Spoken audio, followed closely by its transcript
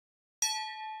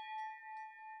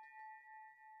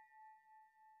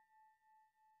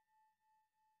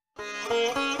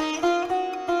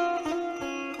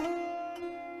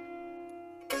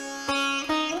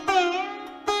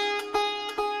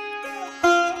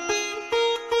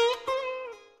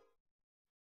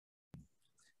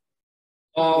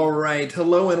All right.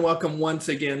 Hello and welcome once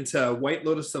again to White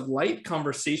Lotus of Light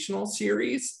conversational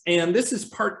series. And this is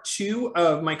part 2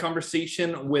 of my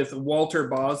conversation with Walter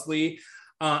Bosley.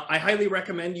 I highly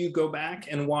recommend you go back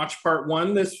and watch part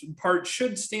 1. This part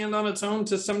should stand on its own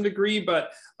to some degree,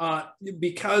 but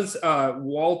because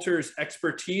Walter's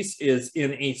expertise is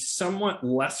in a somewhat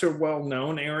lesser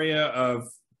well-known area of,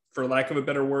 for lack of a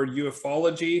better word,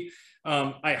 ufology,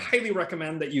 I highly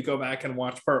recommend that you go back and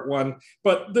watch part 1.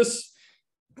 But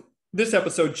this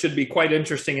episode should be quite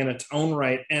interesting in its own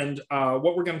right. And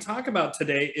what we're going to talk about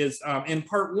today is in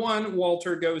part 1,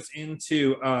 Walter goes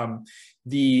into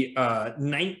the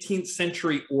 19th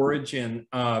century origin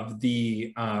of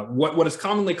the what is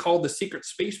commonly called the secret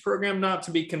space program, not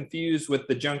to be confused with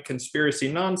the junk conspiracy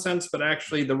nonsense, but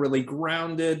actually the really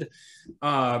grounded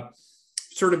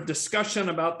sort of discussion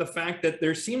about the fact that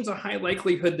there seems a high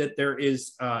likelihood that there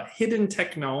is hidden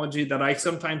technology that I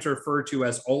sometimes refer to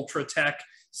as ultra tech,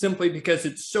 simply because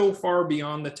it's so far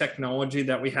beyond the technology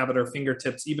that we have at our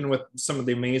fingertips, even with some of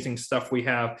the amazing stuff we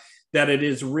have, that it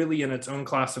is really in its own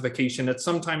classification. It's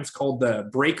sometimes called the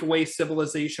breakaway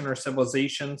civilization or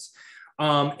civilizations.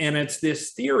 And it's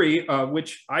this theory,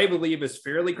 which I believe is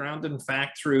fairly grounded in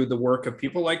fact through the work of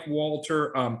people like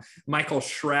Walter, Michael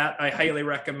Schratt. I highly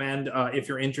recommend, if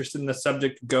you're interested in the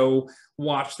subject, go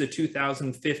watch the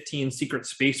 2015 Secret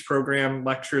Space Program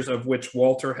lectures, of which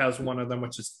Walter has one of them,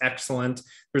 which is excellent.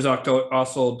 There's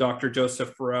also Dr.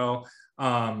 Joseph Farrell,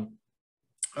 Paul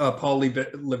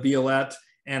Laviolette,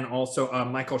 and also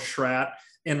Michael Schratt.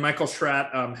 And Michael Schratt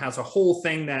has a whole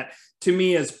thing that, to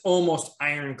me, is almost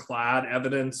ironclad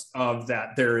evidence of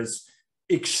that there is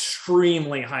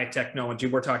extremely high technology.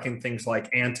 We're talking things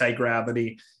like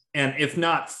anti-gravity, and if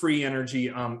not free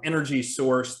energy, energy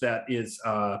source that is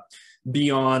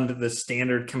beyond the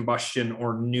standard combustion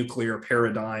or nuclear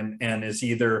paradigm, and is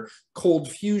either cold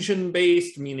fusion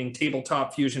based, meaning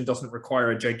tabletop fusion doesn't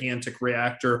require a gigantic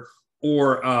reactor,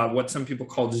 or what some people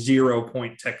call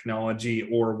 0-point technology,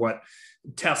 or what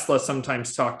Tesla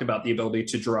sometimes talked about, the ability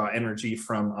to draw energy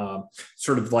from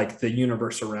sort of like the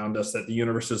universe around us, that the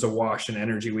universe is awash in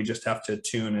energy. We just have to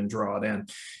tune and draw it in.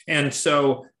 And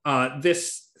so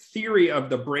this theory of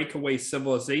the breakaway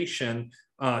civilization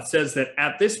says that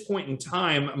at this point in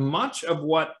time, much of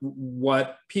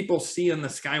what people see in the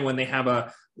sky when they have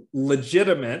a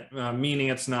legitimate, meaning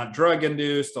it's not drug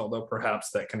induced, although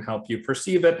perhaps that can help you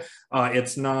perceive it.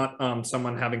 It's not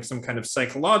someone having some kind of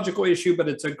psychological issue, but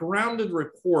it's a grounded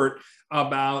report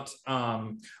about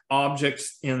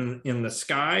objects in the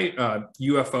sky,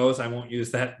 UFOs. I won't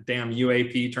use that damn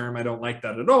UAP term. I don't like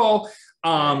that at all.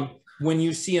 When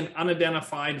you see an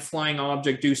unidentified flying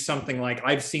object do something like,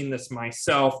 I've seen this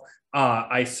myself.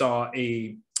 I saw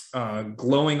a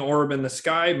glowing orb in the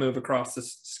sky move across the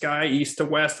sky east to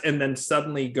west, and then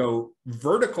suddenly go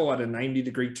vertical at a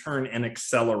 90-degree turn and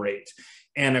accelerate.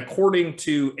 And according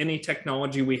to any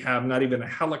technology we have, not even a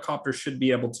helicopter should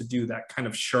be able to do that kind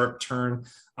of sharp turn.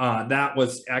 That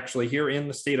was actually here in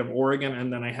the state of Oregon.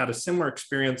 And then I had a similar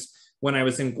experience when I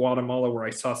was in Guatemala, where I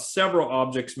saw several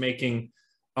objects making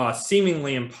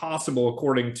seemingly impossible,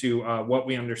 according to what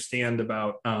we understand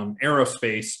about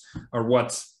aerospace, or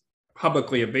what's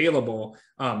publicly available,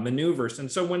 maneuvers.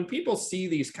 And so when people see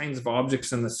these kinds of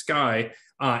objects in the sky,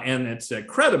 and it's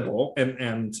credible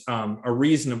and a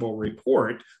reasonable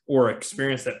report or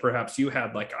experience that perhaps you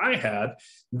had like I had,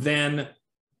 then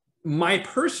my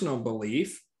personal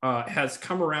belief has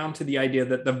come around to the idea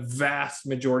that the vast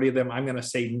majority of them, I'm going to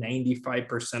say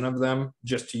 95% of them,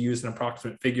 just to use an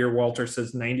approximate figure, Walter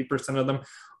says 90% of them,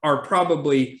 are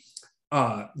probably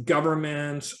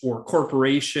governments or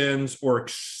corporations or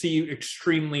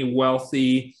extremely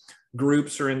wealthy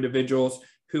groups or individuals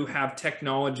who have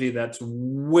technology that's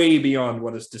way beyond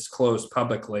what is disclosed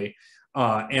publicly,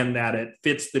 and that it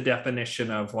fits the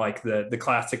definition of like the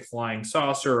classic flying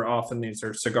saucer. Often these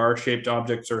are cigar-shaped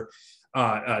objects, or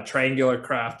triangular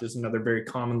craft is another very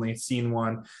commonly seen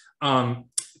one.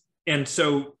 And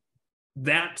so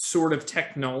that sort of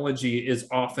technology is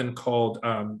often called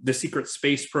the secret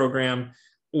space program,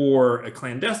 or a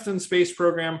clandestine space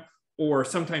program, or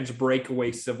sometimes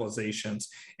breakaway civilizations.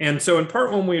 And so in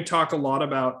part 1, we talk a lot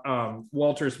about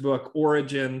Walter's book,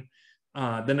 Origin,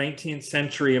 the 19th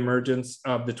century emergence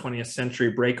of the 20th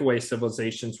century breakaway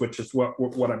civilizations, which is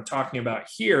what I'm talking about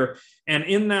here. And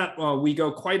in that, we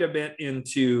go quite a bit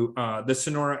into the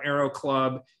Sonora Aero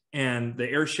Club and the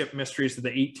airship mysteries of the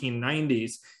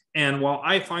 1890s. And while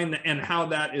I find that, and how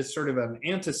that is sort of an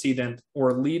antecedent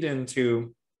or lead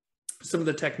into some of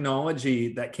the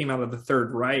technology that came out of the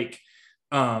Third Reich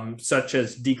such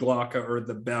as Die Glocke or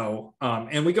the bell.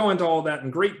 And we go into all that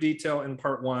in great detail in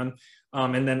part one.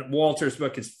 And then Walter's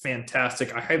book is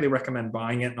fantastic. I highly recommend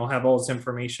buying it, and I'll have all his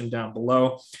information down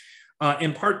below.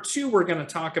 In part two, we're going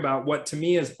to talk about what to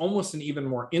me is almost an even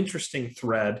more interesting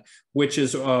thread, which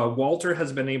is Walter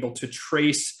has been able to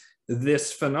trace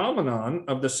this phenomenon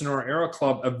of the Sonora Era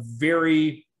Club,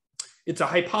 it's a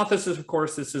hypothesis, of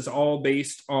course. This is all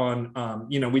based on,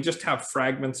 we just have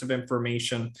fragments of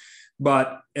information,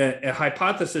 but a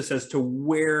hypothesis as to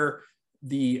where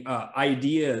the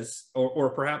ideas or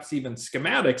perhaps even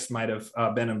schematics might have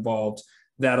been involved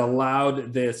that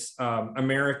allowed this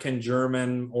American,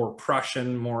 German, or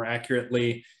Prussian, more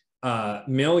accurately,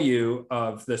 milieu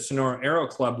of the Sonora Aero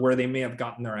Club, where they may have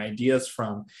gotten their ideas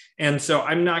from. And so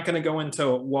I'm not going to go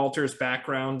into Walter's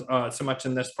background so much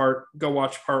in this part. Go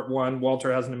watch part one.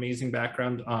 Walter has an amazing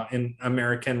background in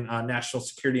American national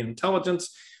security and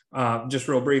intelligence. Just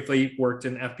real briefly, worked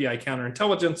in FBI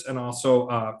counterintelligence and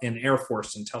also in Air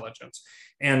Force intelligence.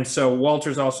 And so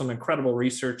Walter's also an incredible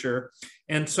researcher.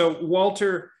 And so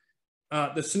Walter,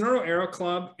 the Sonora Aero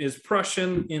Club is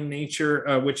Prussian in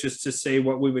nature, which is to say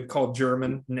what we would call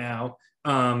German now.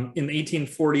 In the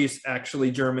 1840s, actually,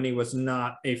 Germany was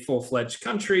not a full-fledged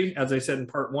country. As I said in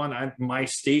part one, my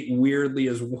state weirdly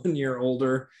is 1 year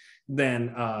older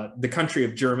than the country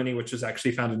of Germany, which was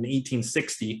actually founded in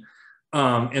 1860.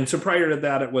 And so prior to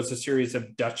that, it was a series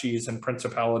of duchies and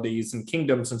principalities and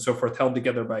kingdoms and so forth held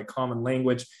together by a common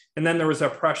language. And then there was a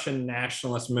Prussian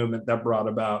nationalist movement that brought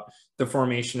about the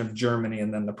formation of Germany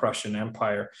and then the Prussian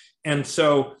Empire. And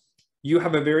so you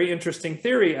have a very interesting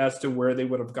theory as to where they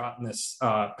would have gotten this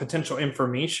potential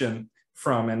information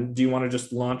from. And do you want to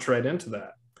just launch right into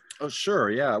that? Oh, sure.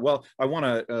 Yeah. Well, I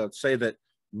want to say that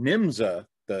NIMSA,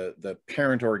 the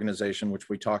parent organization, which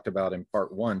we talked about in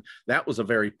part one, that was a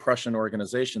very Prussian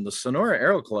organization. The Sonora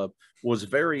Aero Club was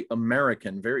very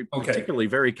American, particularly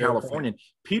very Californian.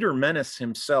 Peter Menace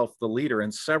himself, the leader,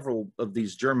 and several of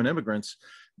these German immigrants,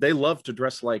 they loved to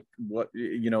dress like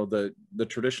the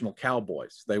traditional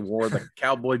cowboys. They wore the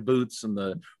cowboy boots and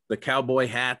the cowboy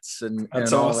hats and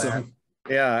that's all awesome.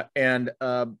 that. Yeah. And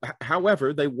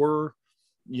however, they were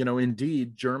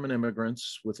indeed German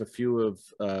immigrants with a few of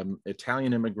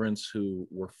Italian immigrants who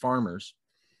were farmers,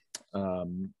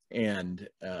 and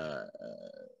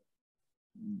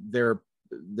their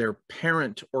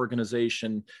parent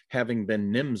organization having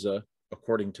been NIMSA,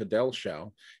 according to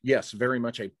Delschau, yes, very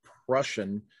much a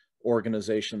Prussian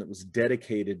organization that was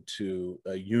dedicated to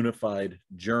a unified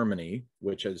Germany,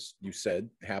 which, as you said,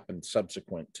 happened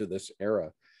subsequent to this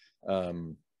era.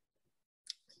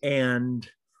 And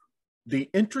the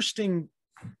interesting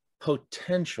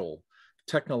potential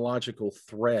technological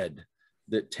thread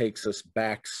that takes us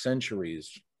back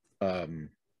centuries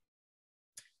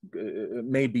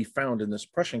may be found in this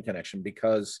Prussian connection,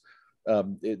 because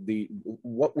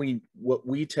what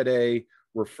we today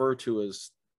refer to as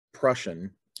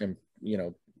Prussian, and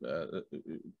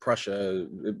Prussia,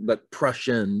 but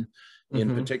Prussian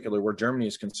in particular, where Germany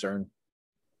is concerned,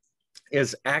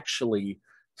 is actually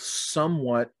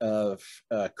somewhat of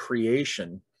a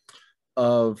creation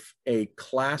of a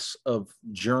class of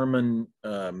German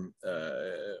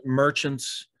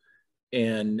merchants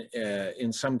and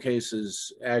in some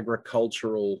cases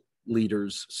agricultural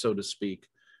leaders, so to speak,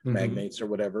 magnates or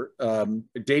whatever,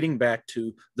 dating back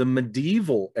to the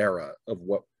medieval era of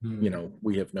what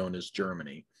we have known as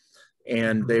Germany.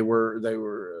 And they were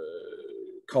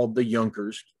called the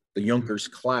Junkers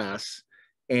class,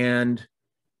 and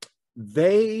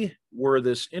they were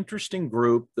this interesting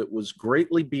group that was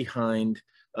greatly behind.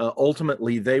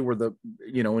 Ultimately, they were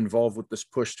involved with this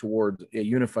push toward a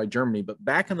unified Germany. But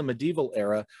back in the medieval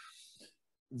era,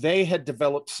 they had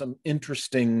developed some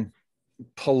interesting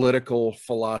political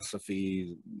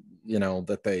philosophy,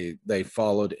 that they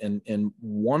followed. And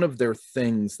one of their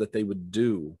things that they would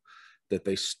do, that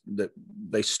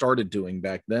they started doing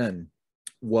back then,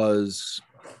 was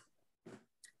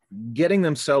getting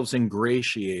themselves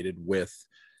ingratiated with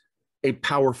a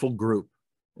powerful group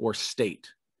or state.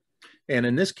 And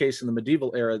in this case, in the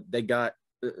medieval era, they got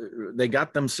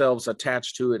themselves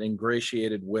attached to it,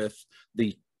 ingratiated with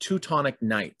the Teutonic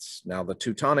Knights. Now, the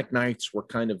Teutonic Knights were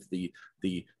kind of the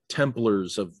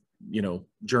Templars of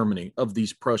Germany, of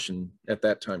these at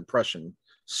that time Prussian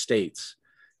states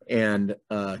and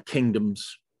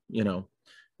kingdoms,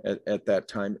 at that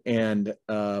time. And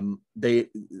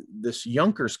this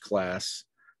Junkers class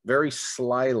very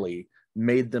slyly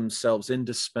made themselves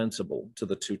indispensable to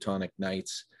the Teutonic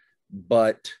Knights,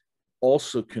 but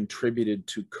also contributed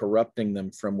to corrupting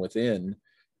them from within,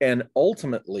 and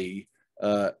ultimately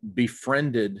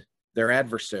befriended their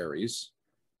adversaries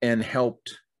and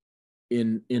helped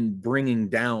in bringing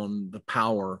down the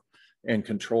power and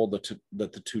control that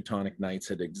the Teutonic Knights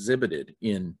had exhibited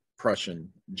in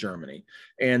Prussian Germany.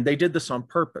 And they did this on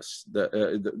purpose.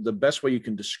 The best way you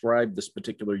can describe this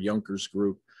particular Junkers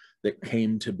group that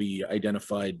came to be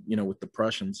identified, with the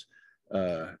Prussians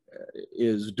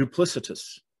is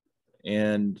duplicitous.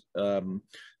 And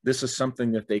this is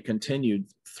something that they continued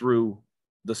through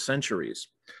the centuries.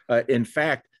 In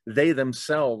fact, they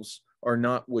themselves are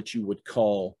not what you would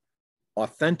call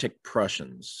authentic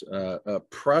Prussians.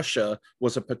 Prussia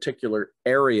was a particular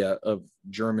area of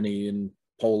Germany and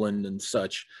Poland and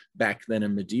such back then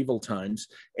in medieval times.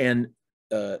 And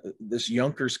this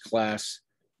Junkers class,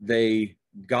 they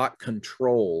got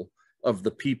control of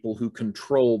the people who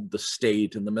controlled the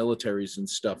state and the militaries and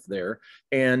stuff there.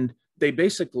 And they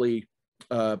basically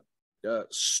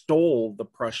stole the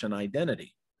Prussian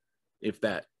identity, if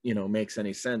that, makes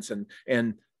any sense.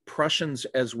 And Prussians,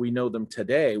 as we know them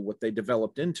today, what they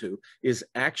developed into is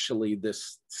actually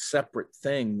this separate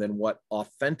thing than what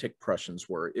authentic Prussians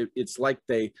were. It's like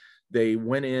they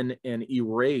went in and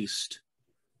erased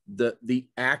the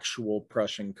actual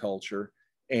Prussian culture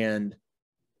and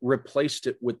replaced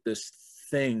it with this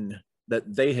thing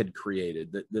that they had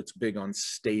created that's big on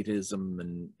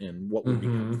statism and what would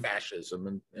become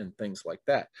fascism and things like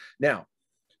that. Now,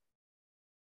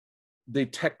 the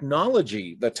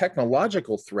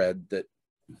technological thread that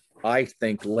I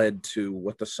think led to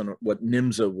what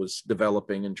Nimza was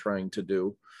developing and trying to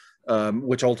do,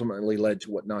 which ultimately led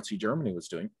to what Nazi Germany was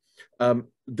doing.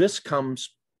 This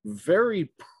comes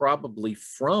very probably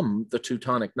from the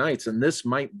Teutonic Knights, and this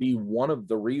might be one of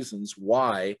the reasons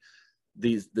why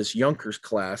this Junkers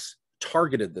class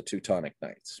targeted the Teutonic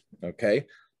Knights. Okay,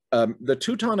 the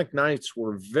Teutonic Knights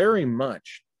were very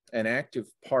much an active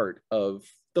part of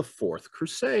the Fourth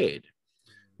Crusade.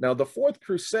 Now, the Fourth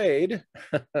Crusade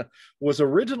was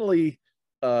originally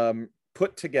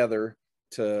put together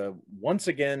to once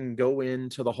again go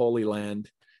into the Holy Land.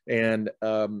 And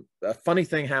a funny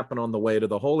thing happened on the way to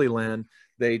the Holy Land.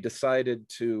 They decided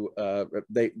to,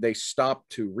 they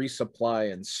stopped to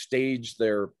resupply and stage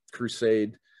their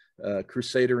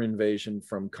Crusader invasion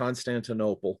from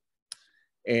Constantinople.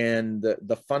 And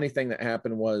the funny thing that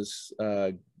happened was,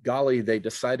 golly, they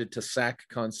decided to sack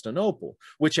Constantinople,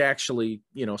 which actually,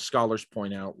 scholars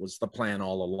point out was the plan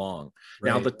all along.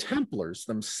 Right. Now, the Templars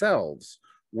themselves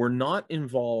were not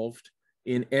involved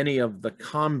in any of the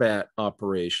combat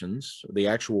operations, the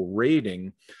actual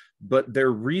raiding, but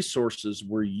their resources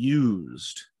were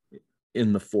used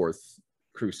in the Fourth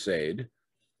Crusade.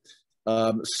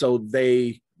 So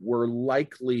they were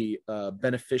likely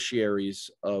beneficiaries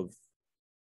of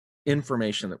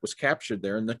information that was captured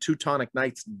there. And the Teutonic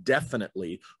Knights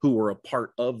definitely, who were a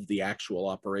part of the actual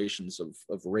operations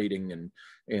of raiding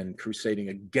and crusading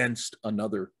against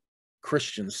another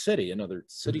Christian city, another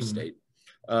city-state.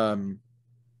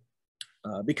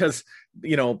 Because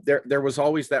there was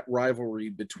always that rivalry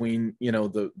between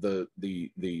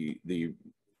the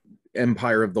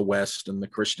Empire of the West and the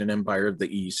Christian Empire of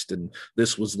the East, and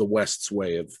this was the West's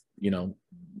way of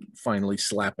finally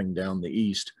slapping down the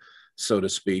East, so to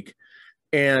speak.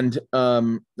 And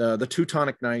the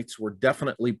Teutonic Knights were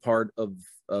definitely part of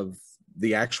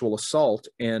the actual assault.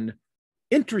 And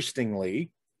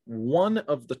interestingly, one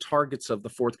of the targets of the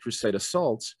Fourth Crusade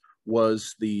assaults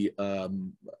was the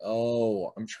I'm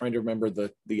trying to remember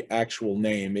the actual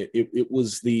name. It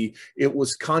was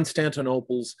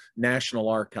Constantinople's National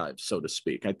Archive, so to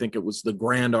speak. I think it was the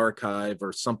Grand Archive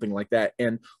or something like that.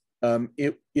 And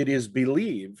it is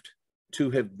believed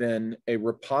to have been a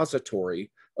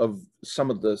repository of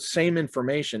some of the same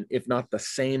information, if not the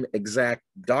same exact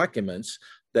documents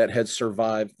that had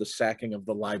survived the sacking of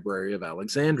the Library of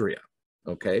Alexandria.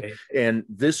 Okay. And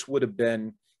this would have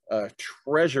been a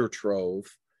treasure trove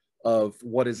of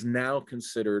what is now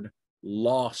considered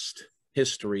lost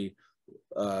history,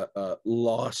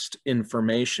 lost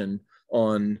information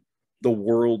on the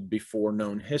world before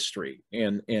known history,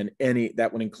 and any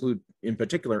that would include in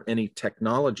particular any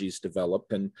technologies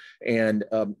developed, and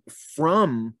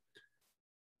from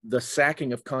the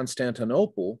sacking of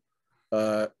Constantinople,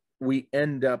 we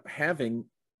end up having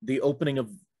the opening of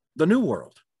the New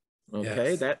World.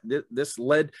 Okay, yes. This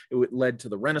led to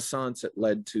the Renaissance. It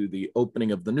led to the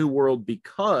opening of the New World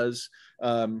because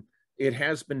it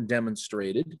has been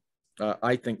demonstrated,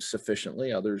 I think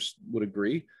sufficiently, others would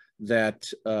agree,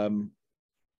 that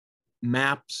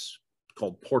maps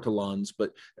called portolans,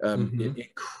 but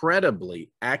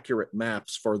incredibly accurate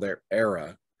maps for their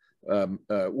era,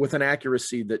 with an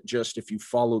accuracy that just if you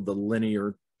follow the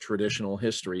linear traditional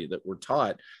history that we're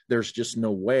taught, there's just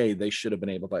no way they should have been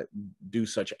able to do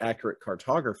such accurate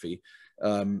cartography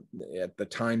at the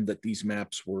time that these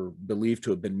maps were believed to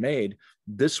have been made.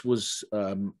 This was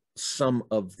some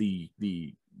of the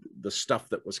stuff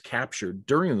that was captured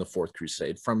during the Fourth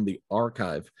Crusade from the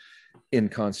archive in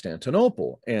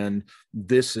Constantinople. And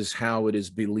this is how it is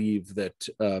believed that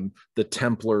the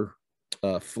Templar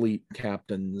fleet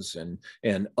captains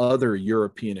and other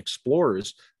European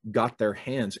explorers got their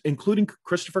hands, including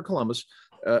Christopher Columbus,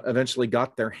 eventually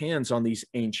got their hands on these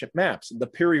ancient maps. The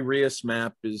Piri-Reis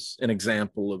map is an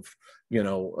example of, you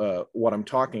know, what I'm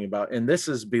talking about. And this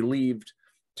is believed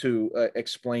to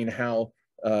explain how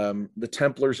the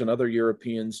Templars and other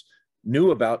Europeans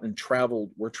knew about and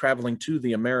were traveling to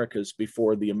the Americas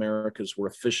before the Americas were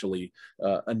officially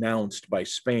announced by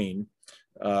Spain.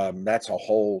 That's a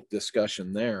whole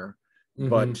discussion there.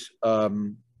 But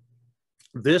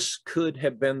this could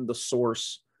have been the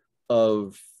source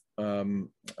of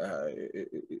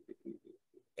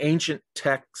ancient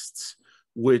texts,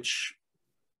 which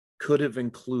could have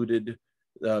included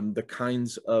the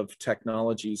kinds of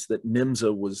technologies that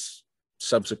Nimza was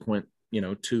subsequent, you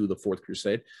know, to the Fourth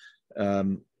Crusade,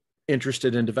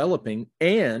 interested in developing,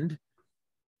 and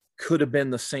could have been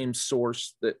the same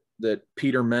source that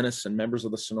Peter Menace and members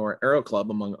of the Sonora Aero Club,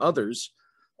 among others,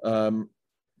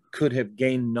 could have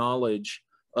gained knowledge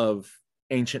of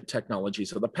ancient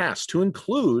technologies of the past, to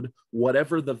include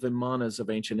whatever the Vimanas of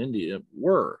ancient India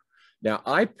were. Now,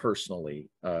 I personally,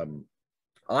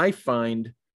 I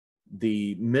find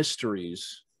the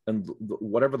mysteries and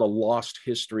whatever the lost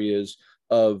history is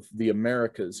of the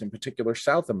Americas, in particular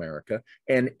South America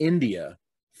and India,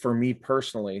 for me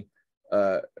personally,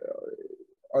 are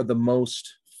the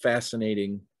most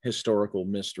fascinating historical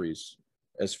mysteries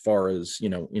as far as, you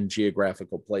know, in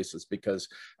geographical places, because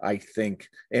I think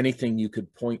anything you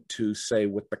could point to, say,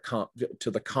 with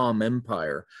the Cham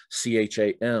Empire,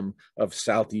 CHAM, of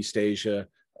Southeast Asia,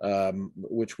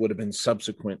 which would have been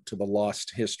subsequent to the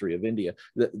lost history of India,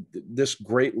 this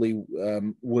greatly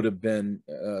would have been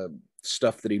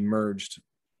stuff that emerged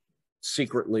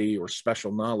secretly or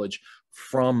special knowledge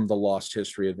from the lost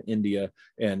history of India,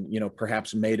 and, you know,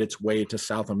 perhaps made its way to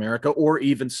South America, or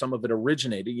even some of it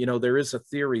originated. You know, there is a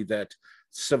theory that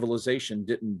civilization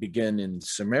didn't begin in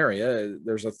Sumeria.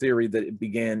 There's a theory that it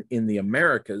began in the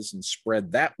Americas and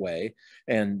spread that way,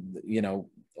 and, you know,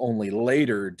 only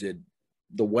later did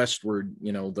the westward,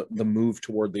 you know, the move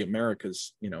toward the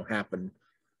Americas, you know, happen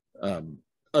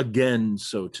again,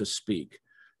 so to speak.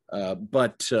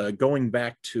 But going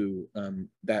back to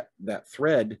that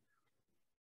thread,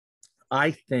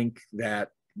 I think that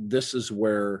this is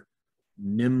where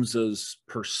Nimza's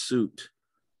pursuit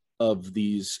of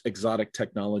these exotic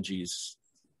technologies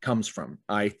comes from.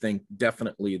 I think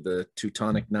definitely the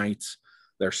Teutonic Knights,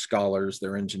 their scholars,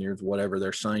 their engineers, whatever,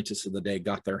 their scientists of the day,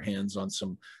 got their hands on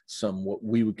some what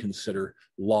we would consider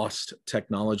lost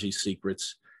technology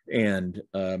secrets. And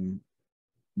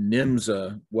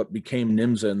Nimza, what became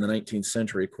Nimza in the 19th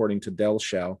century, according to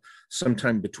Delschow,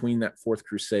 sometime between that Fourth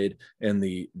Crusade and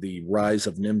the rise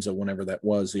of Nimza, whenever that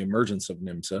was, the emergence of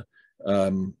Nimza,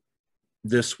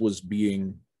 this was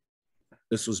being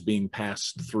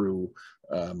passed through,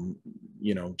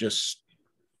 you know, just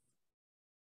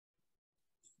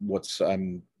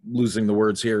I'm losing the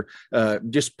words here,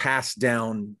 just passed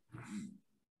down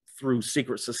through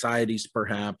secret societies,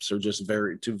 perhaps, or just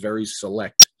very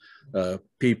select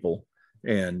people.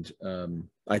 And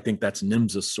I think that's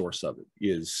Nimza's source of it,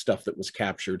 is stuff that was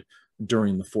captured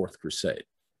during the Fourth Crusade.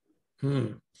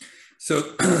 So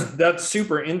that's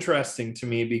super interesting to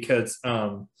me, because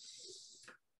I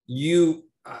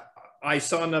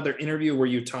saw another interview where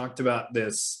you talked about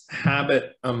this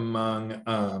habit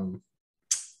among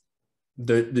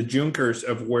the Junkers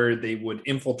of where they would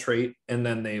infiltrate, and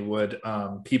then they would,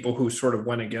 people who sort of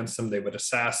went against them, they would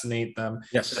assassinate them.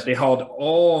 Yes. They held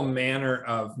all manner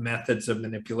of methods of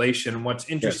manipulation. And what's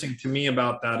interesting to me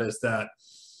about that is that,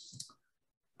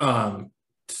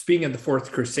 speaking of the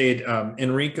Fourth Crusade,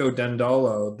 Enrico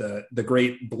Dandolo, the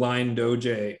great blind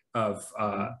doge of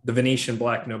the Venetian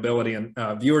black nobility, and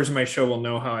viewers of my show will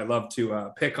know how I love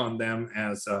to pick on them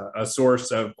as a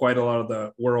source of quite a lot of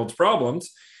the world's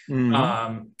problems.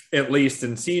 At least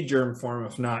in seed germ form,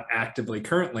 if not actively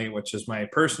currently, which is my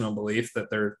personal belief, that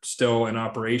they're still in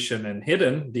operation and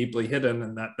hidden, deeply hidden,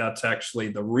 and that's actually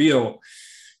the real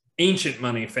ancient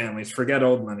money families. Forget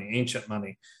old money, ancient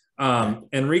money.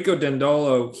 Enrico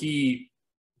Dandolo, he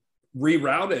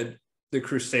rerouted the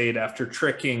crusade after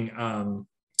tricking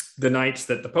the knights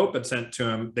that the Pope had sent to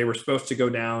him. They were supposed to go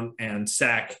down and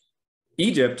sack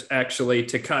Egypt, actually,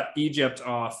 to cut Egypt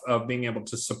off of being able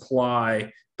to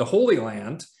supply the Holy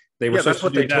Land. They were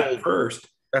supposed to do that first.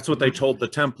 That's what they told the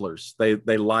Templars. They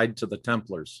lied to the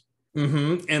Templars.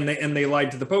 Mm-hmm. And they lied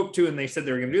to the Pope too, and they said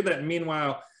they were going to do that. And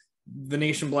meanwhile,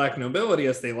 Venetian black nobility,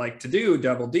 as they like to do,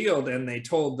 double dealed, and they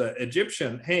told the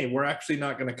Egyptian, hey, we're actually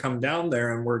not going to come down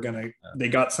there, and we're going to, they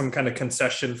got some kind of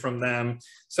concession from them,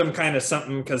 some kind of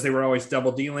something, because they were always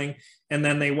double dealing. And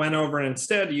then they went over and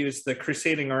instead used the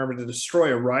crusading army to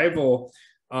destroy a rival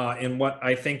in what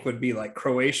I think would be like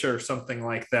Croatia or something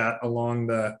like that, along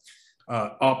the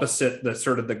opposite the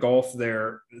sort of the Gulf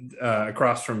there,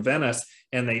 across from Venice.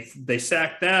 And they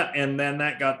sacked that, and then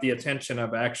that got the attention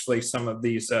of actually some of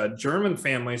these German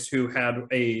families who had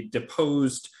a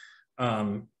deposed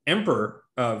emperor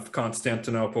of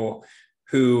Constantinople,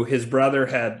 who his brother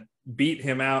had beat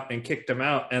him out and kicked him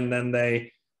out, and then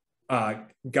they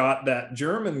got that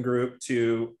German group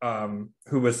to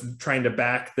who was trying to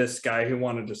back this guy who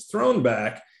wanted his throne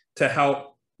back, to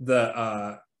help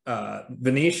the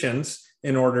Venetians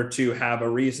in order to have a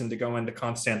reason to go into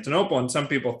Constantinople. And some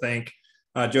people think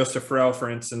Joseph Farrell, for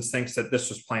instance, thinks that this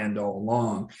was planned all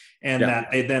along, and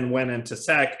that they then went into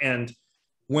sack. And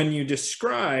when you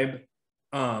describe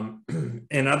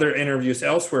in other interviews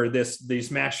elsewhere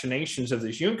these machinations of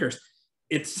these Junkers,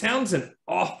 it sounds an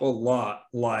awful lot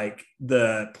like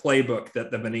the playbook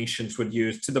that the Venetians would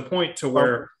use, to the point to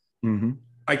where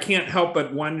I can't help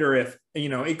but wonder if,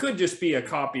 it could just be a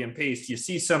copy and paste. You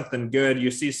see something good,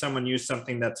 you see someone use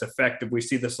something that's effective. We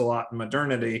see this a lot in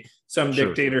modernity. Some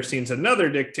dictator sees another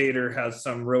dictator has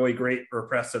some really great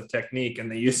repressive technique,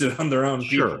 and they use it on their own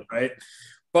people, right?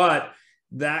 But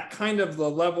that kind of the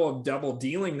level of double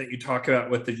dealing that you talk about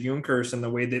with the Junkers and the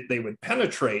way that they would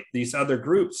penetrate these other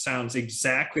groups sounds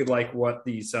exactly like what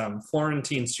these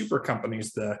Florentine super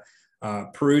companies, the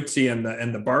Peruzzi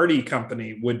and the Bardi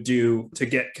company, would do to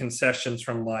get concessions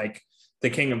from like the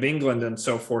King of England and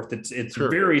so forth. It's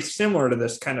very similar to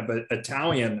this kind of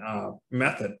Italian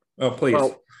method. Oh, please.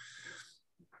 Well,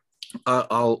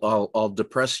 I'll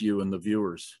depress you and the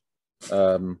viewers.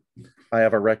 I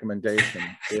have a recommendation.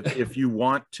 If you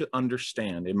want to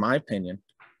understand, in my opinion,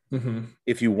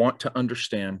 if you want to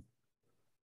understand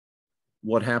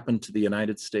what happened to the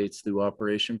United States through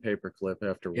Operation Paperclip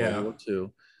after World War II,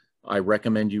 I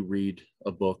recommend you read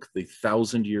a book, The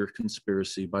 1,000-Year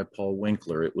Conspiracy by Paul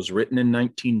Winkler. It was written in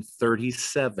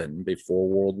 1937, before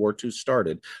World War II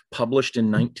started, published in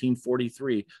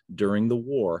 1943 during the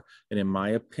war. And in my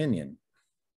opinion,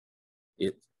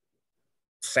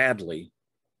 sadly,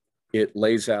 it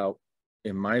lays out,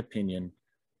 in my opinion,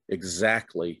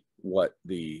 exactly what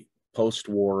the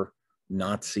post-war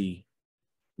Nazi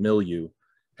milieu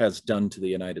has done to the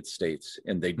United States.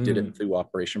 And they did it through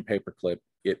Operation Paperclip.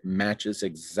 It matches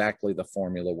exactly the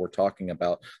formula we're talking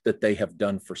about that they have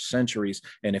done for centuries.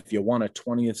 And if you want a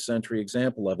 20th century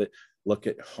example of it, look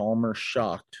at Halmer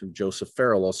Schacht, who Joseph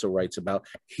Farrell also writes about.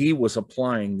 He was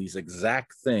applying these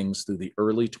exact things through the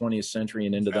early 20th century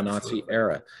and into the Nazi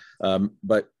era.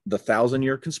 But The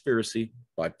 1,000-Year Conspiracy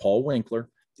by Paul Winkler,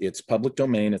 it's public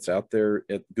domain. It's out there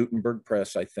at Gutenberg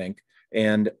Press, I think.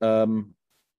 And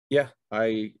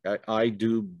I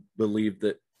do believe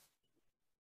that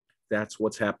that's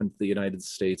what's happened to the United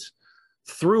States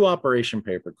through Operation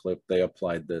Paperclip. They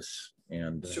applied this,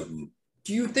 and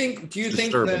do you think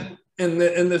that, and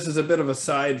this is a bit of a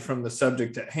side from the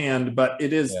subject at hand, but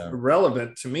it is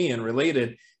relevant to me and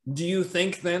related. Do you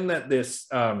think then that this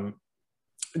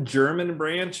German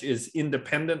branch is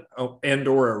independent and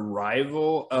or a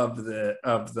rival of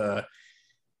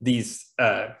these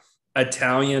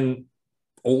Italian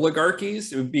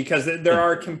oligarchies? Because there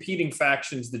are competing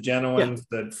factions, the Genoans,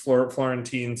 the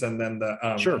Florentines, and then the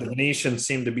Venetians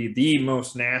seem to be the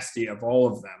most nasty of all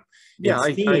of them.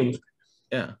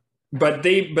 But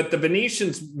the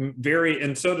Venetians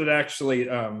and so did actually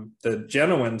the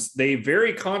Genoans. They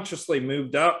very consciously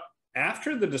moved up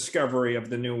after the discovery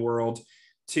of the New World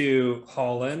to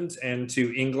Holland and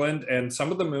to England, and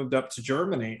some of them moved up to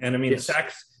Germany. And I mean,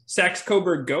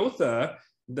 Saxe-Coburg-Gotha,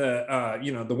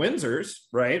 the Windsors,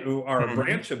 right, who are a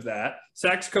branch of that.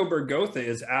 Saxe-Coburg-Gotha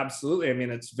is absolutely, I mean,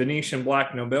 it's Venetian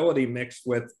black nobility mixed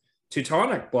with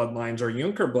Teutonic bloodlines or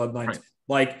Junker bloodlines.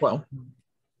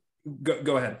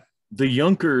 Go ahead. The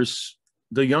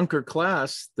Junker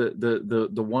class, the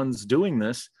ones doing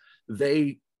this,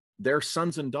 their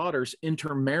sons and daughters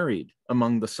intermarried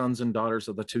among the sons and daughters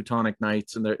of the Teutonic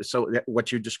Knights. And so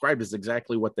what you described is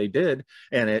exactly what they did.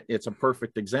 And it's a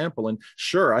perfect example. And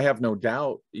sure, I have no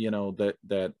doubt,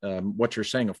 that what you're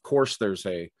saying, of course, there's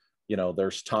a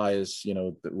there's ties,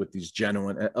 with these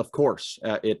genuine, of course,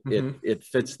 it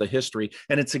fits the history,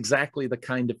 and it's exactly the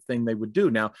kind of thing they would do.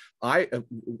 Now,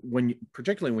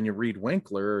 particularly when you read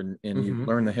Winkler and you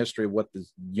learn the history of what the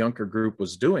Junker group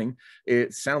was doing,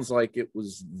 it sounds like it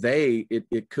was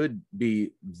it could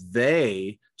be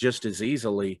they just as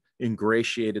easily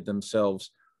ingratiated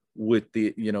themselves with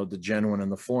the Genoan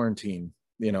and the Florentine,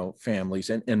 families,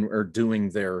 and are doing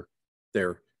their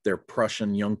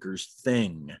Prussian Junkers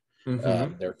thing.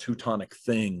 Their Teutonic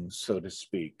thing, so to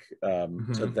speak,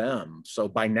 to them. So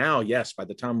by now, yes, by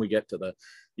the time we get to the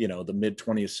mid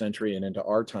 20th century and into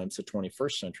our times, the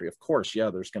 21st century, of course,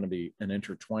 there's going to be an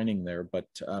intertwining there. But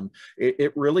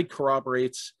it really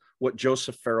corroborates what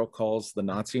Joseph Farrell calls the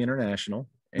Nazi International.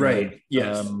 And, right.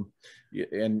 Yes.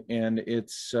 And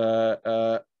it's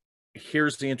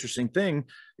here's the interesting thing.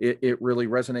 It really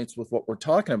resonates with what we're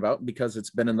talking about, because it's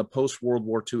been in the post-World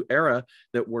War II era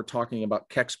that we're talking about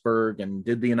Kecksburg, and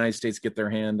did the United States get their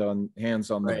hands on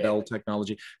the Bell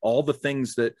technology, all the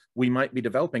things that we might be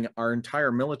developing. Our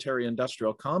entire military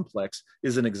industrial complex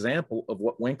is an example of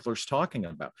what Winkler's talking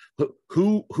about.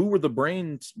 Who were the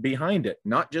brains behind it?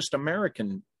 Not just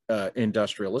American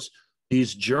industrialists,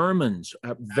 these Germans,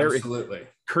 Absolutely.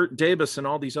 Kurt Davis and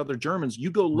all these other Germans. You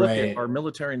go look at our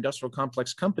military industrial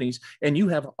complex companies, and you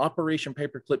have Operation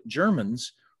Paperclip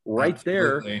Germans right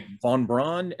there. Von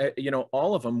Braun,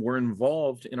 all of them were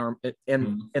involved in our,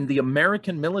 and the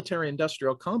American military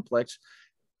industrial complex,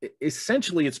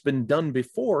 essentially it's been done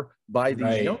before by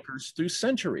these Junkers through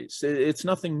centuries. It's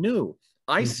nothing new.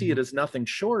 I see it as nothing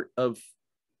short of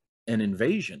an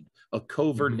invasion, a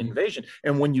covert invasion.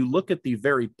 And when you look at the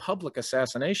very public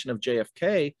assassination of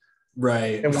JFK,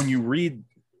 and when you read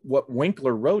what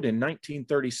Winkler wrote in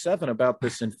 1937 about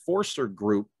this enforcer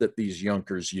group that these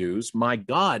Junkers use, my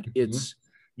God, it's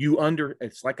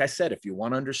like I said, if you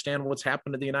want to understand what's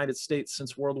happened to the United States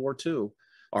since World War II,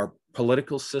 our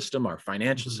political system, our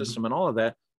financial system, and all of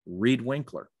that, read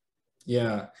Winkler.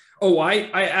 Yeah. Oh, I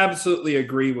absolutely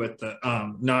agree with the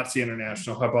Nazi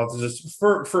International hypothesis.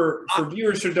 For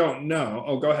viewers who don't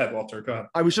know, go ahead, Walter. Go ahead.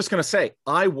 I was just going to say,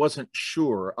 I wasn't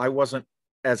sure. I wasn't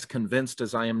as convinced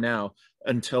as I am now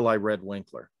until I read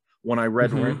Winkler. When I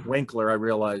read Winkler, I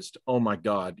realized, oh my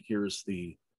God, here's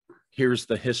the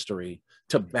history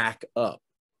to back up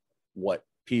what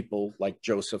people like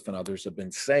Joseph and others have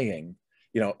been saying.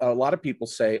 A lot of people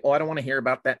say, oh, I don't want to hear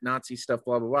about that Nazi stuff,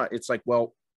 blah, blah, blah. It's like,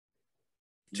 well,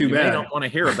 too bad. I don't want to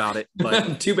hear about it,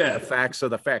 but too bad. The facts are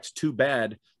the facts. Too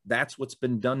bad. That's what's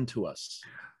been done to us.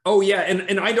 Oh yeah,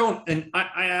 and I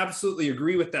absolutely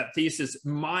agree with that thesis.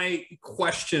 My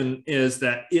question is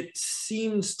that it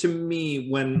seems to me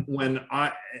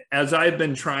as I've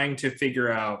been trying to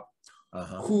figure out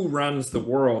who runs the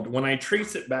world, when I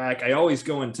trace it back, I always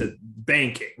go into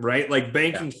banking, right? Like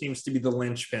banking seems to be the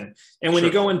linchpin. And when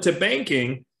you go into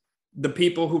banking, the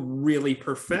people who really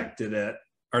perfected it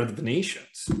are the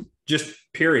Venetians, just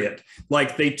period.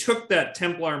 Like they took that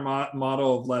Templar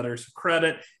model of letters of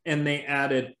credit and they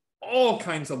added all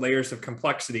kinds of layers of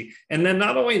complexity. And then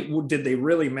not only did they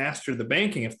really master the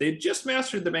banking, if they just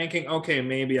mastered the banking, okay,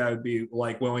 maybe I would be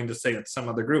like willing to say it's some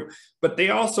other group, but they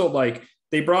also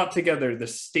they brought together the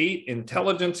state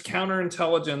intelligence,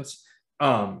 counterintelligence.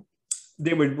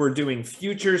 They were doing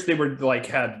futures. They were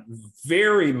had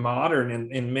very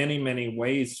modern in many, many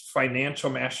ways, financial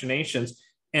machinations.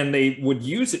 And they would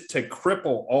use it to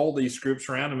cripple all these groups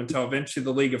around them until eventually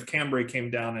the League of Cambrai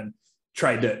came down and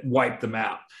tried to wipe them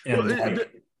out. And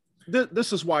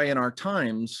this is why in our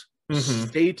times,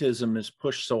 statism is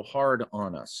pushed so hard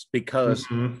on us, because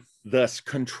the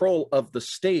control of the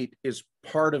state is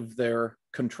part of their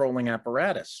controlling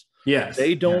apparatus. Yes.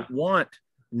 They don't want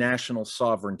national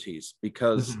sovereignties,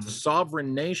 because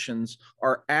sovereign nations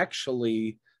are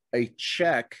actually a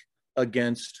check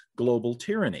against global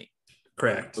tyranny.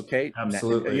 Correct. Okay.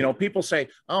 Absolutely. People say,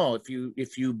 "Oh,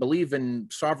 if you believe in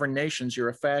sovereign nations, you're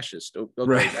a fascist." Okay,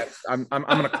 right. I'm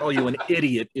going to call you an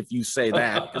idiot if you say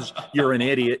that, because you're an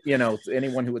idiot.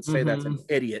 Anyone who would say that's an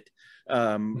idiot,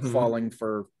 falling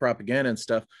for propaganda and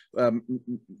stuff.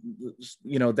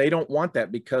 They don't want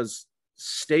that, because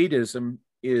statism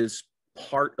is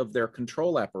part of their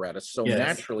control apparatus. So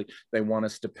naturally they want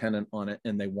us dependent on it,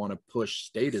 and they want to push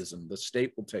statism. The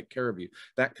state will take care of you,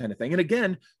 that kind of thing. And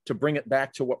again, to bring it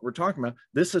back to what we're talking about,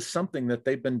 this is something that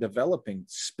they've been developing,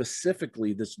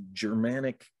 specifically this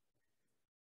Germanic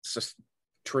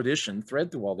tradition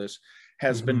thread through all this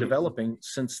has been developing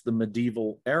since the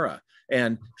medieval era.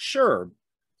 And sure,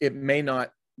 it may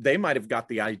not, they might have got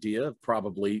the idea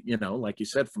probably, like you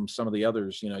said, from some of the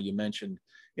others, you mentioned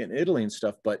in Italy and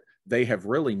stuff, but they have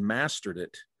really mastered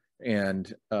it.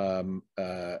 and the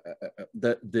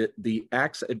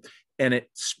access, and it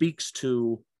speaks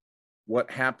to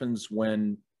what happens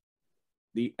when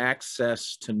the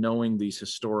access to knowing these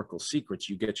historical secrets,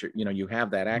 you get your, you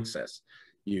have that access,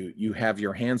 you have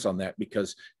your hands on that,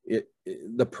 because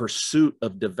the pursuit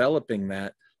of developing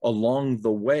that, along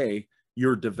the way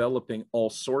you're developing all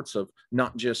sorts of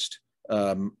not just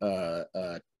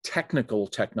technical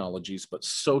technologies, but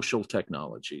social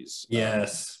technologies,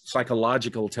 yes,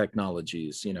 psychological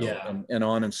technologies, yeah, and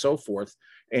on and so forth.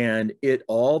 And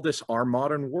our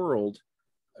modern world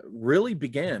really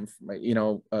began,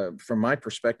 from my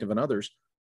perspective and others,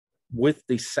 with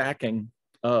the sacking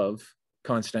of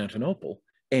Constantinople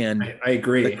and I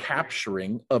agree. the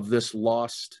capturing of this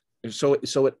lost. So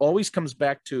it always comes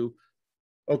back to,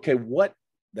 okay, what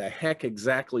the heck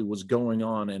exactly was going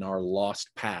on in our lost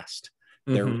past?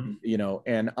 There,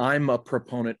 and I'm a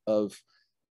proponent of,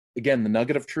 again, the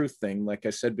nugget of truth thing, like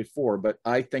I said before, but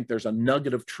I think there's a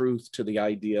nugget of truth to the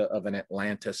idea of an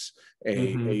Atlantis,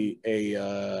 the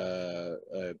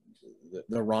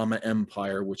Rama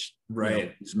Empire, which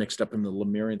is mixed up in the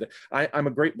Lemurian. I'm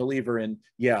a great believer in,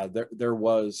 there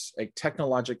was a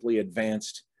technologically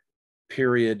advanced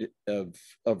period of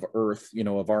Earth,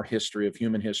 of our history, of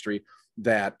human history,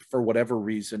 that for whatever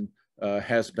reason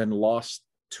has been lost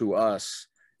to us.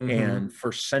 And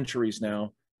for centuries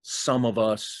now, some of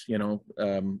us, they've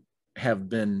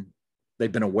been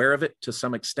aware of it to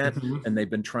some extent, and they've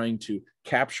been trying to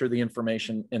capture the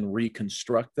information and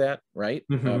reconstruct that, right?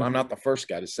 I'm not the first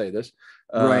guy to say this.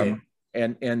 Right.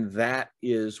 And that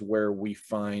is where we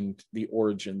find the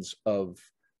origins of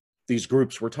these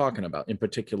groups we're talking about, in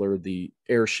particular, the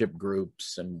airship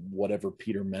groups and whatever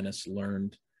Peter Menace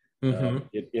learned.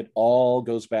 It all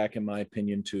goes back, in my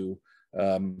opinion, to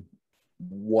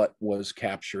what was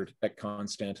captured at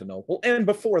Constantinople, and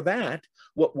before that,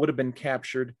 what would have been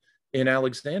captured in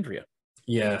Alexandria.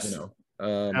 Yes,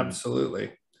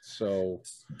 absolutely. So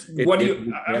I'm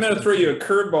going to throw you a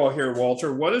curveball here,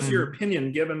 Walter. What is your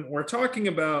opinion, given we're talking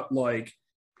about like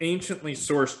anciently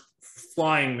sourced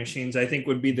flying machines? I think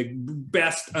would be the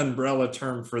best umbrella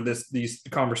term for these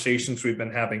conversations we've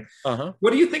been having.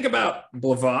 What do you think about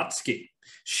Blavatsky?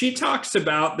 She talks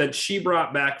about that she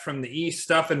brought back from the East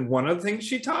stuff, and one of the things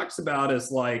she talks about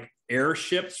is like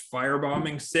airships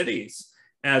firebombing cities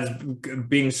as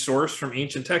being sourced from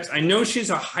ancient texts. I know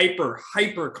she's a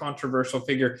hyper controversial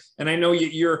figure, and I know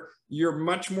you're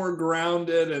much more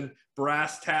grounded and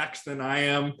brass tacks than I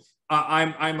am.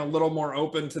 I'm a little more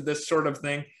open to this sort of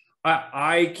thing.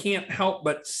 I can't help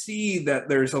but see that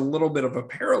there's a little bit of a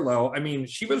parallel. I mean,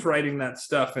 she was writing that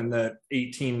stuff in the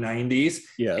 1890s,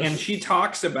 and she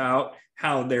talks about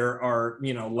how there are,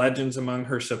 legends among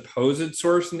her supposed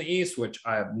source in the East, which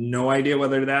I have no idea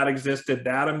whether that existed.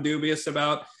 That I'm dubious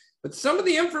about. But some of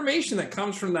the information that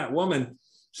comes from that woman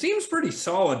seems pretty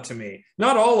solid to me.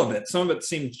 Not all of it. Some of it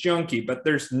seems junky, but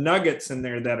there's nuggets in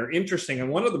there that are interesting.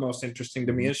 And one of the most interesting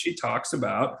to me is she talks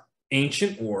about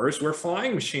ancient wars where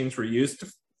flying machines were used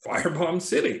to firebomb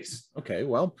cities. Okay,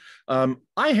 well,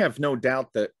 I have no doubt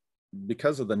that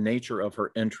because of the nature of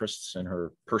her interests and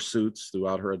her pursuits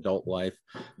throughout her adult life,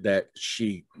 that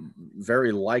she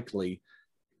very likely,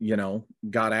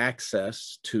 got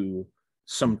access to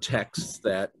some texts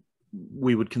that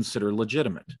we would consider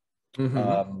legitimate.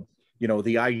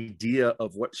 The idea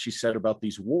of what she said about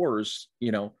these wars,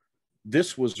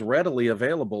 this was readily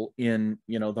available in,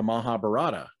 the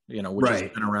Mahabharata, which has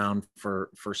been around for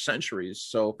centuries.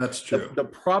 So that's true. The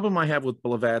problem I have with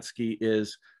Blavatsky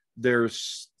is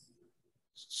there's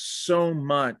so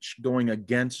much going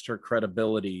against her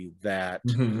credibility that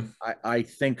I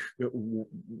think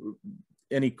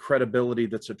any credibility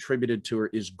that's attributed to her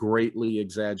is greatly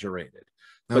exaggerated.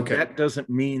 But that doesn't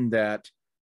mean that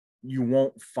you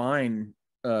won't find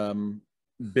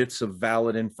bits of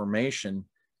valid information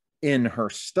in her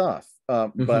stuff.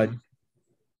 But,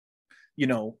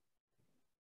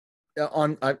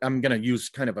 I'm going to use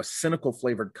kind of a cynical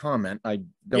flavored comment. I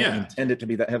don't intend it to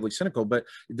be that heavily cynical, but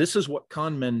this is what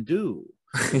con men do.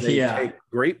 They take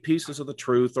great pieces of the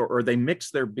truth, or they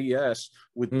mix their BS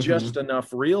with just enough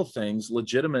real things,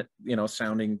 legitimate,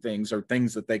 sounding things, or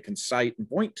things that they can cite and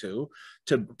point to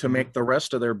make the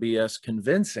rest of their BS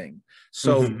convincing.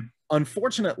 So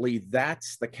unfortunately,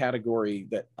 that's the category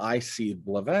that I see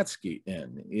Blavatsky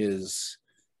in, is,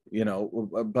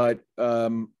 but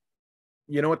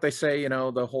you know what they say,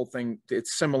 the whole thing,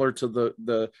 it's similar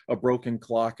to a broken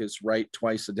clock is right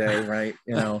twice a day, right?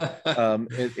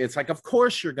 It's like, of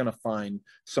course you're going to find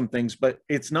some things, but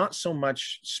it's not so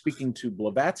much speaking to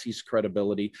Blavatsky's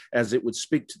credibility as it would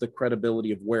speak to the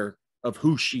credibility of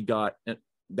who she got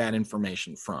that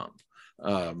information from.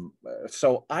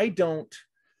 So I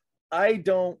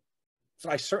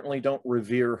certainly don't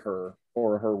revere her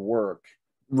or her work.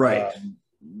 Right.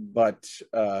 But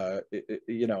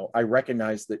you know, I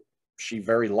recognize that she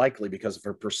very likely, because of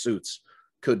her pursuits,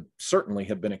 could certainly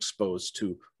have been exposed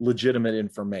to legitimate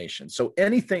information. So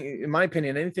anything, in my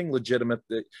opinion, anything legitimate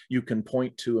that you can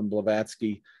point to in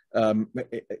Blavatsky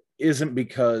isn't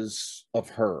because of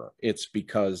her. It's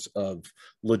because of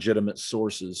legitimate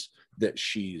sources that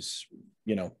she's,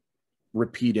 you know,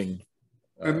 repeating.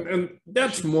 And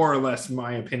that's more or less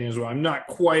my opinion as well. I'm not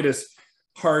quite as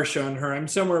harsh on her. I'm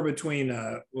somewhere between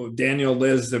Daniel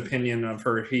Liz's opinion of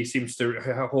her. He seems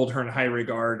to hold her in high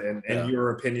regard, and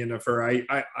your opinion of her.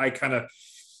 I kind of,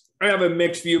 I have a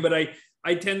mixed view, but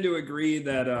I tend to agree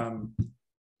that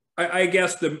I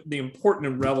guess the important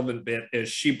and relevant bit is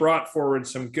she brought forward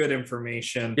some good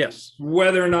information. Yes.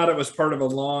 Whether or not it was part of a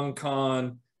long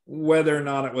con, whether or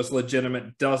not it was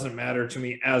legitimate, doesn't matter to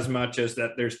me as much as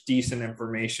that there's decent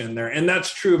information there. And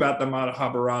that's true about the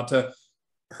Mahabharata.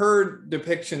 Her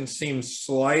depiction seems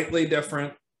slightly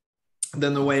different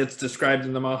than the way it's described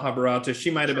in the Mahabharata. She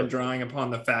might have been drawing upon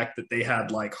the fact that they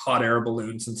had like hot air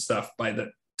balloons and stuff by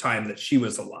the time that she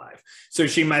was alive. So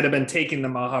she might have been taking the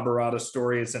Mahabharata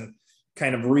stories and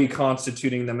kind of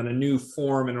reconstituting them in a new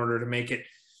form in order to make it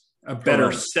a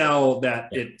better sell that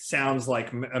it sounds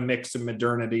like a mix of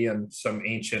modernity and some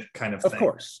ancient kind of thing. Of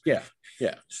course. Yeah.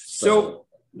 Yeah. So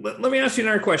let me ask you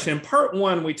another question. In part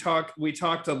one, we talked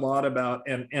a lot about,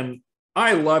 and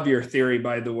I love your theory,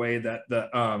 by the way, that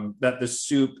the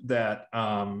soup that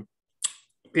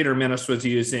Peter Minnis was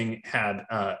using had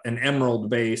an emerald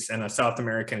base and a South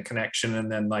American connection,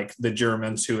 and then like the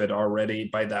Germans, who had already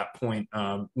by that point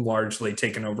largely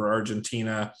taken over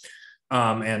Argentina,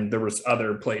 and there was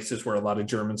other places where a lot of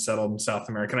Germans settled in South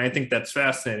America, and I think that's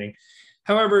fascinating.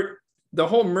 However, the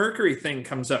whole Mercury thing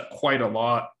comes up quite a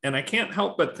lot, and I can't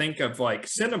help but think of like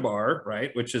Cinnabar,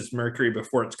 right, which is Mercury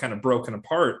before it's kind of broken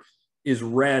apart, is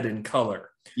red in color.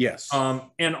 Yes.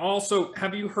 And also,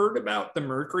 have you heard about the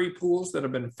Mercury pools that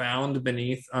have been found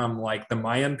beneath like the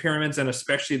Mayan pyramids, and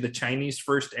especially the Chinese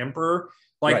first emperor?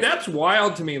 Like that's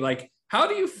wild to me. Like, how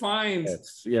do you find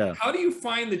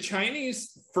the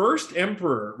Chinese first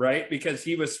emperor, right? Because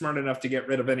he was smart enough to get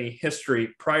rid of any history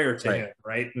prior to him,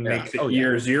 right? And makes it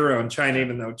year zero in China,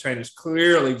 even though China's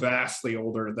clearly vastly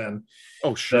older than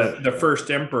the first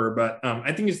emperor. But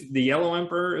I think he's the Yellow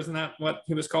Emperor, isn't that what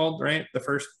he was called, right? The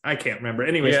first, I can't remember.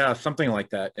 Anyways, yeah, something like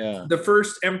that. Yeah. The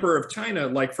first emperor of China,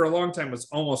 like for a long time, was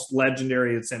almost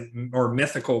legendary or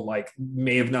mythical, like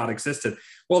may have not existed.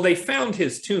 Well, they found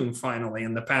his tomb finally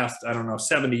in the past, I don't know,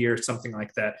 70 years, something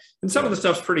like that. And some of the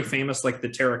stuff's pretty famous, like the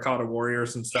terracotta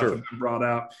warriors and stuff have been brought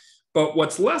out. But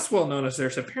what's less well known is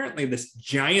there's apparently this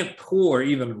giant pool or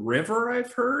even river,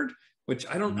 I've heard, which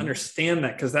I don't understand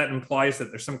that, because that implies that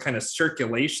there's some kind of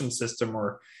circulation system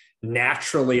or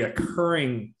naturally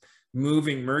occurring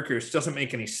moving Mercury, which doesn't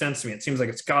make any sense to me. It seems like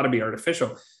it's got to be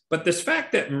artificial. But this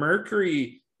fact that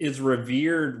Mercury is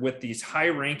revered with these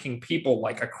high-ranking people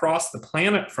like across the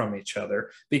planet from each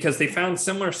other, because they found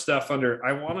similar stuff under,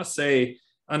 I want to say,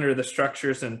 under the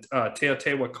structures in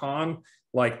Teotihuacan,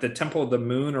 like the Temple of the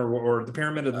Moon or the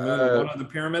Pyramid of the Moon, or one of the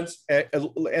pyramids.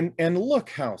 And look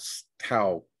how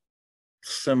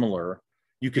similar,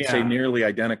 you could say nearly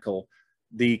identical,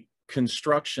 the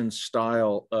construction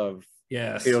style of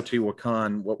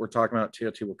Teotihuacan, what we're talking about,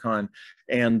 Teotihuacan,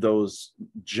 and those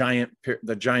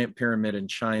the giant pyramid in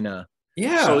China.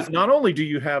 Yeah. So not only do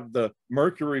you have the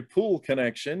Mercury pool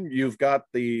connection, you've got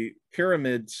the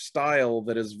pyramid style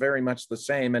that is very much the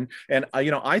same. And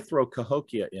you know, I throw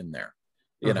Cahokia in there.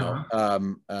 You know,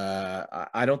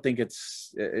 I don't think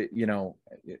it's, you know,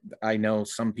 I know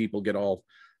some people get all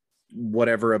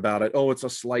whatever about it. Oh, it's a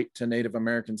slight to Native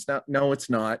Americans. No, it's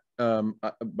not.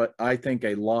 But I think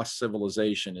a lost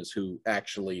civilization is who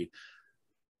actually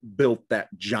built that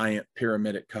giant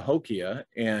pyramid at Cahokia,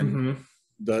 and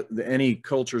any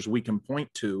cultures we can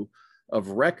point to of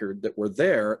record that were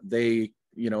there, they,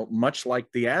 you know, much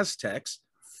like the Aztecs,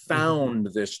 found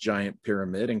this giant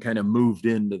pyramid and kind of moved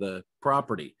into the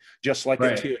property, just like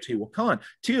at Teotihuacan.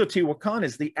 Teotihuacan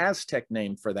is the Aztec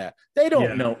name for that. They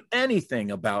don't know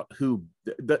anything about who,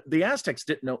 the Aztecs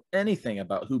didn't know anything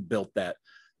about who built that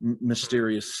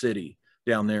mysterious city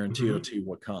down there in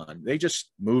Teotihuacan. They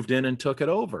just moved in and took it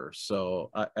over.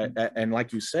 So, and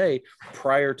like you say,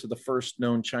 prior to the first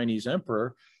known Chinese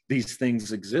emperor, these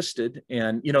things existed.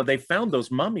 And, you know, they found those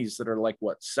mummies that are like,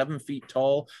 what, 7 feet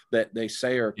tall, that they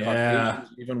say are Caucasians,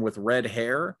 even with red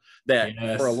hair, that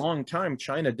for a long time,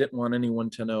 China didn't want anyone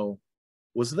to know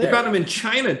was there. They found them in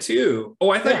China too. Oh,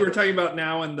 I thought you were talking about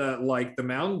now in the, like the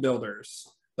mound builders.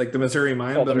 like the Missouri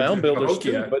Well, Mound the mound builders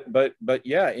too, Cahokia. but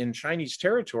yeah, in Chinese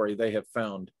territory, they have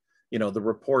found, the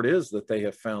report is that they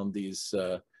have found these,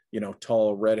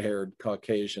 tall red-haired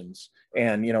Caucasians.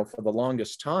 And, for the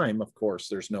longest time, of course,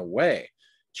 there's no way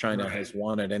China has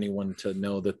wanted anyone to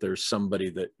know that there's somebody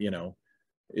that,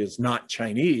 is not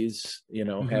Chinese,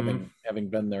 having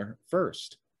been there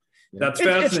first. That's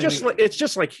fascinating. It's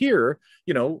just like here,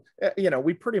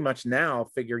 we pretty much now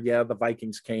figure, yeah, the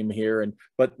Vikings came here,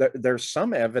 but there's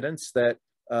some evidence that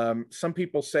some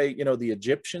people say, the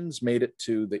Egyptians made it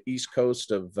to the east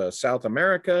coast of South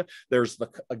America. There's the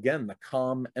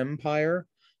Cham Empire,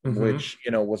 which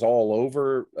was all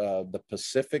over the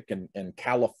Pacific, and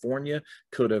California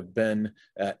could have been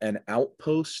an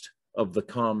outpost of the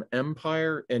Cham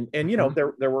Empire. And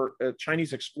there were a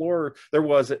Chinese explorer. There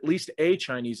was at least a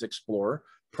Chinese explorer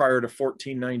prior to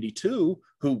 1492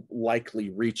 who likely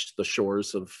reached the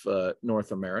shores of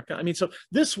North America. I mean, so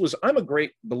I'm a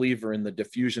great believer in the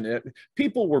diffusion.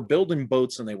 People were building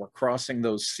boats and they were crossing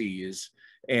those seas.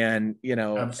 And,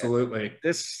 absolutely,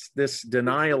 this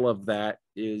denial of that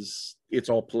it's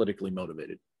all politically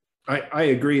motivated. I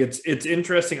agree. It's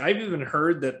interesting. I've even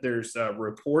heard that there's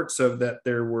reports of that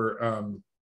there were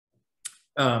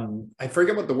I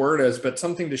forget what the word is, but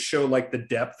something to show like the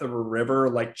depth of a river,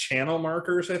 like channel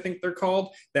markers, I think they're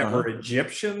called, that were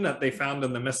Egyptian, that they found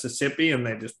in the Mississippi, and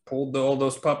they just pulled all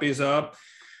those puppies up.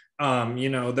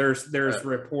 There's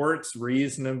reports,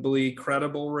 reasonably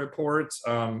credible reports.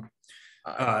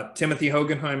 Timothy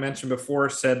Hogan, who I mentioned before,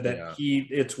 said that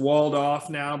it's walled off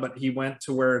now, but he went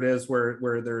to where it is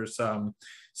where there's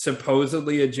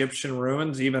supposedly Egyptian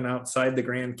ruins even outside the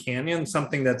Grand Canyon,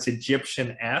 something that's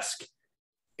Egyptian-esque.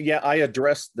 Yeah, I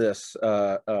addressed this,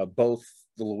 both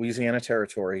the Louisiana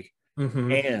Territory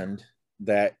and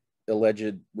that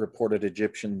alleged reported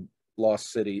Egyptian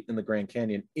lost city in the Grand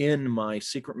Canyon in my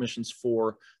Secret Missions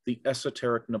for the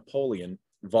Esoteric Napoleon,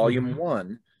 Volume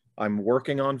 1. I'm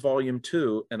working on Volume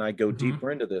 2, and I go deeper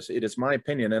into this. It is my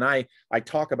opinion, and I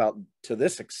talk about to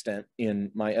this extent in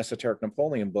my Esoteric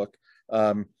Napoleon book.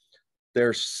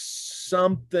 There's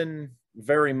something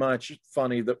very much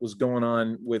funny that was going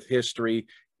on with history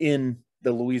in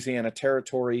the Louisiana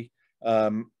Territory.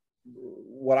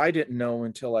 What I didn't know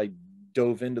until I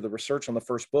dove into the research on the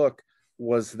first book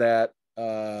was that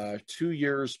 2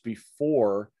 years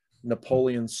before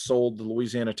Napoleon sold the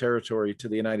Louisiana Territory to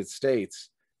the United States,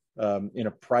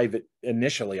 in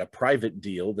initially a private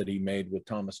deal that he made with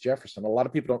Thomas Jefferson. A lot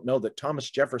of people don't know that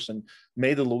Thomas Jefferson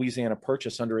made the Louisiana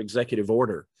Purchase under executive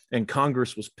order, and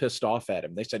Congress was pissed off at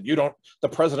him. They said, the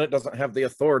president doesn't have the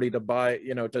authority to buy,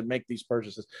 to make these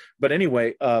purchases. But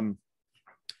anyway,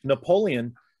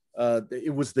 Napoleon,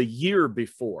 it was the year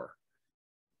before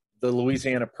the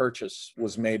Louisiana Purchase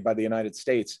was made by the United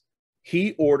States.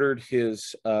 He ordered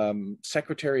his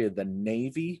Secretary of the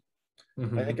Navy,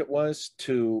 I think it was,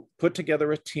 to put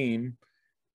together a team,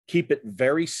 keep it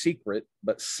very secret,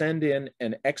 but send in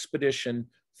an expedition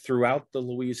throughout the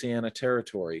Louisiana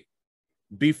Territory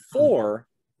before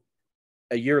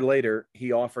a year later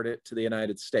he offered it to the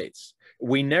United States.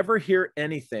 We never hear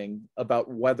anything about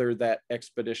whether that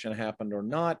expedition happened or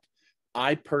not.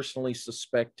 I personally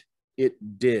suspect it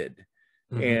did.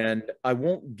 And I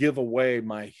won't give away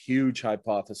my huge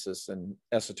hypothesis in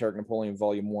Esoteric Napoleon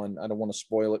Volume 1. I don't want to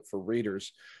spoil it for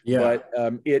readers, but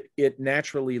it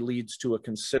naturally leads to a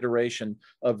consideration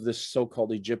of this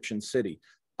so-called Egyptian city.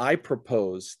 I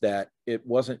propose that it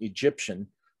wasn't Egyptian.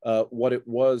 What it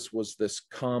was this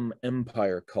Cham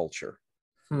Empire culture.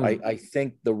 I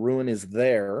think the ruin is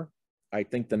there. I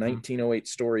think the 1908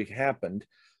 story happened,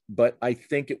 but I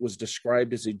think it was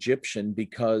described as Egyptian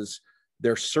because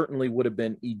there certainly would have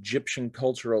been Egyptian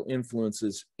cultural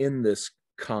influences in this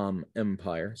Cham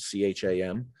Empire,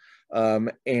 C-H-A-M.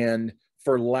 And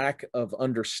for lack of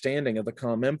understanding of the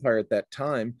Cham Empire at that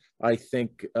time, I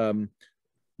think the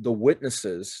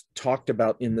witnesses talked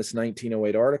about in this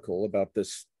 1908 article about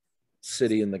this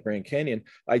city in the Grand Canyon,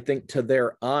 I think to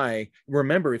their eye,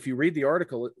 remember, if you read the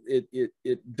article,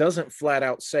 it doesn't flat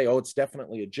out say, oh, it's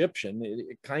definitely Egyptian.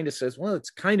 It kind of says, well, it's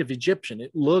kind of Egyptian.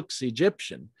 It looks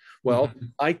Egyptian. Well,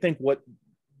 I think what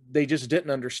they just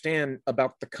didn't understand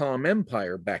about the Cham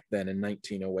Empire back then in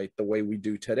 1908, the way we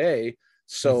do today.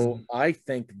 So I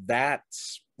think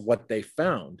that's what they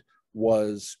found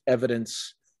was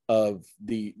evidence of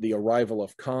the arrival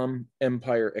of Cham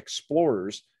Empire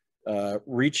explorers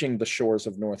reaching the shores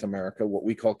of North America, what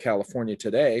we call California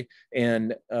today,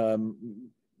 and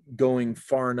going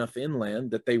far enough inland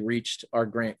that they reached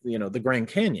the Grand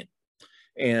Canyon.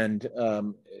 And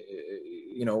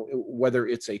whether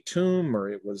it's a tomb or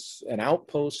it was an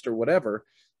outpost or whatever,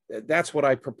 that's what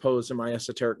I propose in my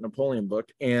Esoteric Napoleon book.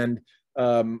 And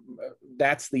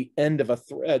that's the end of a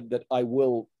thread that I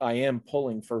am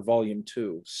pulling for volume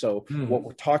 2. So what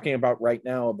we're talking about right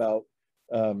now about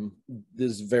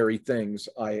these very things,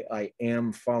 I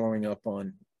am following up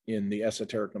on in the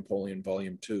Esoteric Napoleon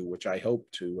volume 2, which I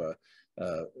hope to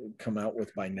come out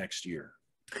with by next year.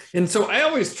 And so I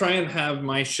always try and have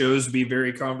my shows be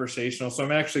very conversational. So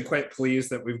I'm actually quite pleased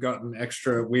that we've gotten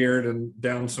extra weird and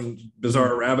down some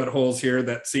bizarre rabbit holes here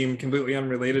that seem completely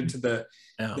unrelated to the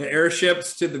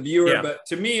airships to the viewer. Yeah. But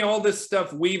to me, all this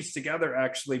stuff weaves together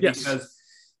actually, because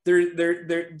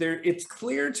it's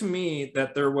clear to me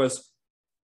that there was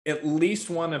at least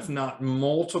one, if not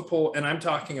multiple, and I'm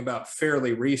talking about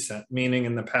fairly recent, meaning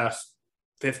in the past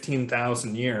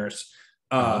 15,000 years,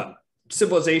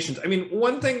 civilizations. I mean,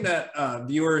 one thing that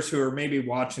viewers who are maybe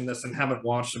watching this and haven't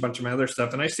watched a bunch of my other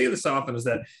stuff, and I see this often, is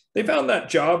that they found that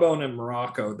jawbone in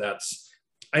Morocco that's,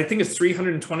 I think it's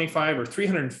 325 or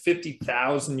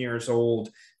 350,000 years old.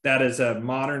 That is a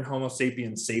modern Homo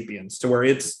sapiens sapiens, to where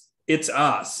it's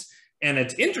us. And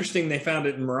it's interesting they found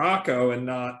it in Morocco and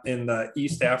not in the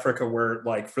East Africa, where,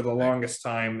 like, for the longest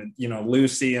time, you know,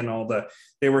 Lucy and all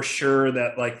they were sure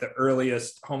that, like, the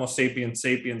earliest Homo sapiens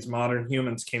sapiens, modern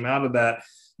humans, came out of that.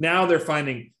 Now they're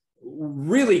finding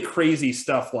really crazy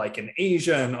stuff, like in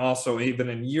Asia and also even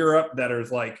in Europe, that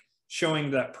is like showing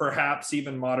that perhaps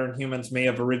even modern humans may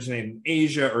have originated in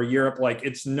Asia or Europe. Like,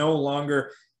 it's no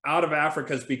longer out of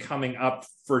Africa is becoming up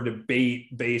for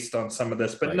debate based on some of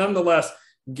this, but nonetheless,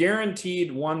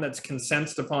 guaranteed one that's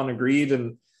consensus upon, agreed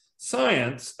in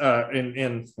science,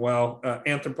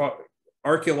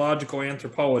 archaeological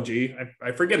anthropology.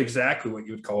 I forget exactly what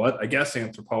you would call it. I guess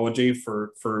anthropology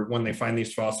for when they find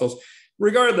these fossils.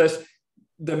 Regardless,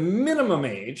 the minimum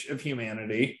age of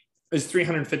humanity is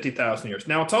 350,000 years.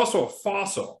 Now, it's also a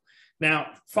fossil.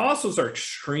 Now, fossils are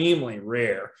extremely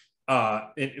rare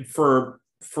for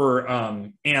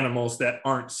animals that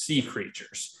aren't sea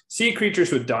creatures. Sea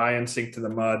creatures would die and sink to the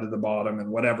mud at the bottom and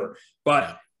whatever.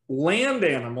 But land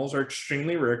animals are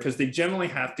extremely rare because they generally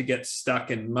have to get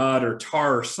stuck in mud or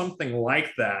tar or something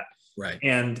like that,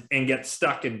 and get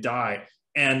stuck and die.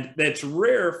 And that's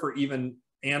rare for even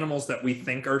animals that we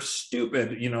think are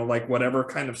stupid, you know, like whatever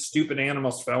kind of stupid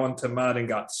animals fell into mud and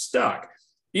got stuck.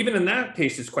 Even in that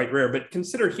case, it's quite rare. But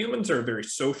consider humans are a very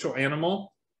social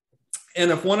animal.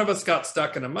 And if one of us got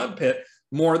stuck in a mud pit,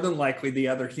 more than likely the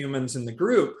other humans in the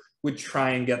group would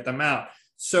try and get them out.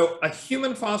 So a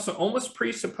human fossil almost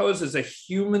presupposes a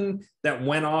human that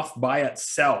went off by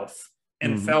itself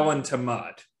and fell into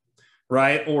mud,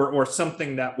 right? Or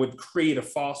something that would create a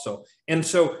fossil. And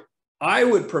so I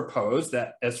would propose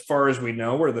that, as far as we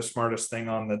know, we're the smartest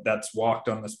thing that's walked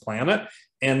on this planet,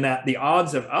 and that the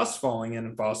odds of us falling in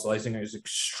and fossilizing is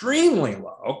extremely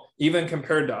low, even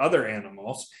compared to other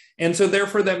animals. And so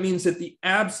therefore, that means that the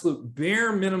absolute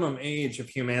bare minimum age of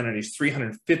humanity is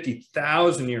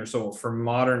 350,000 years old for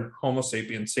modern Homo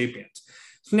sapiens sapiens.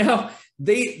 Now,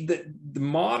 the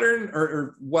modern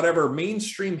or whatever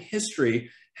mainstream history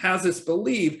has us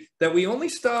believe that we only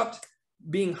stopped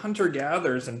being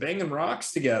hunter-gatherers and banging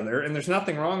rocks together, and there's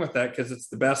nothing wrong with that because it's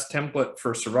the best template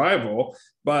for survival,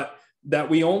 but that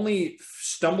we only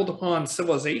stumbled upon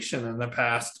civilization in the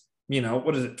past,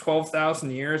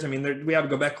 12,000 years. I mean, we have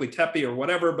Göbekli Tepe or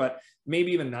whatever, but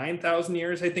maybe even 9,000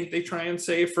 years, I think they try and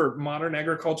say, for modern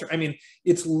agriculture. I mean,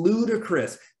 it's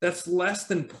ludicrous. That's less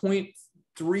than 0.3%,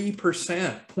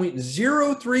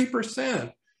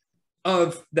 0.03%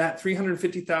 of that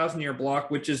 350,000 year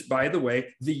block, which is, by the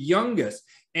way, the youngest.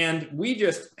 And we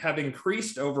just have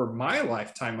increased over my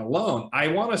lifetime alone. I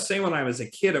want to say when I was a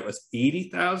kid, it was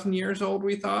 80,000 years old,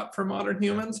 we thought, for modern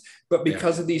humans. But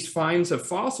because of these finds of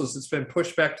fossils, it's been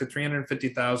pushed back to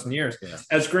 350,000 years. Yeah.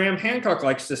 As Graham Hancock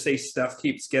likes to say, stuff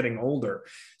keeps getting older.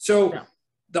 So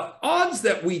the odds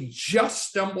that we just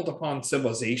stumbled upon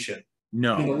civilization in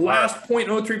the last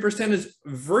 0.03% is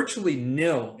virtually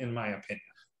nil, in my opinion.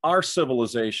 Our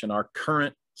civilization, our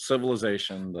current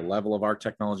civilization, the level of our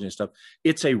technology and stuff,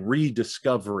 it's a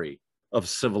rediscovery of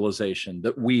civilization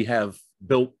that we have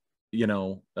built,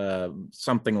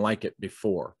 something like it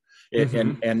before.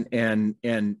 And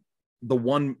the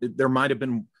one, there might have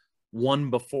been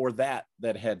one before that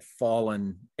had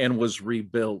fallen and was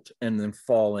rebuilt and then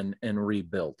fallen and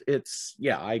rebuilt.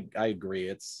 I agree.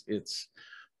 It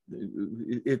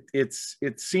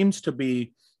seems to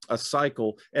be a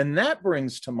cycle, and that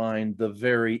brings to mind the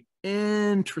very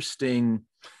interesting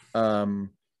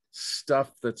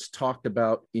stuff that's talked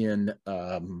about in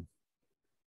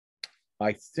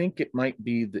I think it might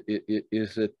be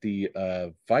is it the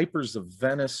Vipers of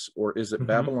Venice, or is it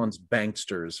Babylon's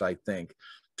Banksters, I think,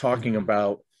 talking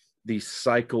about these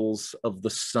cycles of the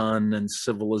sun and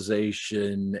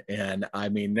civilization. And I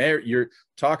mean, there you're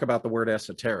talk about the word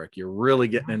esoteric. You're really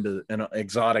getting into an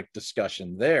exotic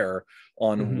discussion there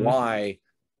on why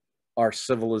our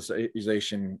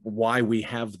civilization, why we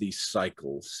have these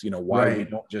cycles, you know, why we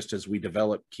don't just as we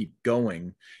develop keep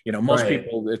going. You know, most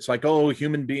people, it's like, oh,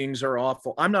 human beings are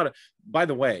awful. I'm not by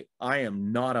the way, I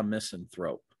am not a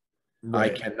misanthrope. I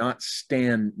cannot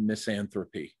stand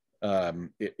misanthropy.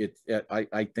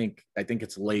 I think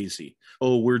it's lazy.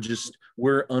 Oh,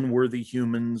 we're unworthy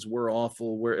humans. We're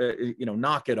awful. We're you know,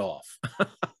 knock it off.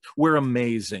 We're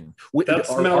amazing.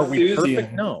 Are we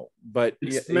perfect? No, but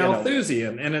it's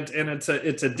Malthusian, and it's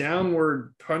a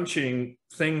downward punching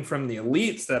thing from the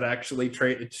elites that actually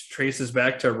traces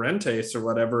back to Rentes or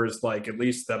whatever is like, at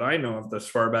least that I know of, as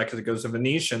far back as it goes, a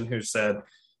Venetian who said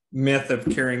myth of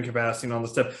carrying capacity and all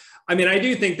this stuff. I mean, I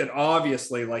do think that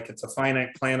obviously, like, it's a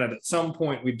finite planet. At some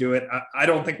point we do it. I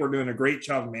don't think we're doing a great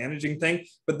job managing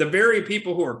things, but the very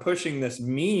people who are pushing this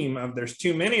meme of there's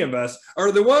too many of us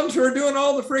are the ones who are doing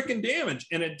all the freaking damage.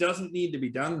 And it doesn't need to be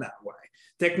done that way.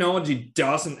 Technology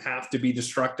doesn't have to be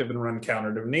destructive and run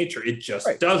counter to nature. It just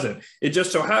doesn't. It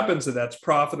just so happens that that's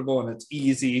profitable and it's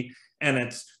easy. And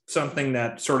it's something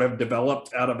that sort of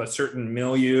developed out of a certain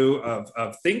milieu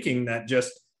of thinking that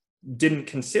just didn't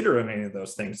consider any of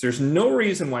those things. There's no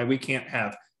reason why we can't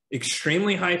have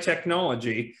extremely high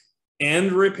technology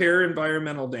and repair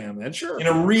environmental damage in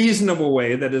a reasonable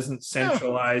way that isn't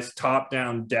centralized,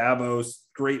 top-down Davos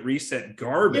Great Reset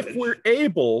garbage.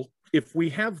 If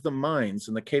we have the minds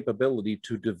and the capability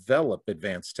to develop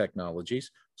advanced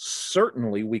technologies,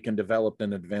 certainly we can develop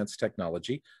an advanced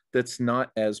technology that's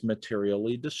not as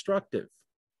materially destructive.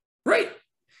 Right.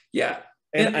 Yeah.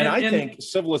 And I think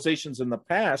civilizations in the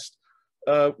past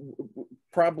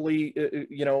probably,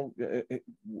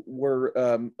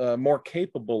 were more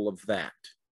capable of that,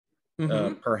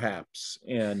 perhaps.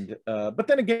 And but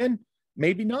then again,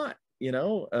 maybe not. You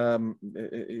know,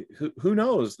 who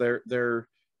knows? There's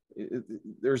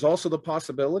also the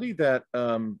possibility that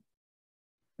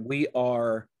we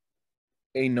are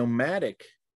a nomadic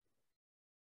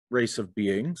race of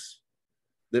beings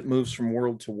that moves from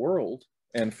world to world.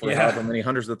 And for however many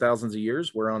hundreds of thousands of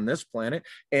years we're on this planet.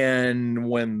 And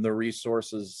when the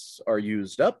resources are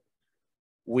used up,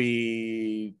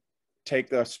 we take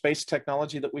the space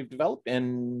technology that we've developed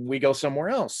and we go somewhere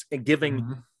else, and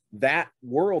giving that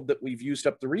world that we've used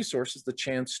up the resources the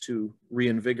chance to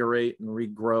reinvigorate and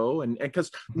regrow. And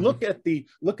because look at the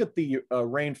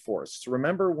rainforests.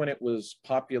 Remember when it was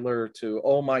popular to,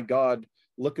 oh my God,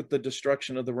 look at the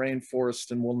destruction of the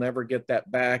rainforest and we'll never get that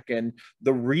back. And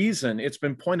the reason, it's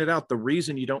been pointed out, the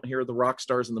reason you don't hear the rock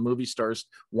stars and the movie stars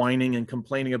whining and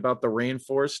complaining about the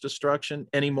rainforest destruction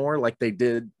anymore, like they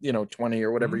did, 20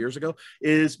 or whatever years ago,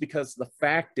 is because the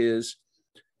fact is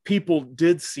people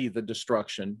did see the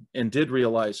destruction and did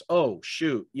realize, oh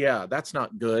shoot, yeah, that's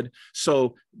not good.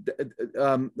 So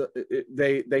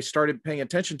they started paying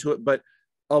attention to it, but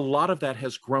a lot of that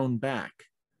has grown back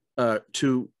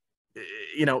to,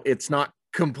 it's not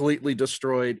completely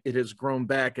destroyed. It has grown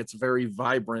back. It's very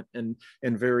vibrant and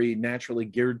very naturally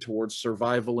geared towards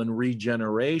survival and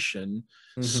regeneration.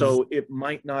 So it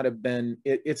might not have been,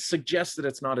 it suggests that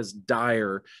it's not as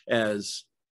dire as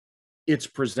it's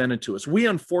presented to us. We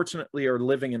unfortunately are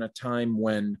living in a time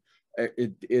when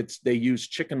they use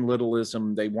chicken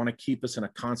littleism. They want to keep us in a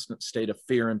constant state of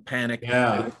fear and panic. They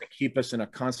want to keep us in a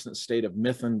constant state of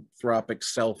misanthropic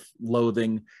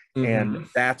self-loathing. And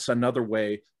that's another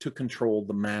way to control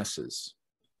the masses.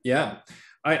 Yeah,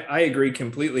 I agree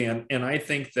completely. And I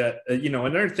think that,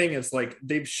 another thing is, like,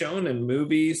 they've shown in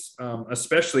movies,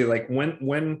 especially like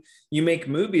when you make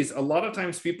movies, a lot of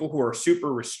times people who are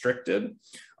super restricted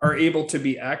are able to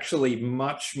be actually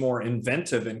much more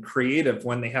inventive and creative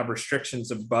when they have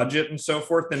restrictions of budget and so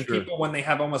forth than people when they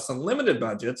have almost unlimited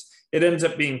budgets. It ends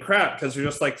up being crap because they're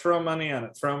just like, throw money at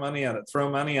it, throw money at it, throw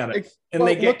money at it. And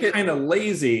they get kind of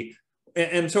lazy.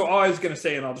 And so all I was going to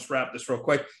say, and I'll just wrap this real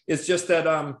quick, is just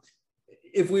that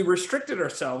if we restricted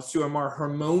ourselves to a more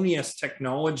harmonious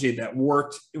technology that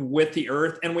worked with the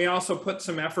earth, and we also put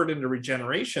some effort into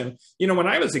regeneration. When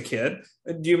I was a kid,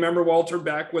 do you remember, Walter,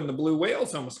 back when the blue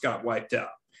whales almost got wiped out?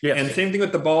 Yes. And same thing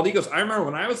with the bald eagles. I remember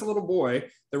when I was a little boy,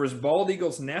 there was bald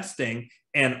eagles nesting,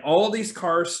 and all these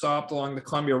cars stopped along the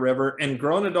Columbia River, and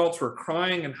grown adults were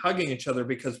crying and hugging each other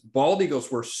because bald eagles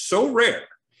were so rare.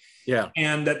 Yeah.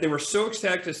 And that they were so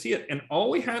ecstatic to see it. And all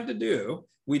we had to do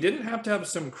we didn't have to have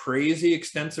some crazy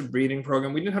extensive breeding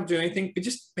program. We didn't have to do anything. We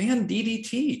just banned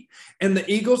DDT, and the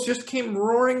eagles just came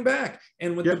roaring back.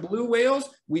 And with the blue whales,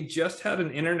 we just had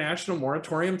an international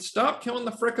moratorium. Stop killing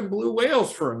the frickin' blue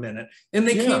whales for a minute. And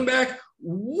they came back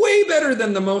way better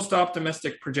than the most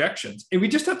optimistic projections. And we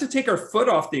just have to take our foot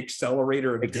off the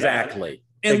accelerator of death,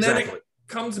 and then it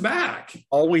comes back.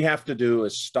 All we have to do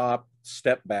is stop,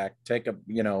 step back, take a,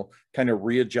 you know, kind of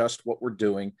readjust what we're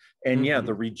doing. And yeah,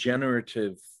 the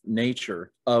regenerative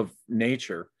nature of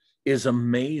nature is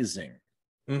amazing.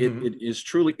 It is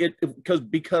truly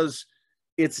because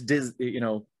it's, you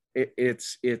know,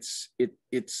 it's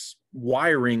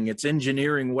wiring, it's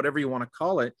engineering, whatever you want to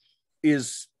call it,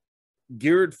 is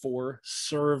geared for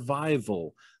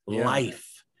survival,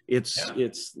 life.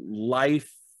 It's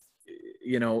life,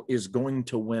 you know, is going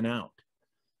to win out.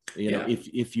 You know,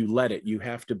 if you let it, you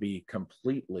have to be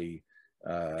completely,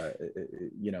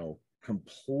 you know,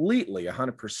 completely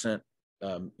 100%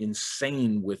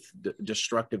 insane with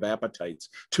destructive appetites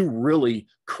to really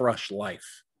crush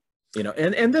life. You know,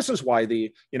 and this is why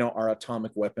the, you know, our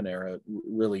atomic weapon era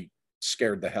really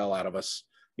scared the hell out of us,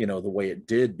 you know, the way it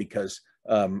did, because,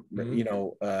 you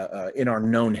know, in our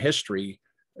known history,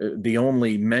 the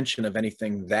only mention of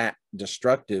anything that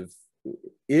destructive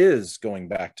is going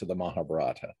back to the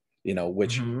Mahabharata, you know,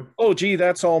 which, oh, gee,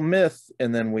 that's all myth.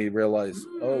 And then we realize,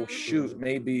 oh, shoot,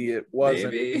 maybe it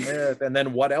wasn't myth. And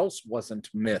then what else wasn't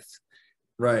myth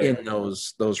in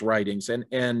those writings?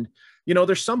 And, you know,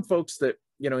 there's some folks that,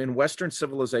 you know, in Western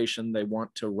civilization, they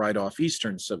want to write off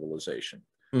Eastern civilization,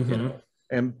 you know,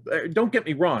 and don't get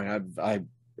me wrong. I'm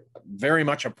very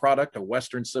much a product of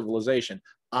Western civilization.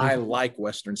 I like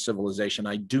Western civilization.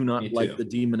 I do not like the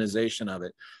demonization of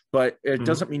it, but it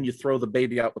doesn't mean you throw the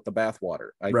baby out with the bathwater.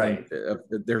 I think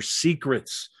there's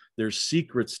secrets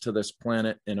to this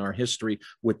planet in our history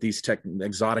with these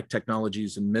exotic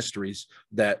technologies and mysteries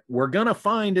that we're going to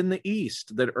find in the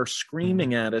East that are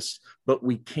screaming at us, but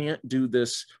we can't do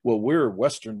this. Well, we're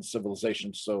Western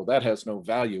civilization, so that has no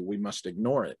value. We must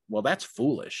ignore it. Well, that's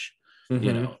foolish.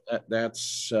 You know,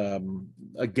 that's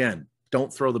again,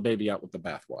 don't throw the baby out with the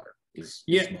bathwater.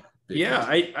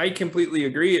 I completely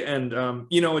agree. And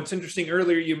you know, it's interesting.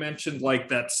 Earlier you mentioned like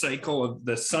that cycle of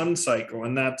the sun cycle,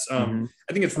 and that's I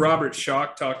think it's Robert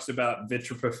Schoch talks about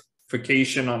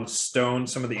vitrification on stone,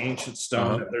 some of the ancient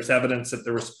stone. There's evidence that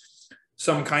there was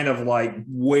some kind of like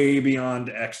way beyond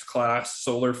X class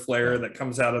solar flare that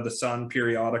comes out of the sun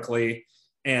periodically.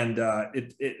 And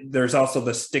there's also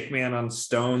the stick man on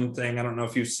stone thing. I don't know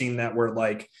if you've seen that, where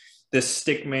like this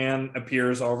stick man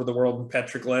appears all over the world in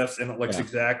petroglyphs, and it looks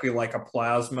exactly like a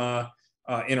plasma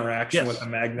interaction with a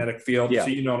magnetic field. So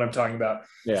you know what I'm talking about.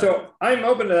 So I'm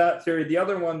open to that theory. The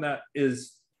other one that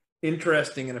is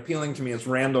interesting and appealing to me is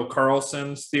Randall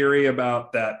Carlson's theory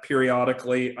about that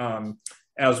periodically,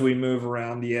 as we move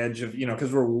around the edge of, you know,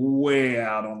 because we're way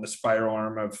out on the spiral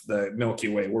arm of the Milky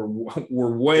Way.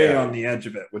 We're way on the edge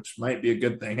of it, which might be a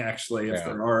good thing, actually, if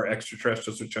there are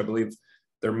extraterrestrials, which I believe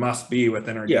there must be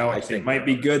within our galaxy. It might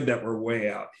be good that we're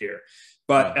way out here.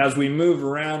 But as we move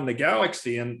around the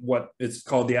galaxy and what is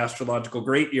called the astrological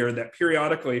great year, that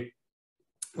periodically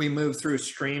we move through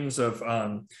streams of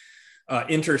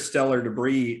interstellar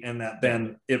debris, and that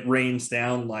then it rains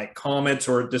down like comets,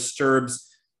 or it disturbs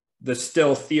the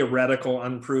still theoretical,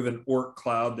 unproven Oort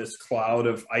cloud, this cloud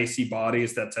of icy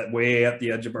bodies that's way at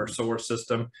the edge of our solar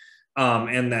system.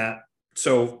 And that,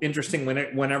 so interesting,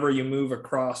 whenever you move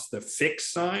across the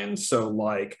fixed signs, so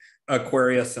like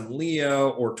Aquarius and Leo,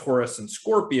 or Taurus and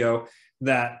Scorpio,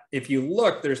 that if you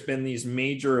look, there's been these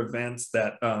major events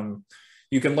that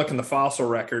you can look in the fossil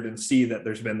record and see that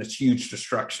there's been this huge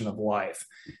destruction of life.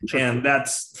 And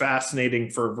that's fascinating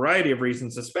for a variety of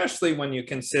reasons, especially when you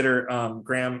consider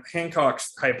Graham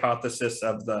Hancock's hypothesis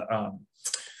of the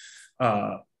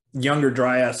Younger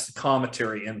Dryas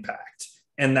cometary impact.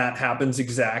 And that happens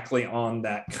exactly on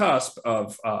that cusp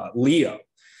of Leo.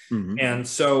 And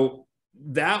so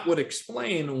that would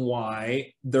explain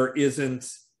why there isn't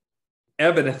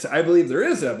evidence. I believe there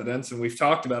is evidence, and we've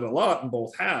talked about it a lot in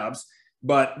both halves.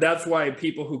 But that's why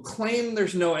people who claim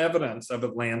there's no evidence of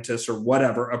Atlantis or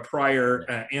whatever, a prior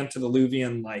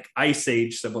antediluvian like Ice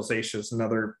Age civilization is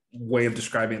another way of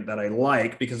describing it that I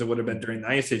like, because it would have been during the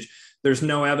Ice Age. There's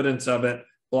no evidence of it,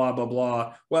 blah, blah,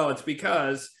 blah. Well, it's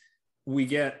because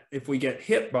if we get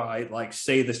hit by, like,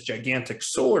 say, this gigantic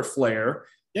solar flare,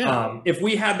 if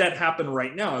we had that happen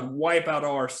right now, it'd wipe out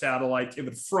all our satellites, it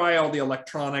would fry all the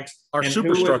electronics. Our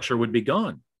superstructure would be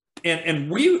gone. And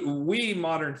we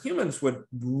modern humans would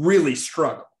really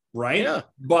struggle, right?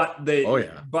 But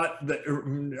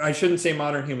I shouldn't say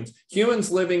modern humans. Humans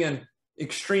living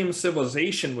extreme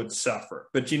civilization would suffer.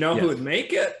 But you know who would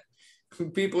make it?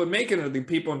 People would make it are the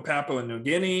people in Papua New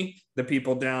Guinea, the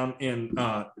people down in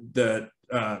the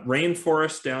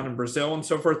rainforest down in Brazil and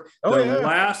so forth. The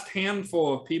last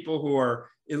handful of people who are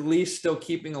at least still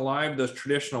keeping alive those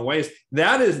traditional ways,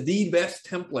 that is the best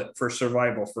template for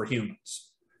survival for humans.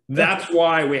 That's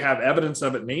why we have evidence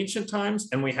of it in ancient times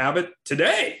and we have it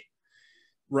today,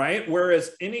 right?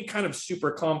 Whereas any kind of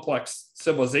super complex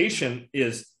civilization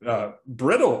is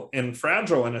brittle and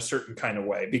fragile in a certain kind of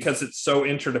way because it's so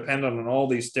interdependent on all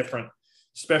these different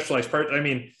specialized parts. I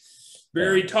mean,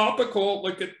 very topical.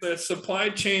 Look at the supply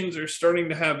chains are starting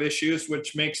to have issues,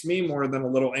 which makes me more than a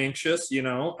little anxious, you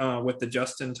know, with the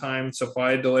just-in-time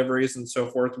supply deliveries and so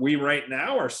forth. We right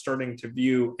now are starting to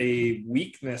view a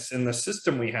weakness in the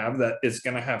system we have that is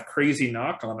going to have crazy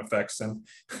knock-on effects. And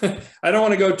I don't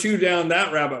want to go too down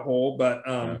that rabbit hole, but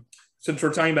since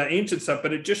we're talking about ancient stuff,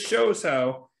 but it just shows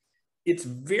how it's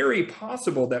very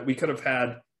possible that we could have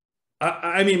had,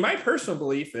 I mean, my personal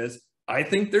belief is, I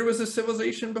think there was a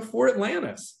civilization before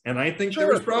Atlantis, and I think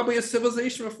there was probably a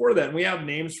civilization before that. And we have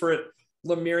names for it.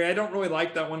 Lemuria. I don't really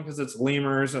like that one because it's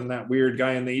lemurs and that weird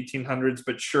guy in the 1800s,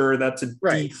 but sure, that's a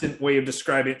decent way of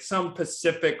describing it. Some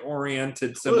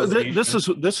Pacific-oriented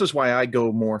civilization. This is why I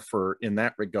go more for, in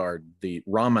that regard, the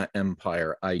Rama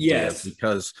Empire idea,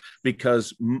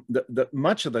 because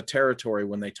much of the territory,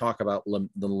 when they talk about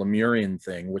the Lemurian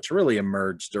thing, which really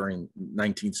emerged during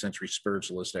 19th century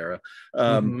spiritualist era,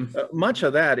 much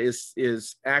of that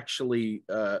is actually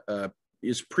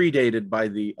is predated by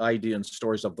the idea and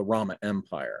stories of the Rama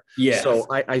Empire. So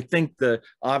I think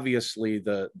obviously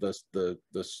the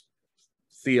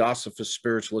theosophist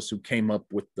spiritualists who came up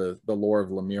with the lore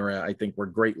of Lemuria, I think were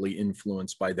greatly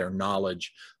influenced by their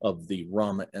knowledge of the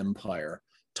Rama Empire,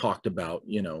 talked about,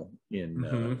 you know,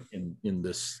 in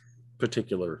this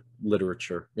particular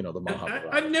literature, you know, the Mahabharata.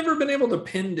 I've never been able to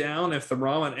pin down if the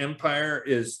Roman Empire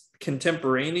is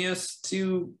contemporaneous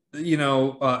to, you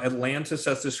know, Atlantis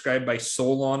as described by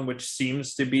Solon, which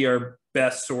seems to be our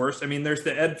best source. I mean, there's the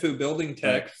Edfu building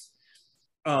text,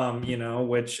 you know,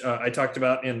 which I talked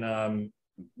about in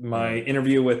my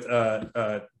interview with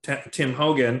Tim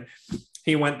Hogan.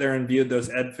 He went there and viewed those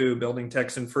Edfu building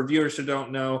texts. And for viewers who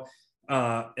don't know,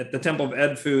 at the Temple of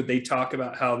Edfu, they talk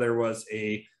about how there was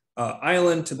a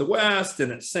island to the west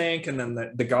and it sank, and then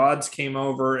the gods came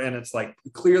over, and it's like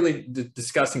clearly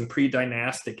discussing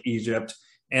pre-dynastic Egypt,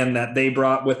 and that they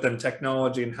brought with them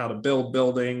technology and how to build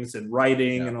buildings and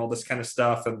writing and all this kind of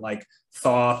stuff. And like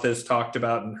Thoth is talked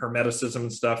about, and Hermeticism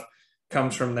and stuff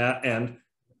comes from that. And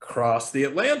across the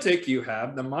Atlantic, you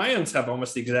have the Mayans have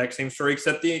almost the exact same story,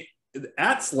 except the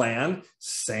Atzlan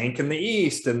sank in the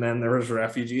east, and then there was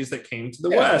refugees that came to the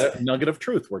west. Nugget of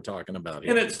truth we're talking about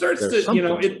here. And it starts to, you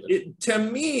know, it to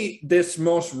me, this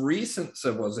most recent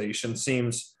civilization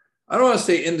seems, I don't want to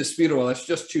say indisputable, that's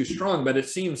just too strong, but it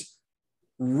seems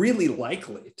really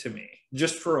likely to me,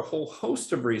 just for a whole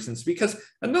host of reasons. Because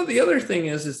the other thing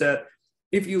is that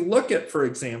if you look at, for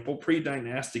example,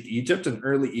 pre-dynastic Egypt and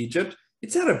early Egypt,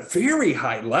 it's at a very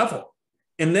high level,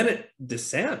 and then it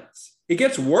descends. It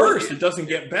gets worse. It doesn't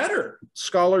get better.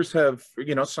 Scholars have,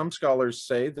 you know, some scholars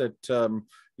say that,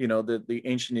 you know,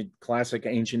 the classic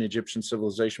ancient Egyptian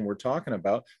civilization we're talking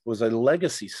about was a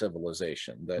legacy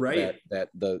civilization. That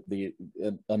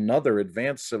another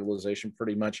advanced civilization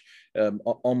pretty much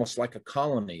almost like a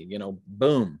colony, you know,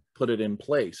 boom, put it in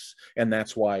place, and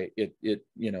that's why it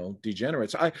you know,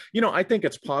 degenerates. I think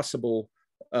it's possible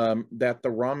that the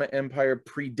Rama Empire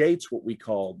predates what we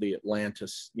call the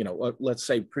Atlantis, you know, let's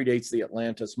say predates the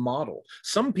Atlantis model.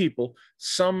 Some people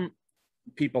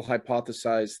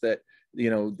hypothesize that, you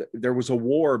know, there was a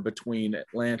war between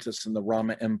Atlantis and the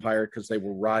Rama Empire because they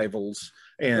were rivals,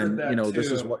 and, you know,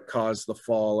 this is what caused the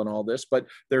fall and all this. But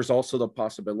there's also the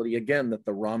possibility, again, that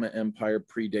the Rama Empire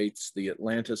predates the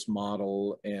Atlantis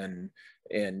model, and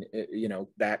you know,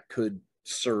 that could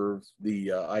serve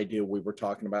the idea we were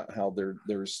talking about, how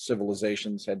there's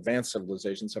civilizations, advanced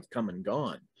civilizations have come and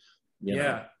gone, you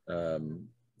know?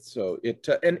 So it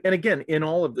and again, in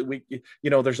all of the,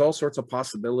 you know, there's all sorts of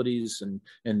possibilities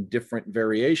and different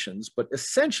variations, but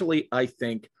essentially I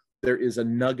think there is a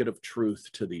nugget of truth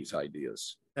to these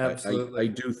ideas. Absolutely. I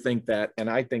do think that, and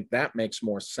I think that makes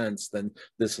more sense than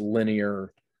this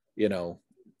linear, you know,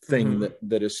 thing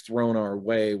that is thrown our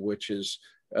way, which is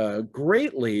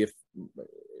greatly,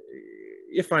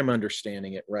 if I'm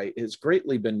understanding it right, has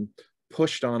greatly been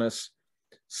pushed on us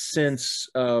since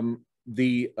what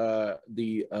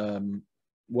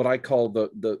I call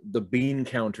the bean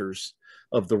counters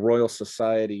of the Royal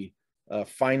Society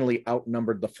finally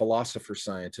outnumbered the philosopher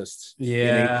scientists in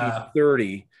Yeah.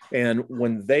 1830. And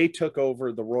when they took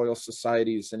over the Royal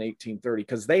Societies in 1830,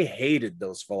 because they hated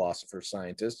those philosopher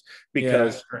scientists,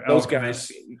 because those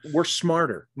guys were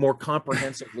smarter, more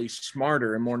comprehensively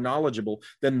smarter and more knowledgeable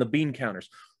than the bean counters.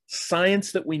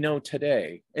 Science that we know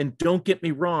today, and don't get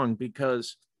me wrong,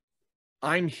 because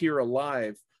I'm here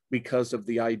alive because of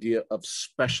the idea of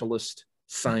specialist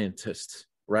scientists,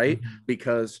 right? Mm-hmm.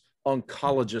 Because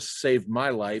oncologist saved my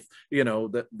life,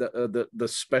 the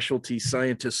specialty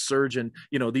scientist, surgeon,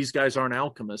 these guys aren't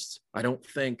alchemists. I don't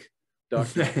think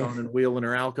Dr. Stone and Whelan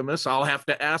are alchemists. I'll have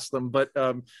to ask them, but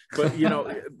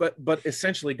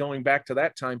essentially going back to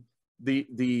that time,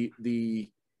 the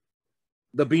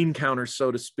bean counters,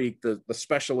 so to speak, the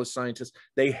specialist scientists,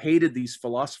 they hated these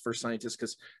philosopher scientists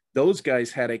because those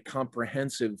guys had a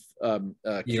comprehensive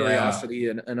curiosity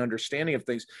and understanding of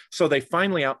things. So they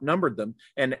finally outnumbered them.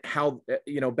 And how,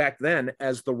 back then,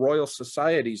 as the Royal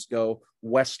Societies go,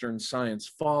 Western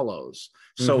science follows.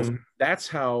 So that's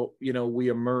how, we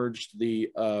emerged the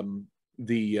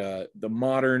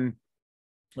modern,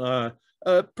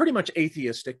 pretty much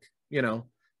atheistic,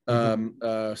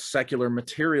 secular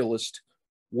materialist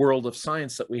world of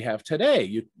science that we have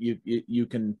today. You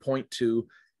can point to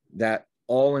that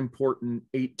all important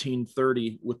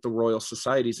 1830 with the Royal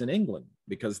Societies in England,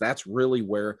 because that's really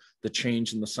where the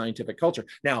change in the scientific culture.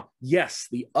 Now, yes,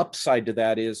 the upside to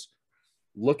that is,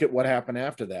 look at what happened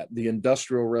after that. The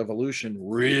Industrial Revolution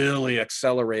really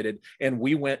accelerated, and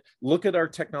look at our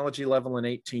technology level in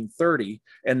 1830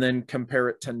 and then compare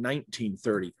it to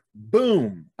 1930.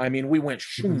 Boom. I mean, we went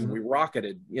shoom, we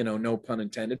rocketed, no pun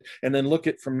intended. And then look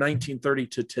at from 1930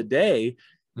 to today.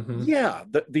 Yeah,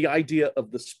 the idea of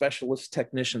the specialist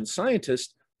technician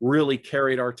scientist really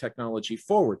carried our technology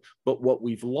forward. But what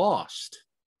we've lost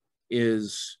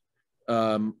is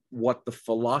what the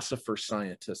philosopher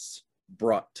scientists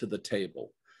brought to the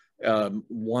table.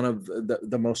 One of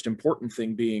the most important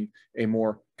thing being a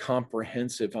more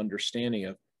comprehensive understanding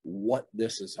of what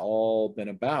this has all been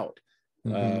about.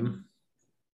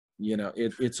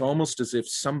 It's almost as if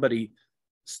somebody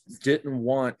didn't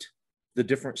want the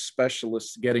different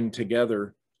specialists getting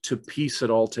together to piece it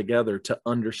all together to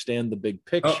understand the big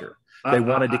picture. They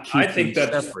wanted to keep them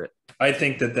separate. I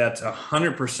think that that's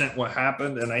 100% what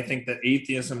happened. And I think that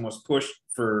atheism was pushed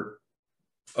for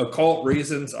occult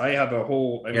reasons. I have a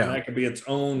whole, that could be its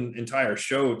own entire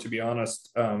show, to be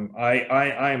honest.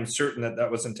 I am certain that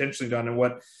was intentionally done. And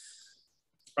what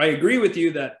I agree with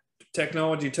you that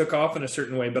technology took off in a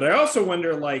certain way, but I also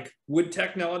wonder, would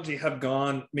technology have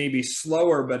gone maybe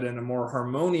slower, but in a more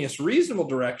harmonious, reasonable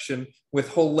direction with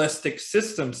holistic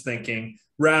systems thinking,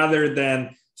 rather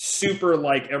than super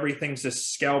everything's a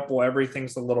scalpel,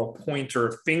 everything's a little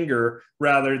pointer finger,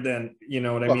 rather than,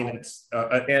 what I mean? It's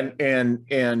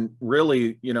and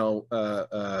really,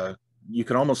 you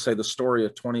could almost say the story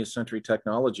of 20th century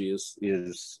technology is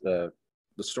the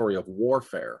story of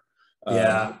warfare.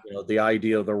 The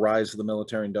idea of the rise of the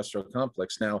military industrial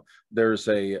complex. Now, there's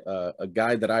a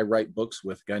guy that I write books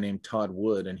with, a guy named Todd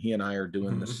Wood, and he and I are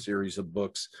doing this series of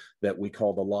books that we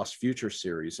call the Lost Future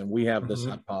series. And we have this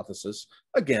hypothesis.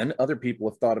 Again, other people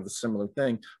have thought of a similar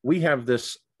thing. We have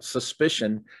this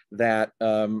suspicion that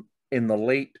in the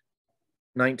late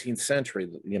 19th century,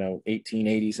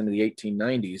 1880s into the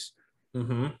 1890s,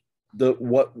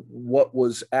 what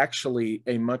was actually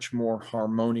a much more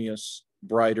harmonious,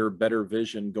 brighter, better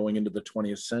vision going into the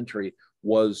 20th century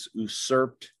was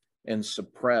usurped and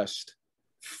suppressed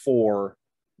for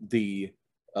the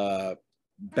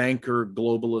banker,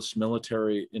 globalist,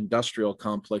 military, industrial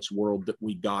complex world that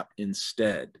we got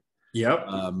instead.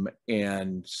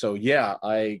 And so, yeah,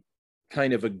 I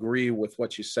kind of agree with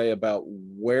what you say about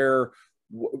where,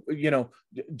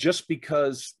 just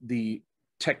because the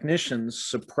technicians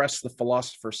suppress the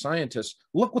philosopher scientists,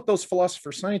 look what those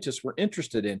philosopher scientists were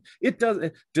interested in.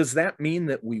 Does that mean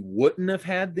that we wouldn't have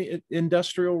had the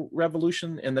industrial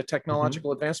revolution and the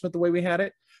technological advancement the way we had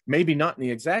it? Maybe not in the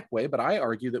exact way, but I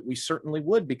argue that we certainly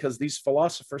would, because these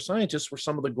philosopher scientists were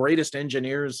some of the greatest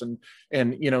engineers and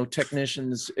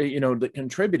technicians that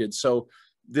contributed. So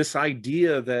this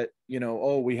idea that,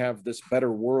 we have this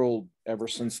better world ever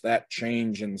since that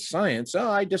change in science,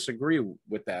 I disagree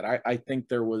with that. I think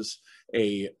there was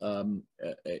a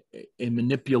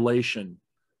manipulation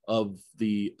of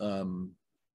the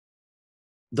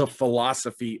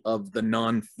philosophy of the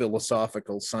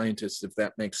non-philosophical scientists, if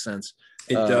that makes sense.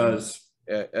 It does.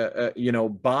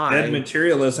 Dead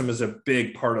materialism is a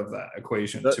big part of that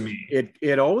equation to me.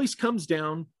 It always comes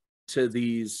down to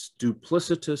these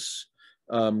duplicitous,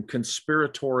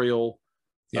 conspiratorial,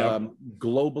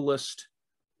 globalist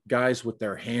guys with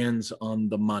their hands on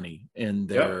the money and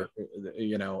their,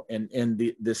 you know,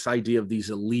 and this idea of these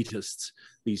elitists,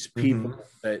 these people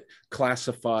that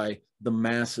classify the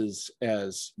masses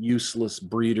as useless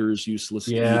breeders, useless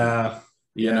eaters,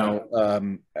 you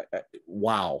know,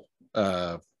 wow.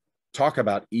 Talk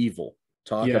about evil,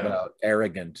 talk about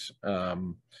arrogant,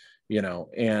 you know,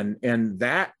 and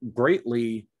that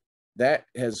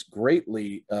has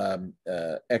greatly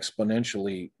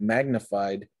exponentially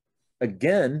magnified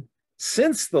again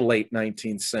since the late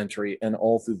 19th century and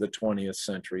all through the 20th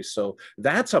century. So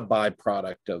that's a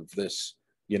byproduct of this,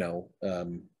 you know,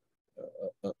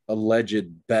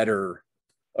 alleged better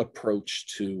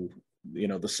approach to, you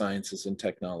know, the sciences and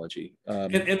technology.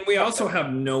 And we also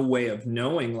have no way of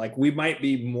knowing, like we might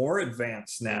be more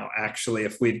advanced now, actually,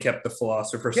 if we'd kept the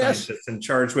philosopher scientists in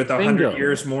charge with 100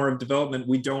 years more of development.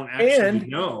 We don't actually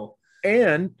know.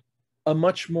 And a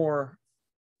much more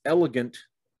elegant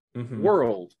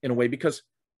world in a way, because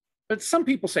but some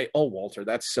people say, oh, Walter,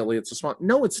 that's silly. It's a small.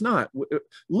 No, it's not.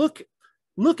 Look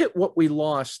at what we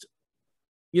lost.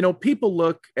 You know, people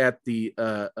look at the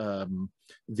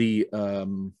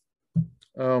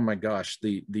oh my gosh,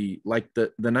 the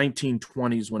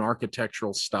 1920s when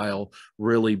architectural style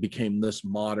really became this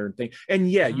modern thing. And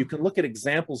yeah, you can look at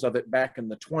examples of it back in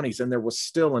the 20s and there was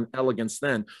still an elegance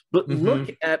then. But look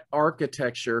at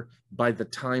architecture by the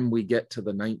time we get to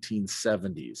the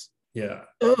 1970s. Yeah.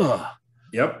 Ugh.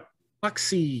 Yep.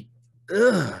 Boxy.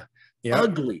 Ugh.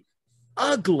 Yep.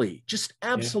 Ugly. Just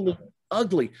absolute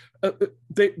ugly.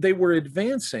 They were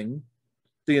advancing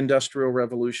the Industrial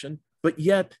Revolution, but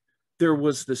yet there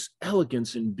was this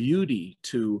elegance and beauty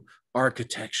to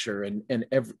architecture and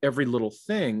every little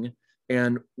thing,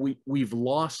 and we've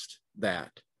lost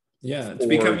that. Yeah, it's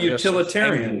become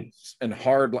utilitarian and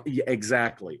hard. Yeah,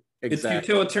 exactly. It's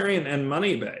utilitarian and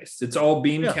money based. It's all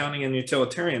bean counting and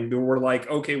utilitarian. But we're like,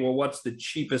 okay, well, what's the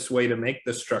cheapest way to make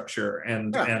the structure,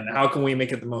 and how can we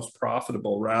make it the most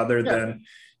profitable, rather than,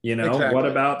 you know, what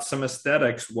about some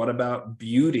aesthetics? What about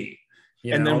beauty?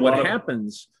 And then what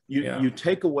happens? You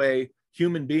take away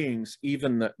human beings,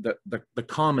 even the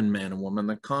common man and woman,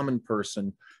 the common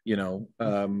person, you know,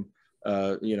 the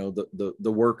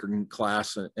working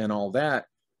class and all that.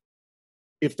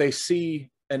 If they see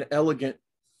an elegant,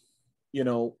 you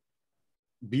know,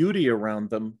 beauty around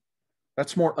them,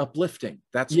 that's more uplifting.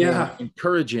 That's more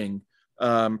encouraging,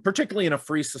 particularly in a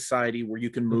free society where you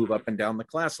can move up and down the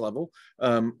class level,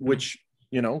 which,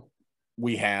 you know,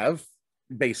 we have.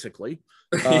 Basically,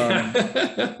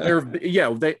 there's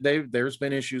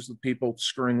been issues with people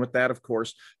screwing with that, of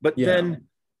course. But then,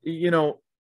 you know,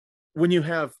 when you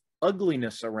have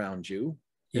ugliness around you,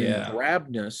 and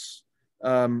drabness,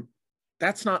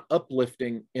 that's not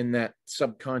uplifting in that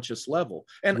subconscious level.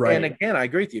 And again, I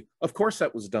agree with you. Of course,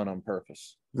 that was done on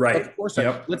purpose. Right. Of course,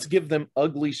 let's give them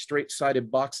ugly, straight-sided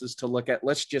boxes to look at.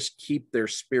 Let's just keep their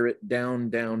spirit down,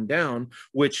 down, down.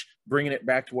 Which, bringing it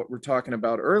back to what we're talking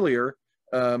about earlier.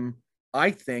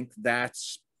 I think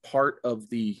that's part of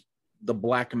the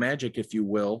black magic, if you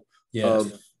will,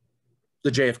 of the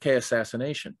JFK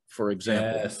assassination, for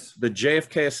example. The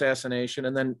JFK assassination,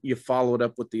 and then you follow it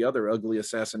up with the other ugly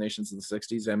assassinations of the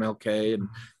 60s, MLK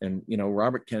and you know,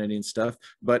 Robert Kennedy and stuff.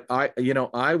 But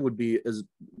I would be as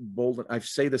bold, I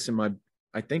say this in my,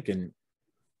 I think in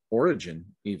Origin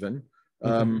even,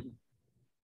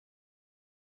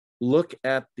 look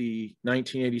at the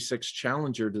 1986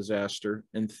 Challenger disaster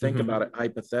and think about it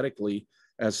hypothetically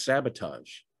as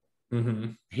sabotage.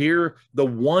 Here, the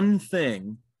one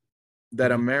thing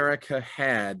that America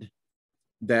had,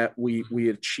 that we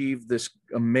achieved this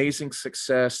amazing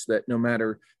success, that no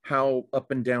matter how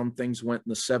up and down things went in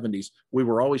the 70s, we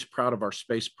were always proud of our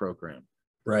space program.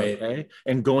 Right. Okay?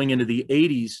 And going into the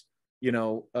 80s, you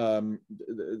know,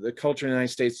 the culture in the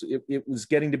United States, it was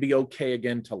getting to be okay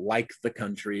again to like the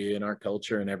country and our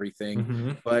culture and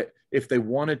everything. But if they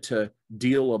wanted to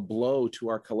deal a blow to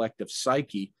our collective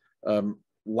psyche,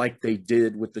 like they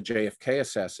did with the JFK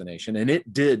assassination, and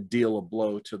it did deal a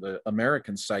blow to the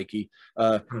American psyche,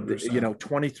 you know,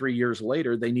 23 years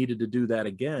later, they needed to do that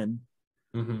again.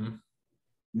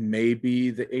 Maybe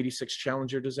the 86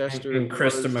 Challenger disaster. And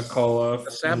Krista McAuliffe,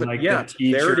 the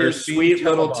teacher, there it is, sweet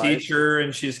little teacher,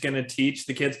 and she's going to teach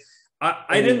the kids.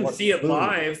 I didn't see it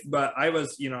live, but I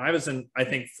was in, I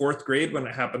think, 4th grade when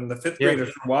it happened. The 5th graders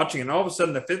were watching, and all of a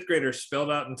sudden the 5th graders spilled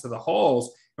out into the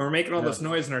halls and were making all this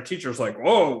noise, and our teacher's like,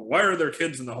 "Whoa, why are there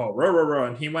kids in the hall?" Row, row, row.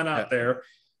 And he went out there,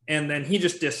 and then he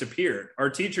just disappeared. Our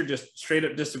teacher just straight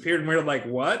up disappeared, and we were like,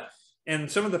 "What?"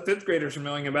 And some of the 5th graders were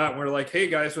milling about, and we were like, "Hey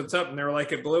guys, what's up?" And they were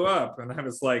like, "It blew up." And I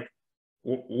was like,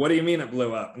 "What do you mean it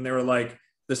blew up?" And they were like,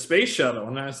 "The space shuttle."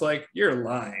 And I was like, "You're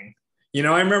lying. You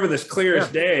know, I remember this clear as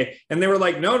Yeah. day. And they were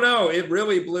like, no, it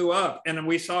really blew up. And then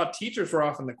we saw teachers were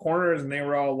off in the corners and they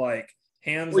were all like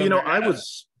hands Well, on you know, their head.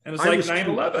 And it's I like was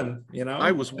 9/11, you know?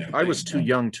 I was too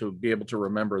young to be able to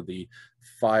remember the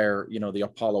fire, you know, the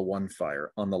Apollo 1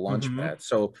 fire on the launch Mm-hmm. pad.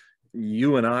 So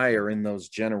you and I are in those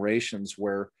generations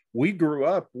where we grew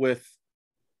up with,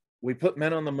 we put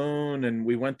men on the moon and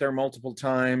we went there multiple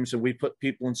times and we put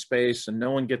people in space and no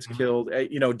one gets killed,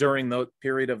 you know, during the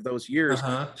period of those years.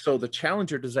 Uh-huh. So the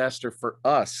Challenger disaster for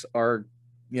us, our,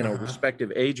 you know,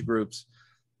 respective age groups,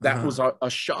 that was a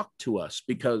shock to us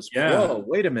because, whoa,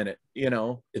 wait a minute, you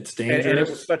know, it's dangerous. And it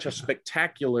was such a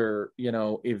spectacular, you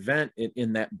know, event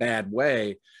in that bad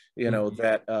way, you know,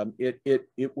 that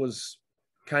it was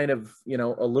kind of, you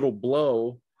know, a little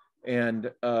blow.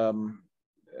 And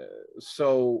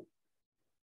so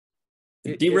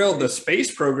it derailed the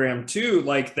space program too,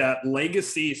 like that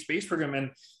legacy space program.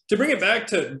 And to bring it back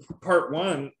to part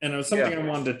one, and it was something I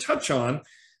wanted to touch on,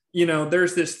 you know,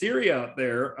 there's this theory out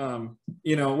there,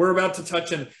 you know, we're about to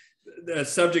touch on a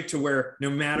subject to where no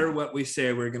matter what we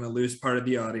say, we're going to lose part of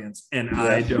the audience, and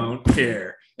I don't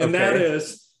care. And that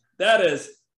is,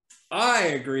 I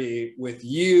agree with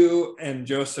you and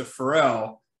Joseph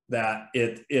Farrell that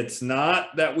it's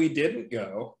not that we didn't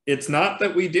go. It's not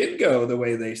that we did go the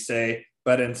way they say,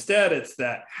 but instead it's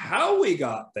that how we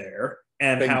got there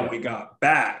and how we got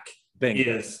back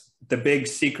is the big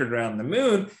secret around the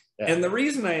moon. And the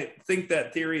reason I think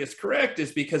that theory is correct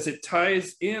is because it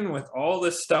ties in with all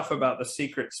this stuff about the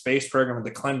secret space program, the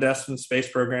clandestine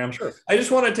space program. Sure. I just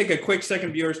want to take a quick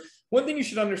second, viewers. One thing you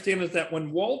should understand is that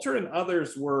when Walter and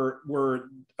others were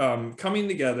coming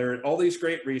together, all these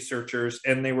great researchers,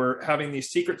 and they were having these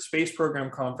secret space program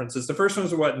conferences. The first one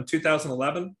was what, in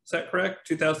 2011? Is that correct?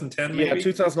 2010 maybe? Yeah,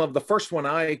 2011. The first one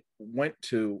I went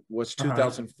to was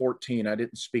 2014. I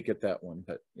didn't speak at that one,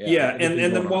 but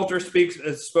and then Walter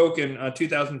spoke in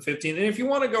 2015. And if you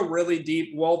want to go really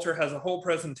deep, Walter has a whole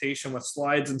presentation with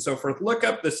slides and so forth. Look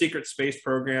up the secret space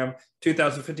program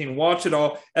 2015. Watch it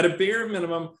all. At a bare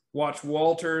minimum, watch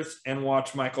Walter's and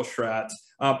watch Michael Schratt's.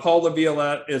 Paul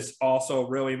LaViolette is also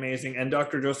really amazing. And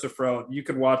Dr. Joseph Farrell, you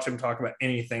could watch him talk about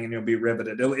anything and you'll be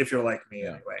riveted, if you're like me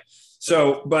anyway.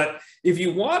 So, but if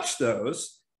you watch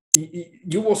those,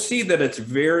 you will see that it's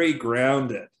very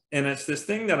grounded. And it's this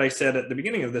thing that I said at the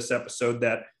beginning of this episode,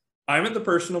 that I'm of the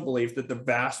personal belief that the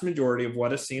vast majority of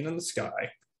what is seen in the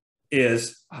sky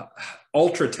is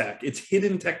ultra tech. It's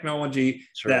hidden technology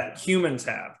that humans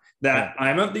have. That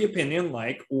I'm of the opinion,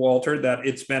 like Walter, that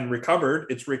it's been recovered,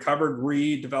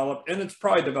 redeveloped, and it's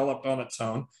probably developed on its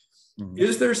own.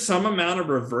 Is there some amount of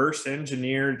reverse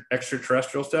engineered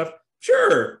extraterrestrial stuff?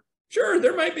 Sure,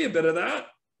 there might be a bit of that.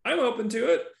 I'm open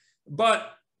to it.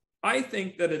 But I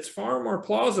think that it's far more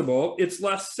plausible. It's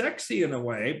less sexy in a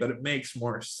way, but it makes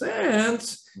more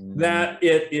sense that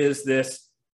it is this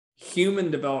human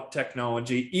developed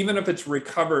technology, even if it's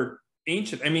recovered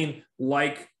ancient. I mean,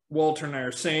 like Walter and I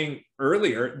are saying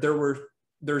earlier,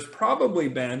 there's probably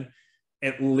been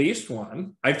at least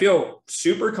one. I feel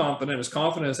super confident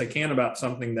as I can about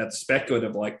something that's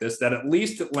speculative like this, that at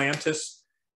least Atlantis,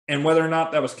 and whether or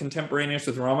not that was contemporaneous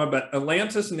with Rama, but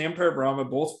Atlantis and the Empire of Rama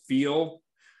both feel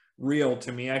real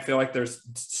to me. I feel like there's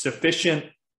sufficient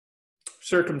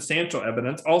circumstantial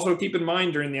evidence. Also, keep in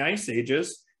mind, during the ice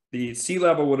ages, the sea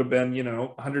level would have been,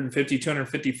 150,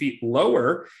 250 feet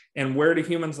lower. And where do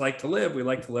humans like to live? We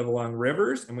like to live along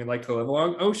rivers and we like to live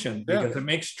along ocean because it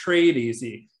makes trade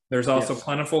easy. There's also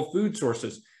plentiful food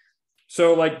sources.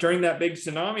 So like during that big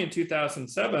tsunami in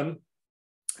 2007,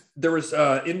 there was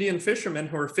Indian fishermen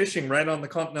who were fishing right on the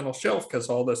continental shelf because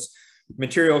all this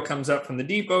material comes up from the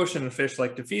deep ocean and fish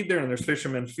like to feed there, and there's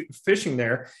fishermen fishing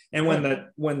there. And when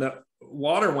the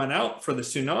water went out for the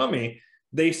tsunami,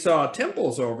 they saw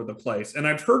temples over the place. And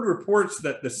I've heard reports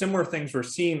that the similar things were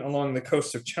seen along the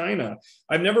coast of China.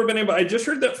 I just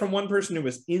heard that from one person who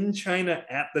was in China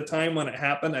at the time when it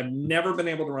happened. I've never been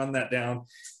able to run that down.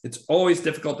 It's always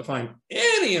difficult to find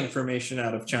any information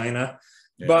out of China,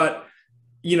 but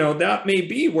that may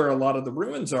be where a lot of the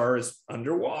ruins are, is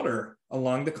underwater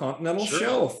along the continental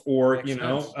shelf, or,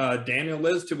 Daniel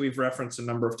Liz, who we've referenced a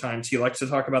number of times. He likes to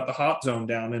talk about the hot zone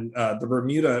down in the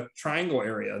Bermuda Triangle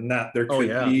area, and that there could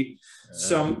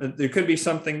be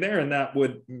something there, and that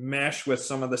would mesh with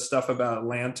some of the stuff about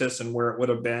Atlantis and where it would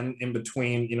have been in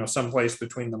between, someplace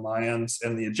between the Mayans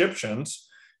and the Egyptians.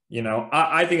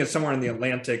 I think it's somewhere in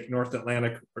the North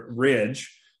Atlantic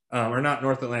ridge. Or not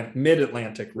North Atlantic,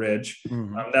 mid-Atlantic ridge.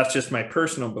 That's just my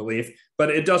personal belief, but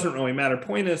it doesn't really matter.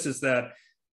 Point is that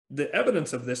the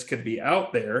evidence of this could be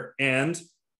out there, and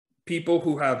people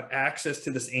who have access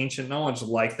to this ancient knowledge,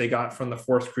 like they got from the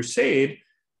Fourth Crusade,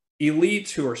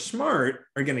 elites who are smart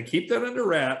are going to keep that under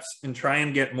wraps and try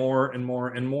and get more and more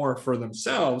and more for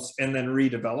themselves and then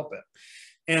redevelop it.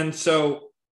 And so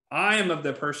I am of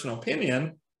the personal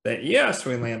opinion that yes,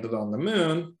 we landed on the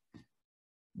moon,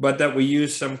 but that we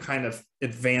use some kind of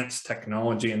advanced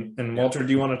technology. And Walter,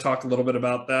 do you want to talk a little bit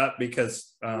about that?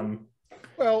 Because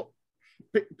well,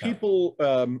 people,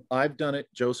 I've done it,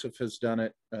 Joseph has done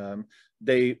it.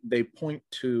 They point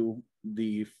to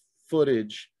the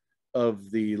footage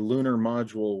of the lunar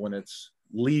module when it's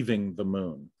leaving the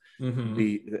moon.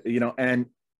 And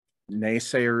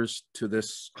naysayers to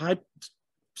this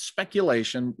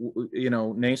speculation,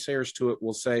 naysayers to it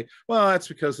will say, well, that's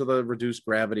because of the reduced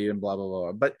gravity and blah, blah,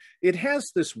 blah. But it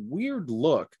has this weird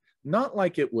look, not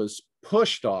like it was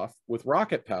pushed off with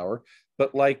rocket power,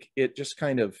 but like it just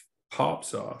kind of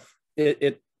pops off.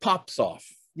 It pops off.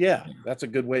 Yeah, that's a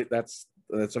good way. That's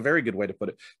a very good way to put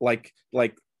it. Like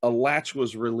a latch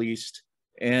was released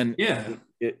and it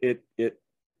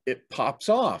pops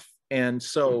off. And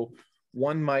so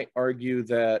one might argue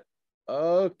that,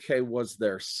 okay, was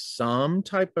there some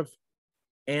type of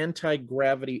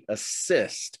anti-gravity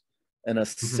assist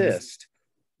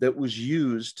that was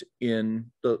used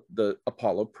in the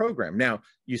Apollo program? Now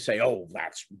you say, oh,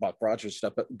 that's Buck Rogers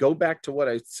stuff, but go back to what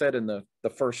I said in the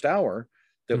first hour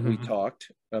that we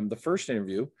talked, the first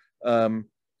interview,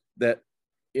 that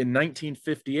in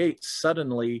 1958,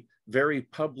 suddenly very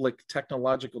public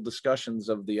technological discussions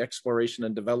of the exploration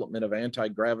and development of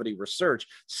anti-gravity research,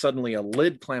 suddenly a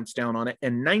lid clamps down on it.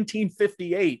 And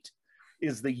 1958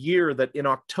 is the year that in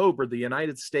October, the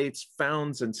United States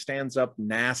founds and stands up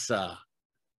NASA.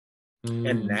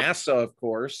 And NASA, of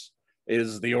course,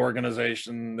 is the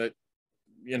organization that,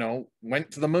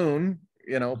 went to the moon,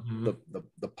 the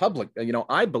public,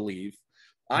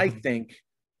 I think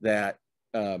that,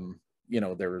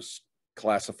 there's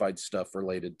classified stuff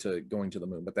related to going to the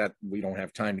moon, but that we don't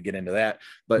have time to get into that.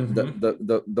 But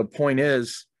the point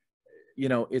is,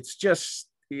 it's just,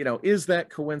 is that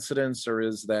coincidence or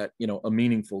is that, a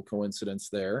meaningful coincidence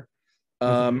there?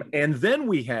 And then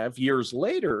we have years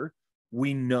later,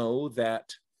 we know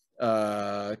that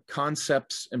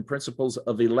concepts and principles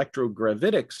of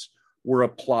electrogravitics were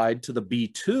applied to the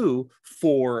B-2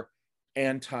 for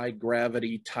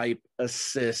anti-gravity type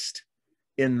assist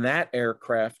in that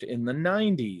aircraft in the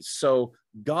 90s. So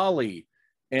golly,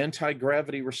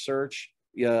 anti-gravity research,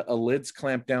 a lid's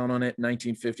clamped down on it in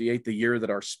 1958, the year that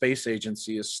our space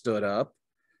agency is stood up.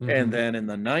 And then in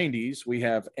the 90s, we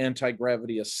have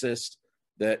anti-gravity assist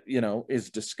that,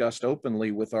 is discussed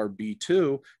openly with our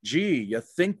B-2. Gee, you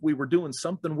think we were doing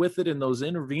something with it in those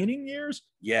intervening years?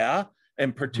 Yeah.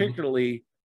 And particularly,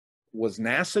 was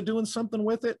NASA doing something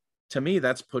with it? To me,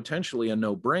 that's potentially a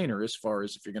no-brainer as far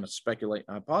as if you're going to speculate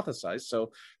and hypothesize.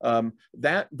 So I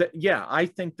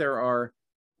think there are,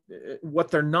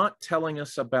 what they're not telling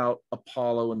us about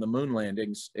Apollo and the moon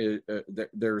landings,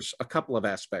 there's a couple of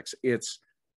aspects. It's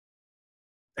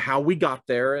how we got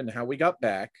there and how we got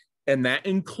back. And that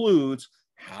includes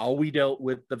how we dealt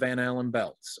with the Van Allen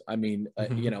belts. I mean,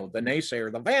 the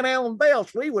naysayer, the Van Allen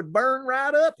belts, we would burn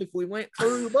right up if we went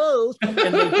through those. And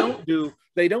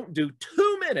they don't do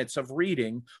 2 minutes of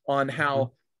reading on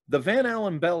how the Van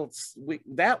Allen belts,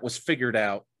 that was figured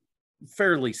out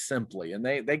fairly simply, and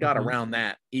they got around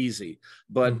that easy.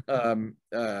 But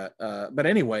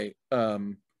anyway,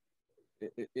 in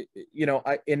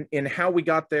how we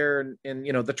got there, and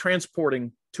the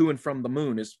transporting to and from the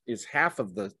moon is half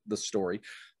of the story.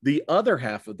 The other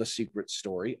half of the secret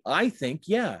story, I think,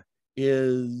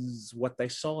 is what they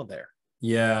saw there.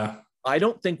 Yeah. I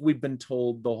don't think we've been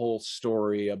told the whole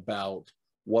story about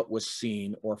what was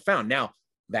seen or found. Now,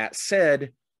 that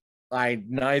said,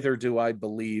 neither do I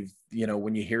believe,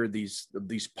 when you hear these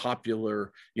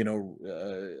popular,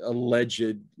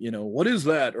 alleged, what is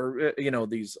that? Or,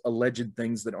 these alleged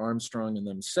things that Armstrong and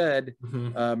them said,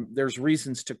 there's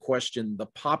reasons to question the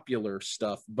popular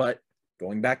stuff. But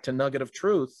going back to nugget of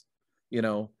truth,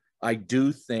 I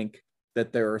do think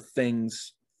that there are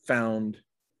things found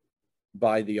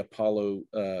by the Apollo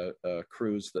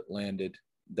crews that landed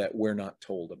that we're not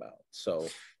told about. So,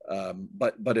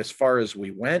 but as far as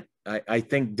we went, I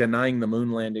think denying the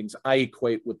moon landings, I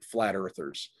equate with flat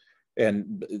earthers,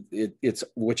 and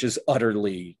which is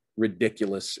utterly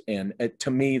ridiculous. And to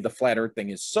me, the flat earth thing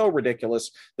is so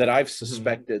ridiculous that I've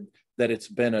suspected that it's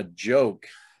been a joke.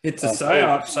 It's a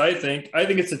psyops, I think. I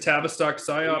think it's a Tavistock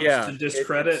psyops to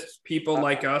discredit people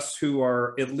like us who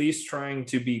are at least trying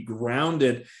to be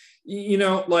grounded.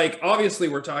 Obviously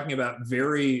we're talking about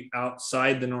very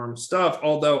outside the norm stuff,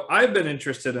 although I've been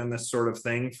interested in this sort of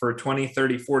thing for 20,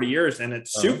 30, 40 years, and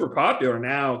it's super popular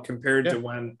now compared to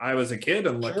when I was a kid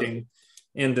and looking.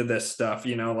 into this stuff,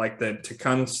 you know, like the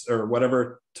Tukuns or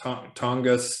whatever,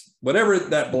 Tongass, whatever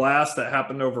that blast that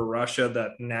happened over Russia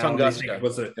that now they think it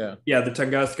was the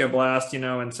Tunguska blast, you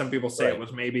know, and some people say it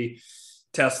was maybe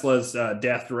Tesla's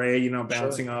death ray, you know,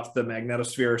 bouncing off the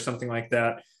magnetosphere or something like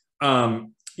that.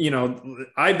 You know,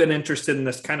 I've been interested in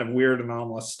this kind of weird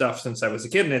anomalous stuff since I was a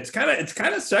kid, and it's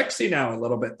kind of sexy now a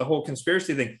little bit, the whole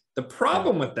conspiracy thing. The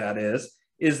problem with that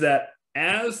is that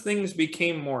as things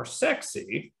became more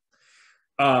sexy,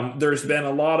 there's been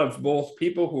a lot of both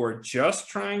people who are just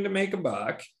trying to make a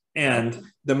buck, and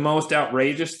the most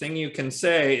outrageous thing you can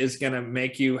say is going to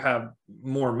make you have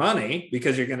more money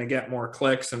because you're going to get more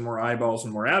clicks and more eyeballs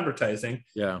and more advertising.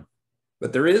 Yeah.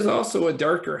 But there is also a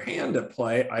darker hand at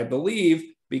play, I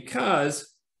believe,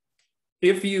 because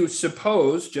if you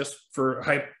suppose, just for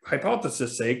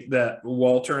hypothesis sake, that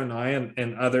Walter and I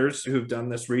and others who've done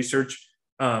this research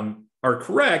are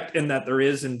correct, and that there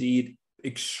is indeed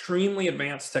extremely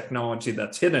advanced technology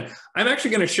that's hidden. I'm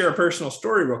actually going to share a personal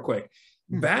story real quick.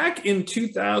 Back in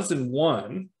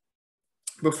 2001,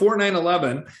 before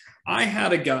 9/11, I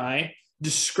had a guy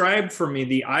describe for me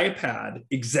the iPad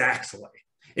exactly,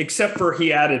 except for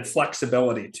he added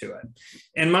flexibility to it.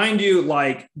 And mind you,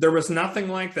 like, there was nothing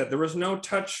like that. There was no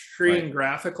touchscreen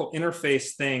graphical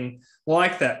interface thing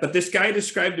like that. But this guy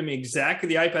described to me exactly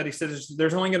the iPad. He said,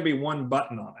 there's only going to be one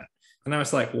button on it. And I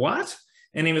was like, what?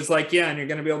 And he was like, yeah, and you're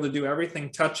going to be able to do everything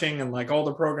touching, and like all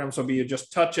the programs will be, you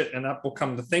just touch it and up will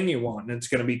come the thing you want. And it's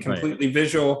going to be completely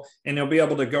visual, and you'll be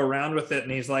able to go around with it.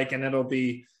 And he's like, and it'll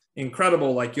be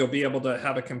incredible. Like, you'll be able to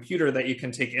have a computer that you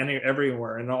can take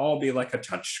everywhere, and it'll all be like a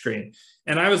touch screen.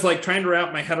 And I was like trying to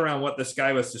wrap my head around what this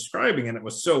guy was describing, and it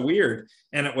was so weird.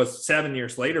 And it was 7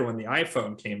 years later when the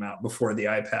iPhone came out, before the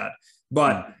iPad.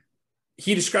 But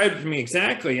he described it to me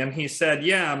exactly. And he said,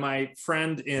 yeah, my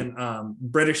friend in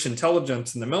British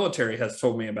intelligence in the military has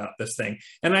told me about this thing.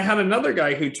 And I had another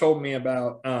guy who told me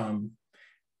about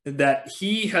that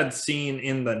he had seen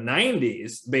in the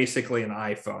 90s, basically an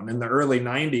iPhone in the early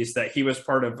 90s, that he was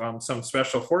part of some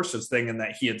special forces thing, and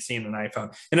that he had seen an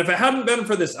iPhone. And if it hadn't been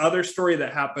for this other story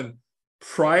that happened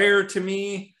prior to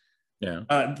me,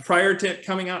 prior to it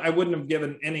coming out, I wouldn't have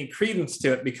given any credence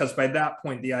to it, because by that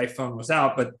point the iPhone was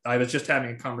out. But I was just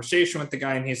having a conversation with the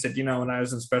guy, and he said, you know, when I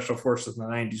was in special forces in the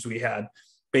 90s, we had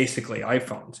basically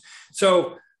iPhones.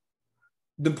 So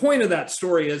the point of that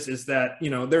story is that, you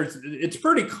know, it's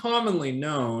pretty commonly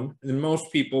known, and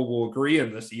most people will agree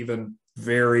in this, even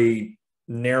very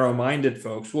narrow-minded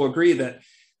folks will agree, that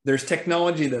there's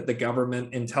technology that the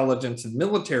government, intelligence, and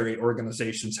military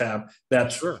organizations have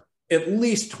that's at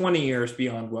least 20 years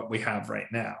beyond what we have right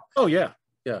now. Oh yeah.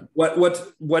 Yeah. What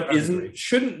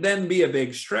shouldn't then be a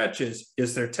big stretch is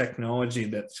there technology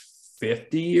that's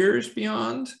 50 years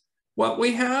beyond what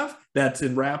we have, that's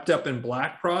wrapped up in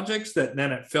black projects, that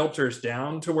then it filters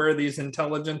down to where these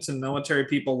intelligence and military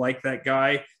people, like that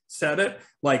guy said it.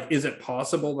 Like, is it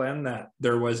possible then that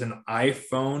there was an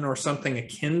iPhone or something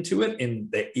akin to it in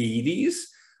the 80s?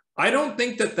 I don't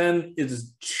think that then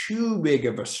is too big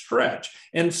of a stretch.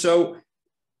 And so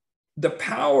the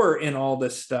power in all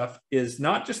this stuff is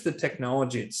not just the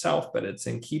technology itself, but it's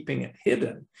in keeping it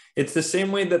hidden. It's the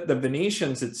same way that the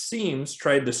Venetians, it seems,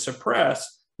 tried to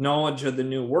suppress knowledge of the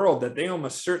New World, that they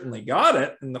almost certainly got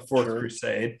it in the Fourth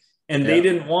Crusade. And they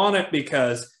didn't want it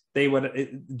because they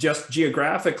would just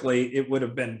geographically, it would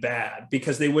have been bad,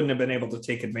 because they wouldn't have been able to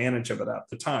take advantage of it at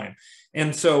the time.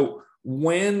 And so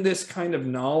when this kind of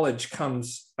knowledge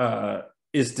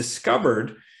is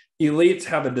discovered, elites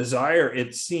have a desire,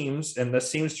 it seems, and this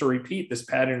seems to repeat this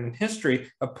pattern in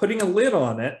history, of putting a lid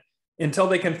on it until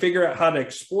they can figure out how to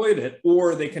exploit it,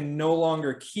 or they can no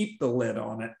longer keep the lid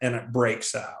on it and it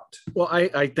breaks out. Well,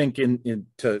 I think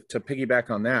to piggyback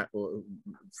on that,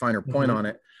 finer point on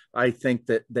it, I think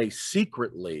that they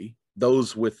secretly,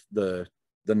 those with the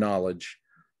knowledge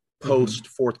post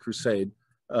Fourth Crusade,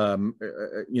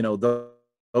 you know,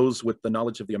 those with the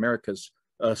knowledge of the Americas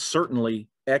certainly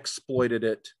exploited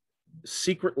it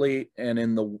secretly and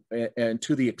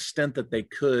to the extent that they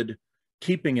could,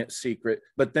 keeping it secret.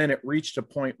 But then it reached a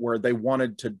point where they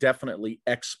wanted to definitely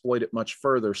exploit it much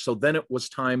further. So then it was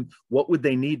time. What would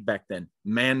they need back then?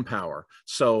 Manpower.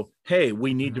 So, hey,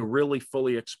 we need to really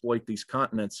fully exploit these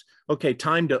continents. Okay,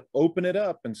 time to open it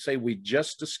up and say we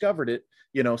just discovered it,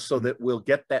 you know, so that we'll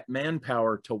get that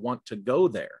manpower to want to go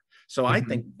there. So I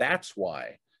think that's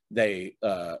why they,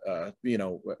 you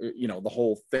know, the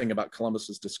whole thing about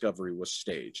Columbus's discovery was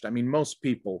staged. I mean, most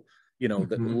people, you know,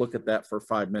 that look at that for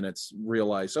 5 minutes,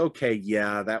 realize, okay,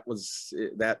 yeah, that was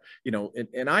that, you know,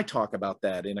 and I talk about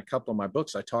that in a couple of my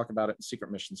books. I talk about it in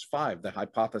Secret Missions 5, the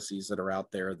hypotheses that are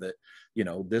out there that, you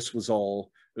know, this was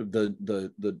all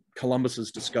the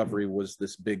Columbus's discovery was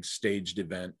this big staged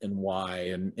event, and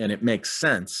why, and it makes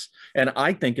sense. And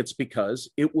I think it's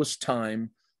because it was time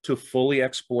to fully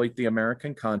exploit the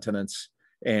American continents,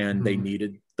 and they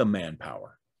needed the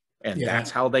manpower. And that's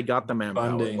how they got the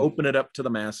manpower. Open it up to the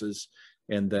masses,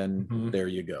 and then there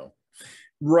you go.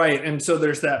 Right. And so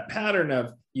there's that pattern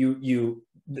of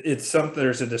it's something,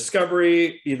 there's a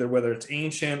discovery, either whether it's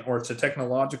ancient or it's a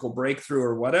technological breakthrough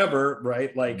or whatever,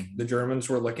 right? Like the Germans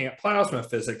were looking at plasma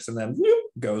physics, and then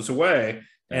whoop, goes away,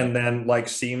 and then like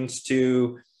seems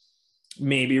to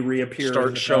maybe reappear,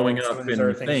 start showing up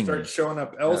in things, start showing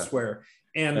up elsewhere.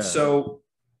 And so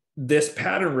this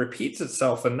pattern repeats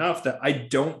itself enough that I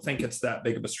don't think it's that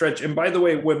big of a stretch. And by the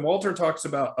way, when Walter talks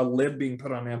about a lid being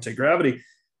put on anti-gravity,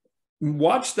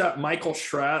 watch that Michael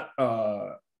Schratt,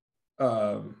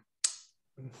 gosh,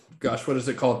 what is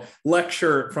it called?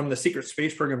 Lecture from the Secret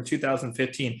Space Program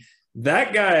 2015.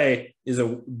 That guy is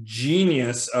a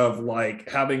genius of like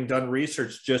having done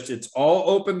research. Just it's all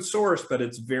open source, but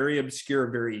it's very obscure,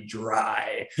 very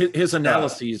dry. His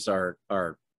analyses are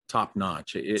top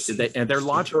notch, and they're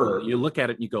logical. You look at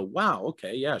it and you go, wow,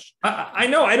 okay, yes. I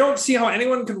know. I don't see how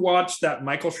anyone could watch that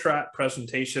Michael Schratt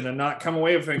presentation and not come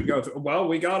away with it and go, well,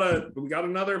 we got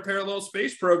another parallel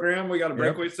space program. We got a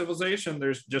breakaway civilization.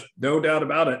 There's just no doubt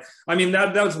about it. I mean,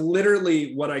 that was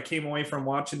literally what I came away from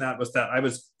watching that, was that I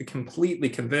was completely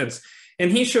convinced.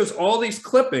 And he shows all these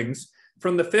clippings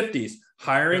from the 50s,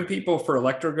 hiring people for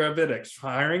electrogravitics,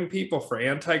 hiring people for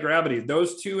anti-gravity.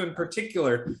 Those two in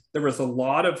particular, there was a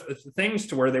lot of things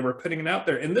to where they were putting it out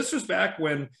there. And this was back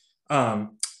when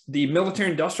the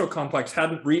military industrial complex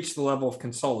hadn't reached the level of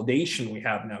consolidation we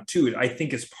have now too. I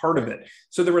think is part of it.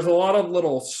 So there was a lot of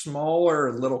little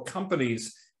smaller little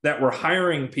companies that were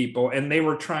hiring people, and they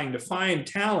were trying to find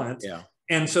talent. Yeah.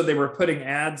 And so they were putting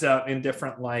ads out in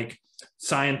different like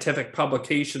scientific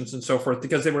publications and so forth,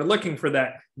 because they were looking for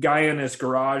that guy in his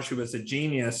garage who was a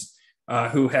genius,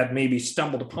 who had maybe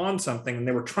stumbled upon something, and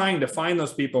they were trying to find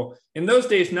those people in those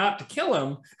days, not to kill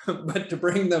them, but to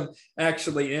bring them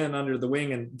actually in under the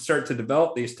wing and start to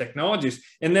develop these technologies.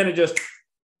 And then it just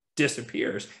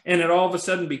disappears, and it all of a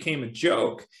sudden became a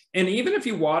joke. And even if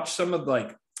you watch some of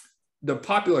like the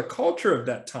popular culture of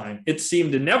that time, it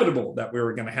seemed inevitable that we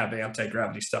were going to have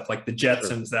anti-gravity stuff like the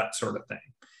Jetsons, that sort of thing.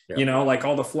 Yeah. You know, like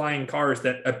all the flying cars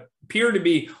that appear to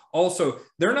be also,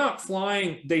 they're not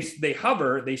flying, they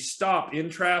hover, they stop in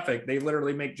traffic. They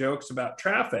literally make jokes about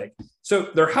traffic. So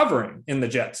they're hovering in the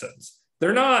Jetsons.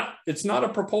 They're not, it's not a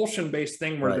propulsion based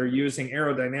thing where they're using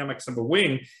aerodynamics of a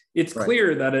wing. It's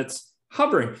clear that it's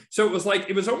hovering. So it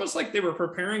was almost like they were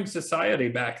preparing society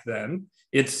back then,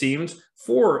 it seems,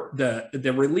 for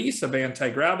the release of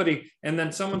anti-gravity. And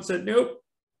then someone said, nope,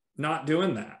 not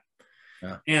doing that.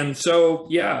 Yeah. And so,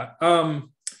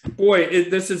 boy,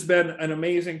 this has been an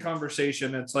amazing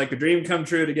conversation. It's like a dream come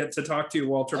true to get to talk to you,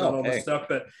 Walter, about all this stuff.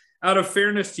 But out of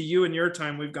fairness to you and your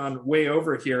time, we've gone way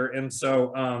over here. And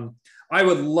so I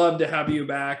would love to have you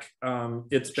back.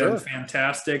 It's been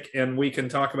fantastic. And we can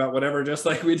talk about whatever, just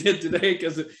like we did today,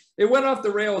 because it went off the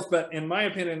rails, but in my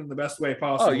opinion, in the best way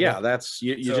possible. Oh, yeah. That's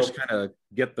you just kind of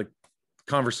get the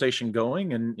conversation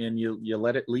going, and you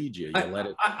let it lead you. Let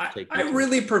it take you. I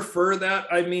really prefer that.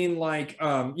 I mean, like,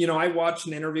 I watched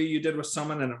an interview you did with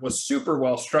someone, and it was super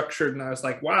well structured, and I was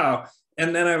like, wow.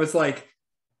 And then I was like,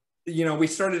 we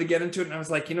started to get into it, and I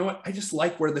was like, you know what? I just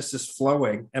like where this is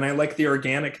flowing, and I like the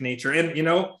organic nature. And,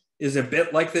 is a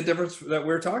bit like the difference that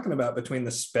we're talking about between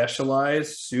the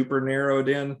specialized, super narrowed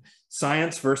in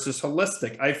science versus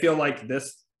holistic. I feel like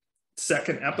this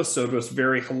second episode was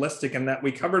very holistic, in that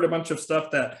we covered a bunch of stuff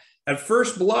that at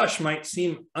first blush might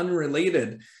seem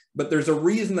unrelated, but there's a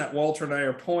reason that Walter and I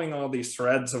are pulling all these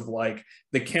threads of like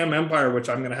the Cham Empire, which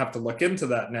I'm going to have to look into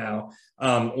that now,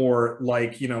 or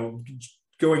like,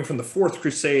 going from the Fourth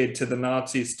Crusade to the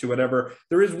Nazis to whatever.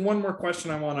 There is one more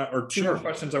question or two more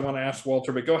questions I want to ask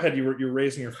Walter, but go ahead. You're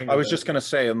raising your finger. I was just going to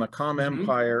say, in the Cham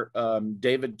Empire,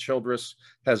 David Childress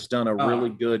has done a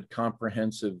really good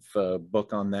comprehensive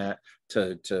book on that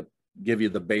to give you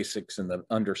the basics and the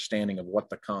understanding of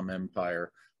what the Cham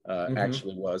Empire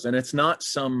actually was. And it's not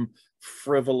some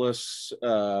frivolous,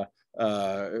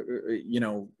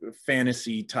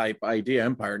 fantasy type idea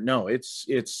empire. No,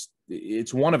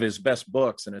 it's one of his best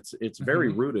books, and it's very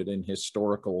rooted in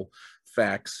historical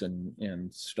facts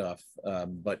and stuff.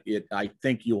 But I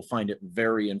think you'll find it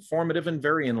very informative and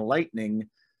very enlightening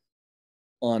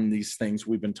on these things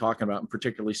we've been talking about, and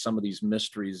particularly some of these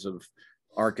mysteries of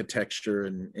architecture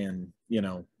and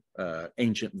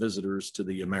ancient visitors to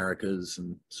the Americas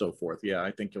and so forth. Yeah,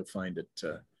 I think you'll find it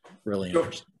really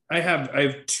interesting. I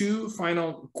have two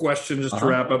final questions just to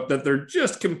wrap up, that they're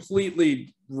just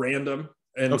completely random.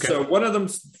 And so one of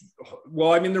them's,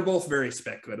 well, I mean, they're both very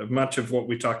speculative. Much of what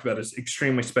we talked about is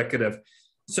extremely speculative.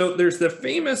 So there's the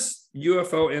famous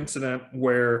UFO incident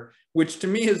which to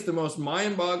me is the most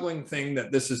mind-boggling thing,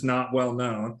 that this is not well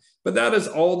known, but that is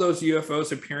all those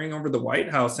UFOs appearing over the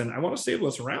White House. And I want to say it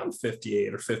was around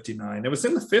 58 or 59. It was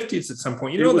in the 50s at some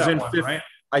point. You know that one, right?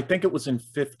 I think it was in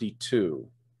 52.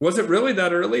 Was it really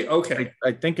that early? Okay.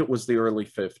 I think it was the early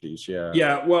 50s. Yeah.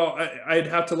 Yeah. Well, I'd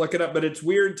have to look it up, but it's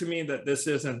weird to me that this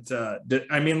isn't,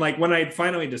 I mean, like when I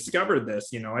finally discovered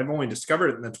this, I've only discovered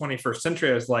it in the 21st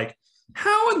century. I was like,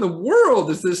 how in the world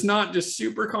is this not just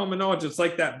super common knowledge? It's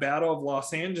like that Battle of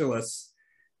Los Angeles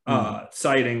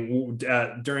sighting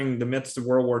during the midst of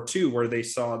World War II, where they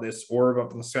saw this orb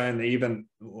up in the sky and they even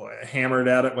hammered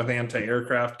at it with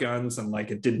anti-aircraft guns, and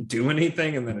like it didn't do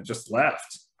anything, and then it just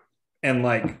left. And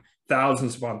like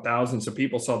thousands upon thousands of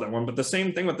people saw that one. But the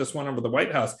same thing with this one over the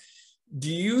White House. Do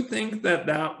you think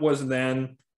that was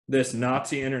then this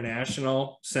Nazi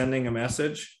International sending a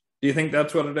message? Do you think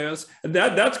that's what it is?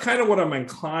 That's kind of what I'm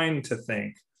inclined to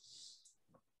think.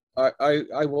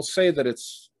 I will say that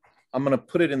I'm going to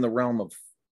put it in the realm of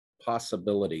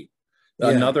possibility. Yeah.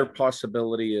 Another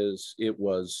possibility is it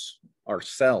was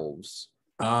ourselves.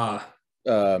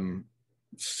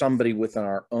 Somebody within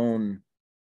our own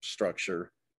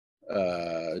structure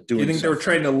doing. Do you think they were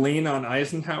trying to lean on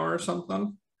Eisenhower or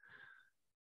something?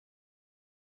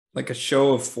 Like a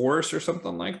show of force or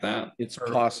something like that? It's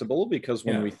possible, because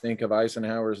when we think of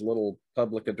Eisenhower's little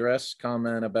public address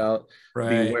comment about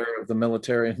beware of the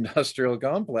military-industrial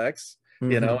complex,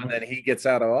 and then he gets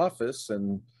out of office,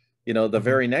 and the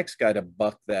very next guy to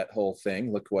buck that whole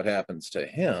thing, look what happens to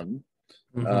him.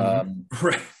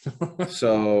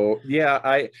 So yeah,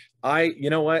 I you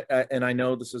know what, and I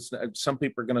know this is, some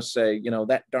people are going to say,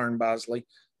 that darn Bosley.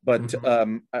 But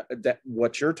that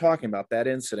what you're talking about, that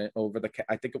incident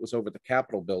I think it was over the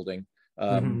Capitol building.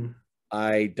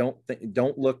 I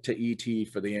don't look to ET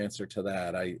for the answer to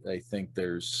that. I think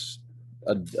there's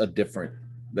a different.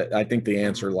 I think the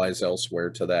answer lies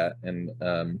elsewhere to that. And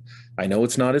I know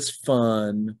it's not as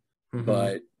fun,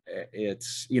 but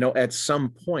it's at some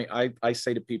point. I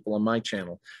say to people on my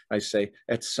channel, I say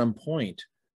at some point,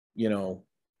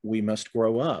 we must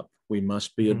grow up. We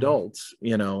must be adults,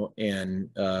 and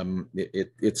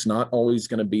it's not always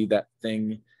going to be that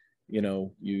thing,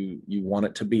 you want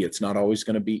it to be. It's not always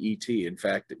going to be ET. In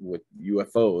fact, with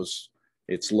UFOs,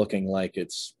 it's looking like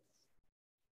it's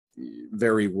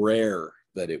very rare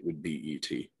that it would be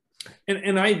ET.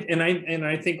 And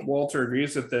I think Walter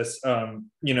agrees with this.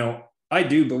 I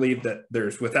do believe that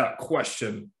there's, without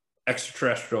question,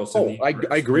 extraterrestrials. I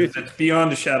agree. It's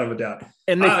beyond a shadow of a doubt.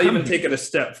 And I'll even take it a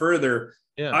step further.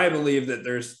 Yeah. I believe that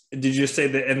did you say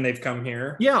that, and they've come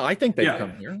here? Yeah, I think they've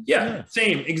come here. Yeah,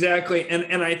 same, exactly.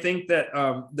 And I think that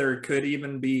there could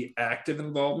even be active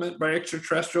involvement by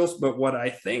extraterrestrials. But what I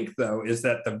think, though, is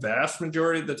that the vast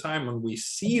majority of the time when we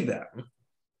see them,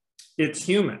 it's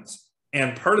humans.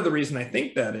 And part of the reason I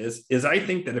think that is I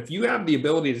think that if you have the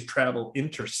ability to travel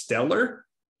interstellar,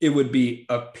 it would be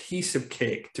a piece of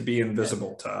cake to be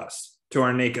invisible to us, to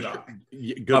our naked eye.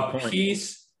 Good point.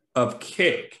 Piece of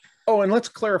cake. Oh, and let's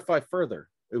clarify further.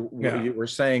 We're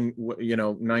saying,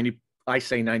 90, I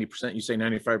say 90%, you say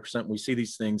 95%. We see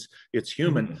these things, it's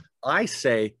human. I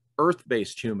say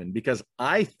Earth-based human, because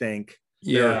I think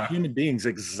there are human beings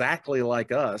exactly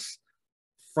like us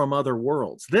from other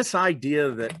worlds. This idea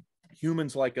that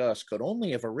humans like us could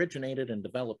only have originated and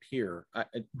developed here,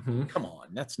 come on,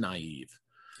 that's naive.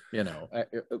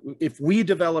 If we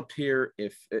develop here,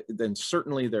 then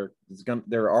certainly there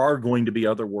are going to be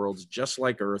other worlds just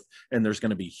like Earth, and there's going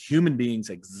to be human beings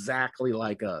exactly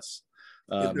like us.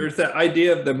 There's that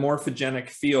idea of the morphogenic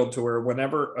field, to where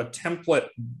whenever a template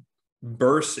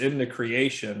bursts into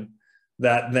creation,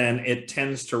 that then it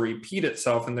tends to repeat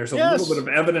itself. And there's a little bit of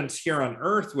evidence here on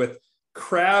Earth with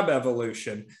crab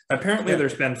evolution. Apparently,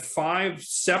 there's been 5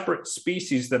 separate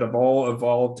species that have all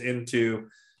evolved into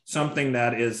something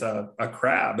that is a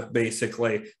crab,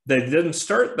 basically. They didn't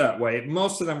start that way.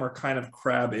 Most of them were kind of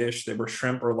crab-ish. They were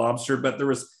shrimp or lobster, but there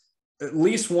was at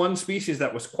least one species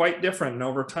that was quite different. And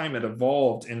over time, it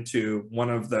evolved into one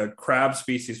of the crab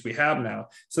species we have now.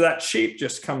 So that shape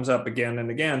just comes up again and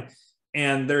again.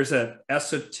 And there's an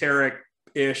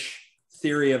esoteric-ish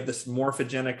theory of this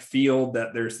morphogenic field,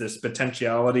 that there's this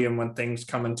potentiality, and when things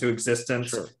come into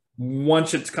existence,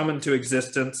 once it's come into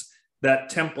existence,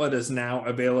 that template is now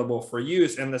available for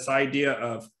use. And this idea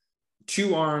of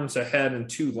 2 arms, a head, and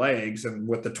 2 legs, and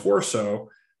with the torso,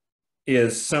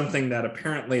 is something that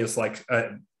apparently is like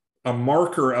a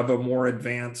marker of a more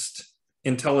advanced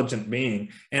intelligent being.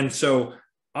 And so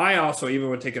I also even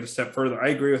would take it a step further. I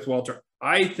agree with Walter.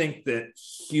 I think that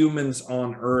humans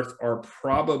on Earth are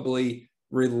probably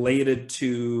related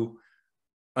to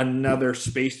another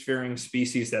spacefaring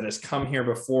species that has come here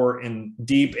before in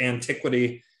deep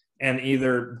antiquity and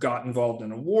either got involved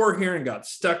in a war here and got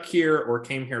stuck here, or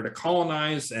came here to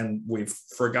colonize and we've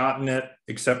forgotten it,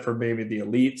 except for maybe the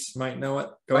elites might know it.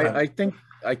 Go ahead.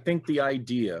 I think the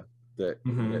idea that,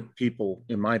 that people,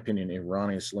 in my opinion,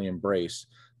 erroneously embrace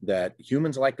that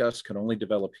humans like us can only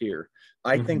develop here,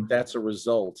 I think that's a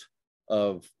result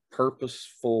of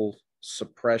purposeful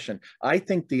suppression. I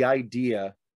think the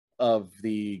idea of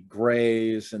the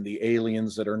grays and the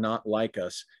aliens that are not like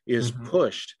us is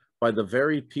pushed by the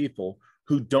very people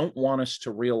who don't want us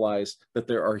to realize that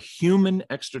there are human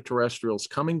extraterrestrials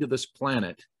coming to this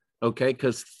planet, okay?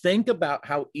 Because think about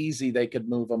how easy they could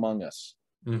move among us.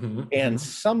 And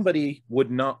somebody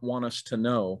would not want us to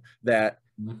know that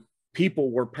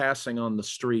people were passing on the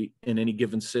street in any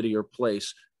given city or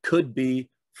place could be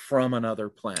from another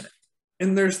planet.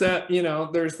 And there's that, you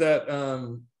know, there's that,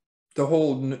 the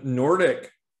whole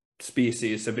Nordic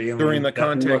species of alien during the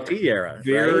contactee era,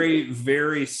 very, right?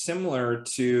 very similar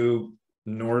to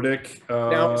Nordic.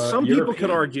 Now, some European. people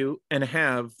could argue and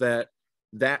have that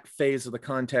that phase of the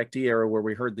contactee era where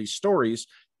we heard these stories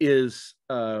is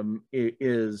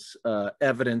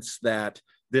evidence that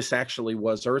this actually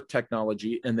was Earth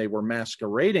technology and they were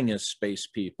masquerading as space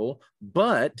people.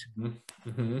 But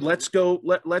let's throw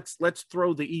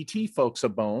the ET folks a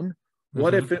bone.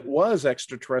 What if it was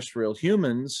extraterrestrial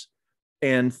humans?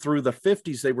 And through the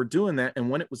 50s, they were doing that. And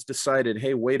when it was decided,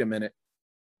 hey, wait a minute,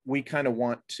 we kind of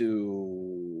want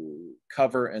to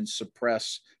cover and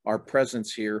suppress our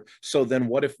presence here. So then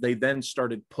what if they then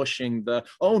started pushing the,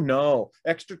 oh no,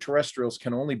 extraterrestrials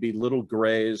can only be little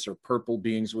grays or purple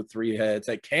beings with 3 heads.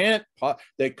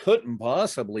 They couldn't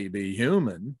possibly be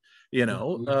human. You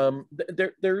know,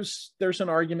 there's an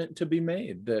argument to be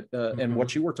made that, and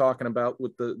what you were talking about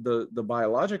with the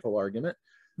biological argument,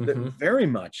 that very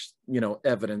much, you know,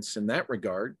 evidence in that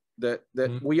regard that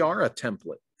we are a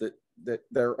template, that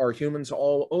there are humans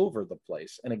all over the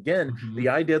place. And again, the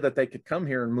idea that they could come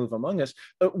here and move among us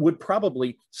would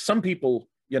probably, some people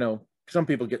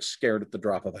get scared at the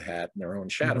drop of a hat in their own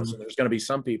shadows. And there's going to be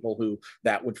some people who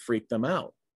that would freak them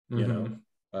out, you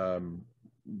know.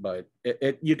 But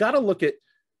you got to look at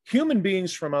human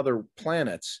beings from other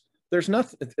planets. There's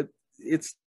nothing,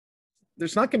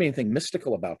 there's not going to be anything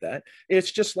mystical about that.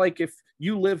 It's just like if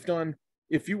you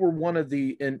were one of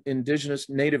the indigenous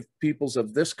native peoples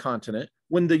of this continent,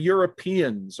 when the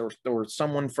Europeans or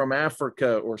someone from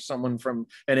Africa or someone from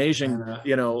an Asian,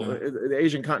 the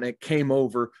Asian continent came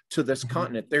over to this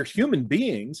continent, they're human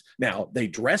beings. Now they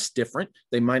dress different.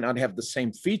 They might not have the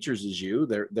same features as you.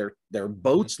 Their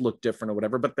boats look different or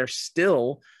whatever, but they're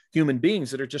still human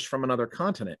beings that are just from another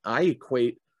continent. I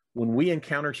equate when we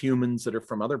encounter humans that are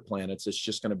from other planets, it's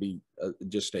just going to be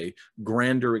just a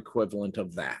grander equivalent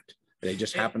of that. They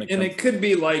just happen to and it could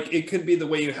be the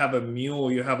way you have a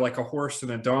mule, you have like a horse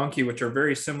and a donkey, which are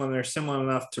very similar. They're similar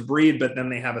enough to breed, but then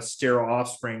they have a sterile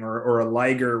offspring, or a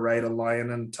liger, right? A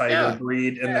lion and tiger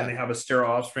breed, and then they have a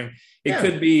sterile offspring. It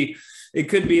could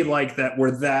be like that.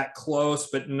 We're that close,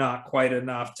 but not quite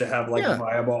enough to have like a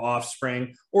viable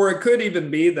offspring. Or it could even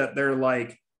be that they're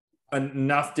like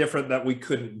enough different that we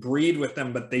couldn't breed with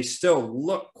them, but they still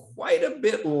look quite a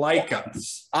bit like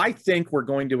us. I think we're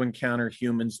going to encounter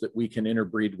humans that we can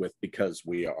interbreed with because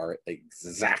we are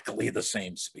exactly the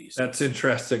same species. That's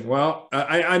interesting. Well,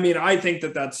 I mean, I think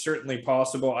that that's certainly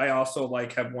possible. I also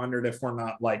have wondered if we're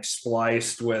not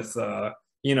spliced with,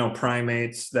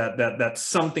 primates, that's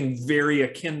something very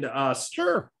akin to us.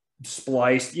 Sure.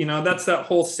 Spliced, that's that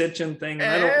whole Sitchin thing. And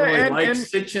I don't really like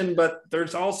Sitchin, but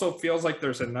there's also feels like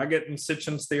there's a nugget in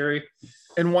Sitchin's theory.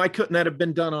 And why couldn't that have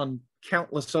been done on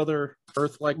countless other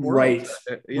Earth-like worlds?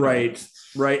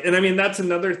 Right. And I mean, that's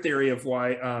another theory of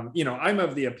why, I'm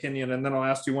of the opinion, and then I'll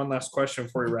ask you one last question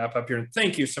before we wrap up here. And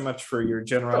thank you so much for your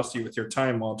generosity with your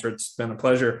time, Walter. It's been a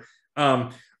pleasure. I'm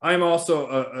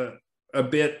also a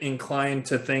bit inclined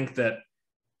to think that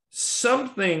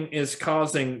something is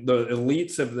causing the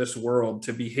elites of this world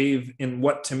to behave in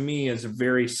what to me is a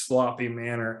very sloppy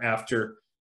manner after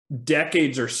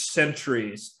decades or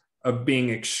centuries of being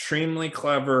extremely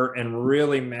clever and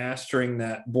really mastering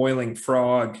that boiling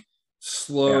frog,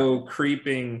 slow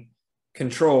creeping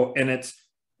control. And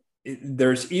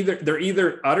they're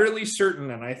either utterly certain,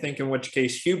 and I think in which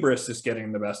case hubris is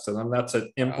getting the best of them. That's a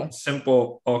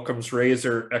simple Occam's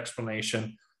razor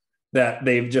explanation, that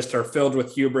they just are filled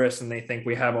with hubris and they think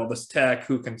we have all this tech,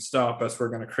 who can stop us? We're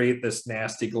going to create this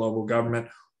nasty global government.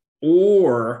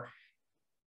 Or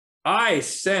I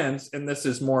sense, and this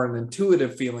is more an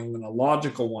intuitive feeling than a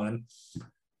logical one,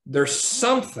 there's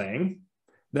something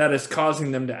that is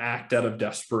causing them to act out of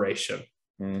desperation.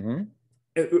 Mm-hmm.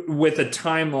 With a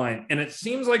timeline. And it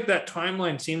seems like that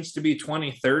timeline seems to be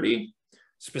 2030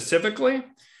 specifically.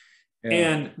 Yeah.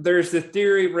 And there's the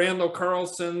theory, Randall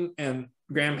Carlson and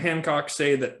Graham Hancock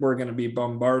say that we're going to be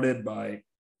bombarded by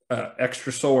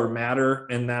extrasolar matter,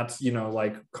 and that's, you know,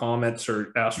 like comets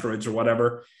or asteroids or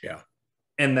whatever. Yeah.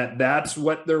 And that's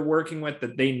what they're working with,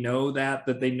 that they know that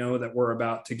they know that we're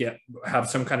about to have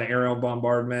some kind of aerial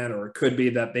bombardment, or it could be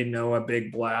that they know a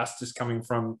big blast is coming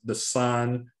from the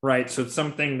sun, right? So it's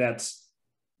something that's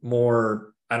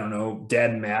more, I don't know,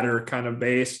 dead matter kind of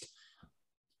based.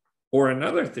 Or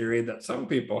another theory that some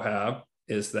people have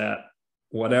is that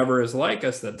whatever is like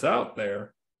us that's out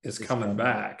there is coming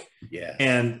back. Yeah.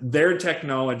 And their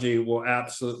technology will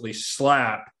absolutely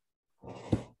slap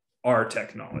our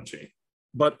technology.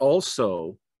 But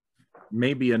also,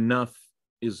 maybe enough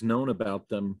is known about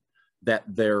them that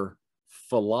their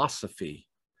philosophy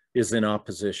is in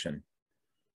opposition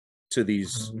to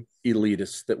these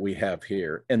elitists that we have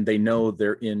here. And they know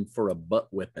they're in for a butt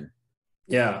whipping.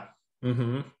 Yeah.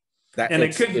 Mm-hmm. And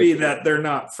it could be that they're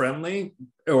not friendly,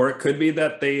 or it could be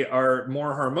that they are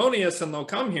more harmonious and they'll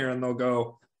come here and they'll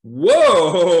go,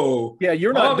 whoa, yeah,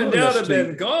 you're not. Mom and Dad have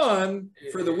been gone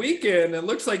for the weekend. It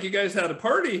looks like you guys had a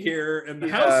party here and the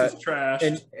house is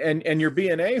trashed. And you're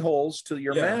being a-holes to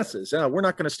your masses. We're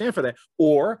not going to stand for that.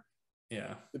 Or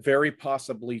very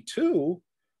possibly too,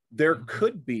 there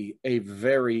could be a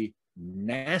very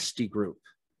nasty group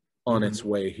on its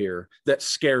way here that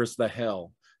scares the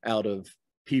hell out of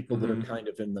people that are kind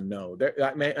of in the know.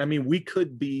 I mean, we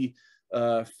could be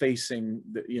facing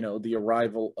the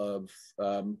arrival of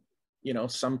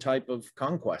some type of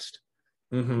conquest.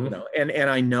 And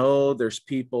I know there's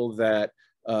people that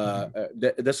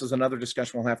this is another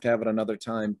discussion we'll have to have at another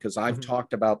time, because I've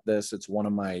talked about this. It's one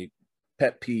of my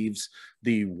pet peeves.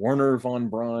 The Werner von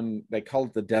Braun, they call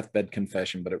it the deathbed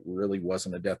confession, but it really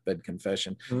wasn't a deathbed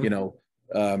confession.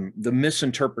 The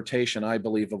misinterpretation, I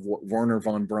believe, of what Werner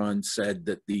von Braun said,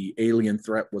 that the alien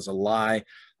threat was a lie.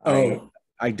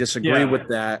 I disagree with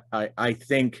that. I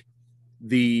think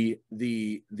the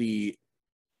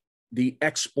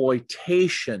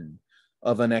exploitation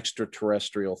of an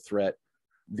extraterrestrial threat,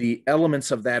 the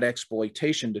elements of that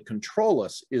exploitation to control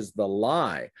us, is the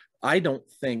lie. I don't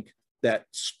think that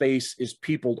space is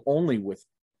peopled only with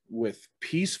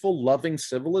peaceful, loving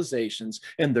civilizations,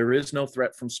 and there is no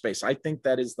threat from space. I think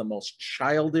that is the most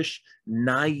childish,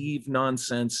 naive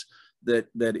nonsense that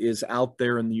is out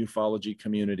there in the ufology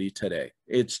community today.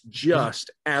 It's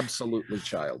just absolutely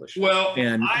childish. Well,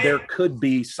 and there could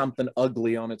be something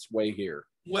ugly on its way here.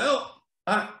 Well,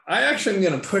 I actually am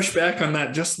going to push back on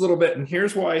that just a little bit, and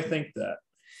here's why I think that.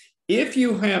 If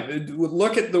you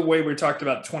look at the way we talked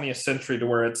about 20th century, to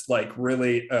where it's like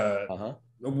really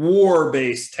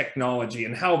war-based technology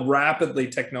and how rapidly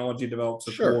technology develops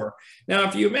with war. Now,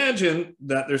 if you imagine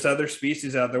that there's other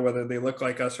species out there, whether they look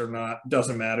like us or not,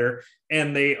 doesn't matter,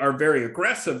 and they are very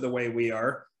aggressive the way we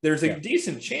are, there's a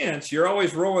decent chance you're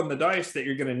always rolling the dice that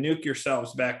you're going to nuke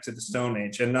yourselves back to the Stone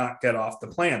Age and not get off the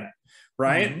planet,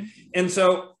 right? And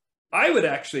so I would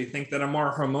actually think that a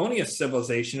more harmonious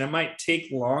civilization, it might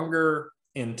take longer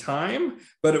in time,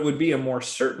 but it would be a more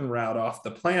certain route off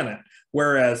the planet.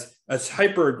 Whereas a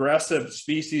hyper-aggressive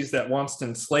species that wants to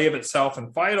enslave itself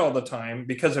and fight all the time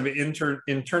because of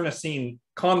internecine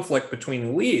conflict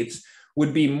between elites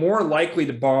would be more likely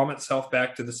to bomb itself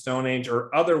back to the Stone Age,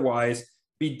 or otherwise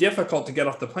be difficult to get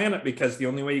off the planet, because the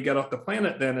only way you get off the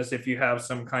planet then is if you have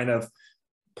some kind of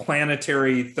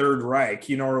planetary Third Reich,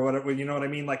 or whatever, you know what I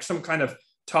mean? Like some kind of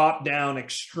top-down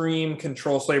extreme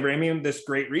control slavery. I mean, this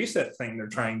Great Reset thing they're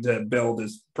trying to build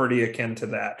is pretty akin to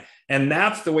that. And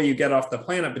that's the way you get off the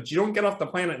planet, but you don't get off the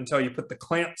planet until you put the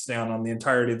clamps down on the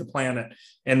entirety of the planet,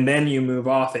 and then you move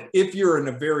off it, if you're in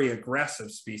a very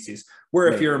aggressive species. Where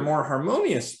if you're a more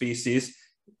harmonious species,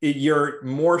 you're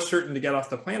more certain to get off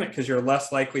the planet because you're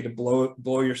less likely to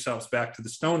blow yourselves back to the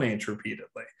Stone Age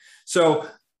repeatedly. So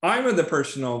I'm of the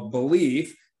personal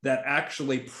belief that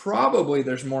actually probably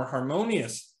there's more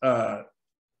harmonious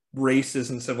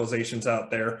races and civilizations out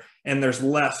there, and there's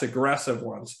less aggressive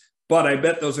ones. But I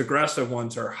bet those aggressive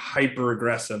ones are hyper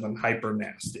aggressive and hyper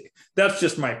nasty. That's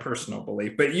just my personal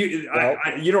belief. But you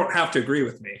don't have to agree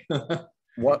with me.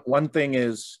 One thing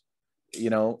is, you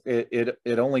know,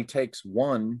 it only takes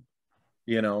one,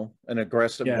 you know, an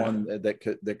aggressive one that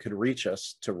could reach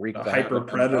us to wreak the hyper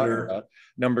predator.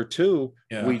 Number two,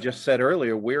 we just said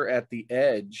earlier, we're at the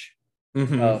edge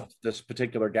of this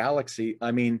particular galaxy.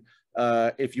 I mean,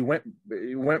 if you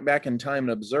went back in time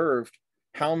and observed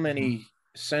how many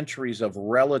centuries of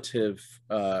relative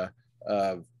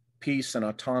peace and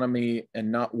autonomy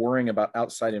and not worrying about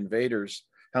outside invaders,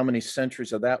 how many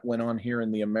centuries of that went on here in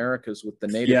the Americas with the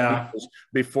native peoples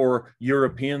before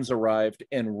Europeans arrived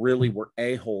and really were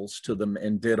a-holes to them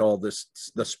and did all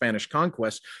this, the Spanish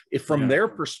conquest. If from their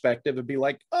perspective, it'd be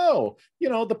like, oh, you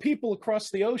know, the people across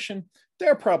the ocean,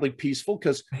 they're probably peaceful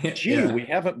because, gee, we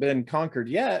haven't been conquered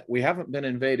yet. We haven't been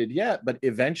invaded yet, but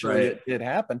eventually it did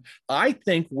happen. I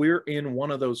think we're in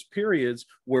one of those periods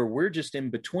where we're just in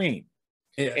between.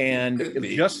 And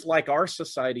just like our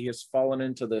society has fallen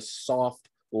into this soft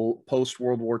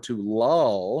post-World War II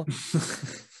lull,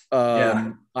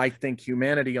 I think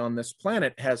humanity on this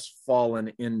planet has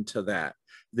fallen into that.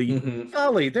 The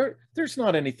golly, there's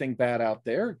not anything bad out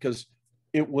there, because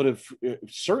it would have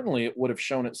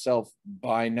shown itself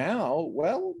by now.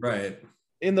 Well,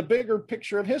 in the bigger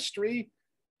picture of history,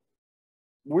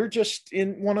 we're just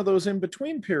in one of those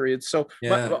in-between periods. So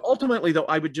but ultimately, though,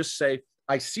 I would just say,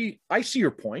 I see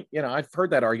your point. You know, I've heard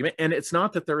that argument, and it's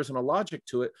not that there isn't a logic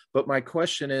to it, but my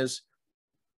question is,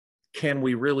 can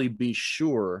we really be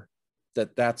sure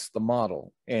that that's the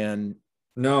model? And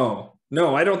no,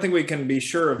 I don't think we can be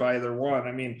sure of either one.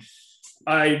 I mean,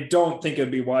 I don't think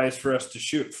it'd be wise for us to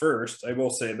shoot first. I will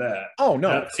say that. Oh, no.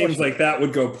 That seems like that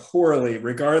would go poorly,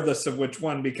 regardless of which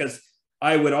one, because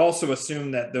I would also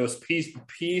assume that those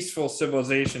peaceful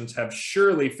civilizations have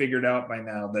surely figured out by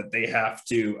now that they have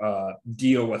to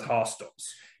deal with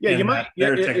hostiles. Yeah, you might.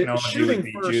 Their technology would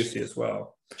be juicy as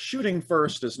well. Shooting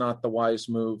first is not the wise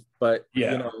move, but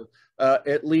you know,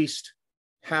 at least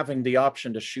having the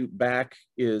option to shoot back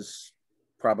is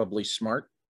probably smart.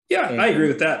 Yeah, I agree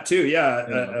with that too.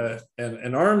 Yeah,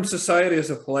 an armed society is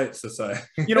a polite society.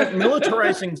 You know,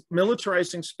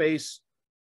 militarizing space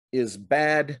is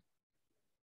bad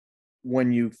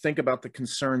when you think about the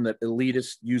concern that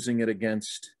elitists using it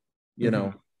against, you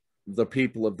know, the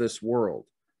people of this world.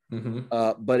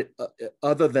 But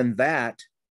other than that,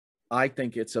 I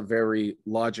think it's a very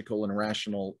logical and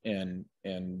rational and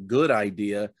good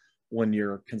idea when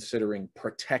you're considering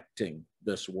protecting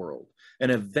this world.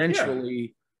 And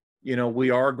eventually, you know,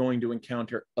 we are going to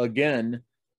encounter again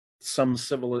some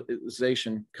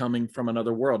civilization coming from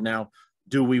another world. Now,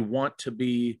 do we want to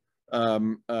be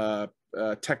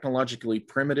technologically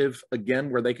primitive again,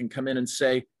 where they can come in and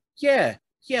say,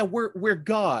 we're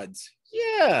gods,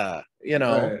 you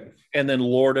know, and then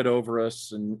lord it over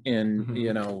us and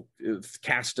you know,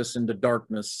 cast us into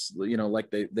darkness, you know, like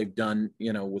they've done,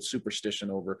 you know, with superstition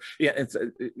over. It's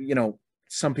you know,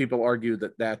 some people argue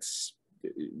that that's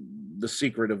the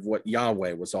secret of what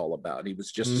Yahweh was all about. He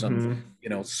was just some, you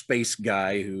know, space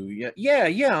guy who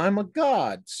I'm a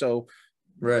god. So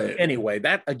anyway,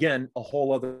 that again, a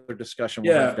whole other discussion.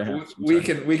 We'll have to have we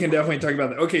can definitely talk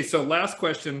about that. Okay, so last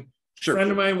question. A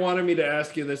friend of mine wanted me to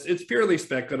ask you this. It's purely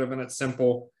speculative and it's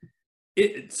simple.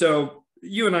 So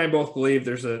you and I both believe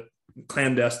there's a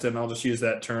clandestine, I'll just use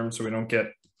that term so we don't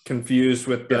get confused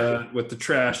with the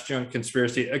trash junk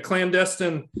conspiracy, a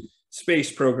clandestine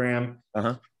space program,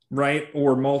 right?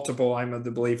 Or multiple. I'm of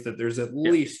the belief that there's at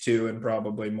least two and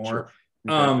probably more.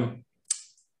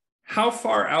 How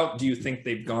far out do you think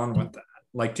they've gone with that?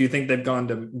 Like, do you think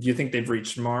they've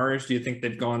reached Mars? Do you think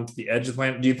they've gone to the edge of the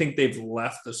planet? Do you think they've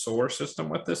left the solar system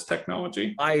with this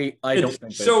technology? I don't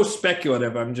think so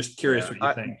speculative. I'm just curious what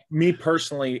you think. Me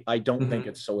personally, I don't think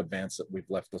it's so advanced that we've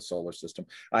left the solar system.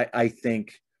 I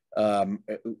think I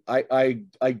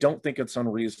don't think it's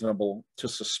unreasonable to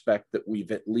suspect that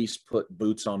we've at least put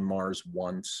boots on Mars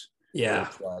once or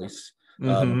twice.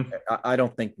 I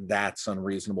don't think that's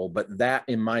unreasonable, but that,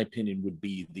 in my opinion, would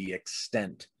be the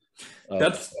extent.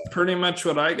 That's pretty much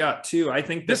what I got too. I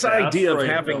think this idea of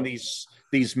having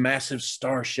these massive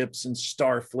starships and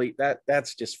Starfleet,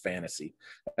 that's just fantasy.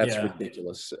 That's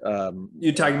ridiculous.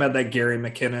 You talking about that Gary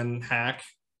McKinnon hack?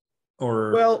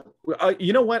 Or well,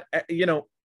 you know what? You know,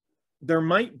 there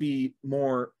might be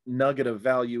more nugget of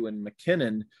value in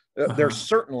McKinnon. There's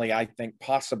certainly, I think,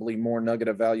 possibly more nugget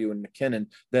of value in McKinnon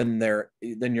than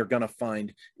you're going to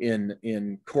find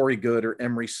in Corey Good or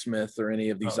Emery Smith or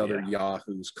any of these other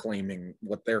yahoos claiming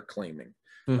what they're claiming.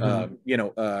 You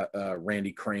know,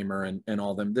 Randy Kramer and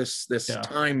all them. This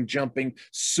time jumping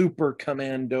super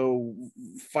commando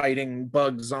fighting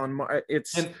bugs on Mars.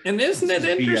 And isn't it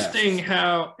interesting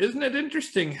how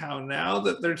now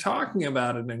that they're talking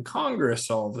about it in Congress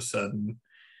all of a sudden,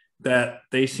 that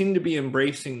they seem to be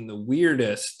embracing the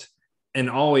weirdest and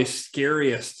always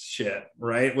scariest shit,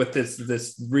 right? With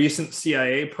this recent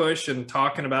CIA push and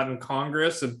talking about in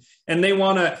Congress, and they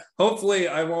want to. Hopefully,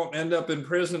 I won't end up in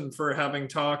prison for having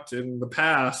talked in the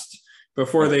past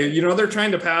before they, they're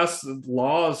trying to pass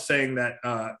laws saying that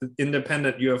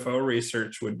independent UFO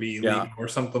research would be legal or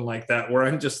something like that. Where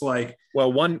I'm just like,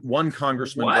 well, one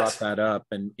congressman brought that up,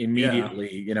 and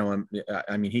immediately,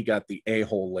 I mean, he got the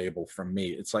a-hole label from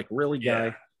me. It's like, really,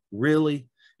 guy, really.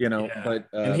 But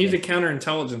and he's a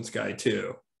counterintelligence guy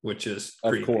too, which is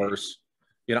creepy. Of course,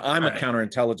 I'm a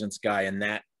counterintelligence guy, and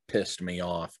that pissed me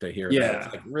off to hear that.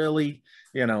 It's like, really,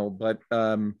 but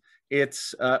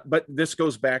but this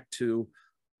goes back to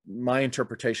my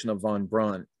interpretation of von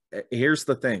Braun. Here's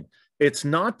the thing: it's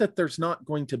not that there's not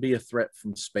going to be a threat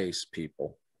from space,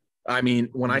 people. I mean,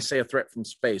 when I say a threat from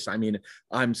space, I mean,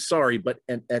 I'm sorry, but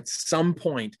at some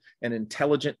point, an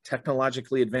intelligent,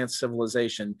 technologically advanced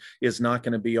civilization is not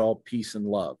going to be all peace and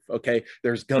love. Okay,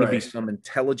 there's going to be some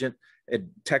intelligent,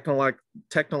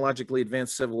 technologically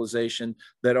advanced civilization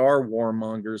that are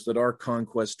warmongers, that are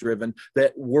conquest driven,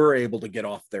 that were able to get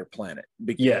off their planet.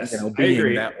 Yes, I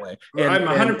agree that way. I'm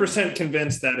 100%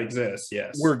 convinced that exists.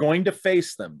 Yes, we're going to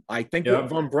face them. I think what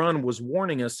von Braun was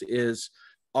warning us is,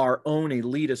 our own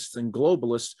elitists and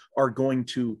globalists are going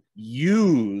to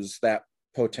use that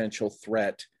potential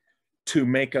threat to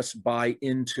make us buy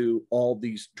into all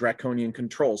these draconian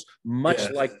controls,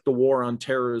 much like the war on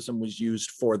terrorism was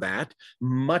used for that,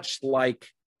 much like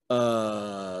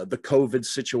the COVID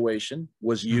situation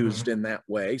was used in that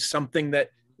way, something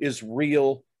that is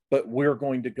real, but we're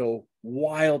going to go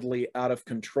wildly out of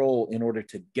control in order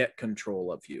to get control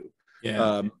of you.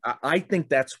 I think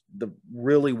that's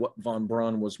really what von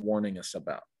Braun was warning us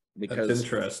about. Because that's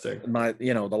interesting.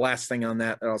 The last thing on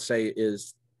that I'll say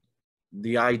is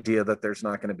the idea that there's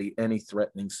not going to be any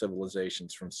threatening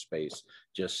civilizations from space.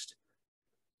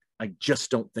 I just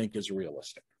don't think is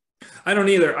realistic. I don't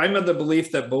either. I'm of the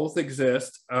belief that both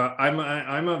exist.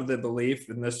 I'm of the belief,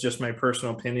 and this is just my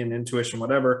personal opinion, intuition,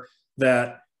 whatever,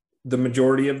 that the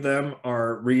majority of them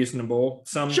are reasonable,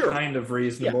 some kind of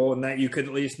reasonable, and that you could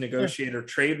at least negotiate or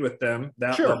trade with them,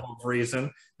 that level of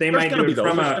reason. There's going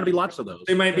to be lots of those.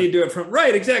 They might do it from,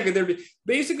 exactly.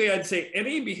 Basically, I'd say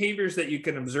any behaviors that you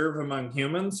can observe among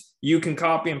humans, you can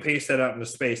copy and paste that out into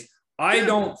space. I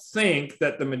don't think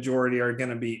that the majority are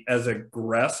going to be as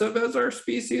aggressive as our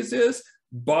species is,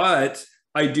 but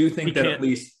I do think that at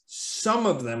least some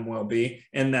of them will be,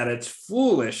 and that it's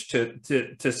foolish to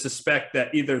suspect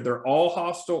that either they're all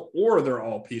hostile or they're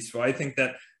all peaceful. I think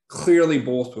that clearly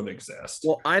both would exist.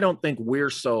 Well, I don't think we're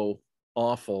so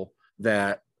awful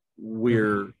that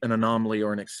we're an anomaly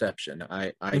or an exception.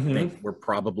 I think we're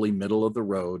probably middle of the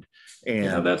road,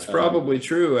 and that's probably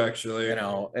true. Actually,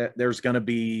 there's going to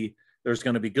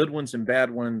be good ones and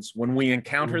bad ones. When we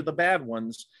encounter the bad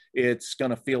ones, it's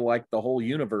going to feel like the whole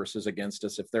universe is against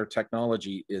us if their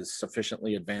technology is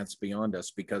sufficiently advanced beyond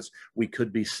us, because we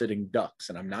could be sitting ducks.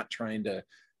 And I'm not trying to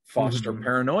foster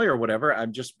paranoia or whatever.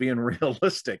 I'm just being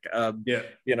realistic.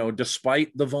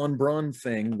 Despite the von Braun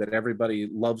thing that everybody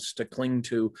loves to cling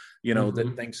to,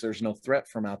 that thinks there's no threat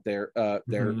from out there,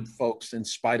 there folks, in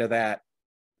spite of that,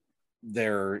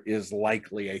 there is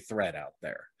likely a threat out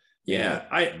there. Yeah,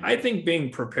 I think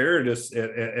being prepared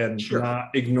and not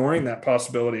ignoring that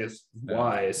possibility is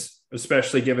wise,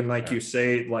 especially given, like you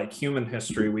say, like human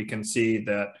history, we can see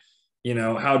that,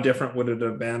 how different would it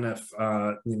have been if,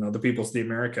 the peoples of the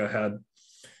America had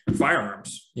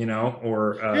firearms,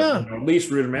 or at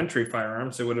least rudimentary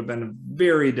firearms. It would have been a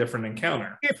very different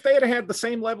encounter. If they had the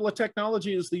same level of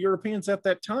technology as the Europeans at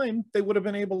that time, they would have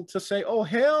been able to say, oh,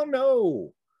 hell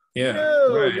no.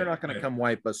 You're not going to come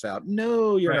wipe us out.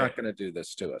 No, you're not going to do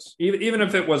this to us. Even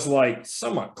if it was like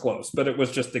somewhat close, but it was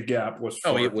just the gap was.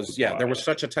 It was. Yeah, there was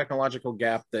such a technological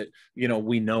gap that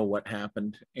we know what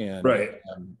happened, and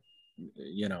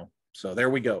so there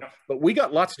we go. But we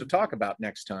got lots to talk about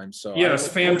next time. So yes,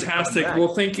 fantastic.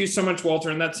 Well, thank you so much,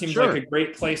 Walter. And that seems like a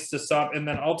great place to stop. And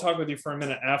then I'll talk with you for a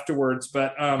minute afterwards.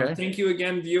 But thank you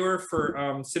again, viewer,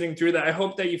 for sitting through that. I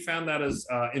hope that you found that as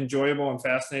enjoyable and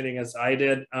fascinating as I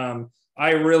did.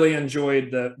 I really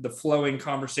enjoyed the flowing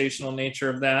conversational nature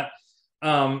of that.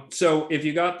 So if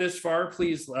you got this far,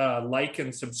 please like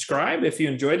and subscribe if you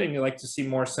enjoyed it and you'd like to see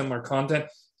more similar content.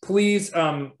 Please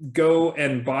go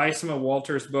and buy some of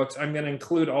Walter's books. I'm going to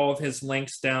include all of his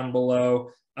links down below.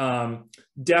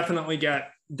 Definitely get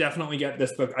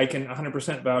this book. I can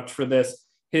 100% vouch for this.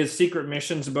 His Secret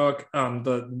Missions book,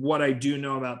 What I Do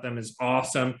Know About Them, is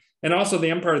awesome. And also the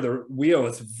Empire of the Wheel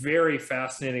is very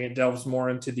fascinating. It delves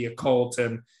more into the occult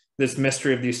and this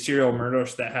mystery of these serial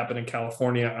murders that happened in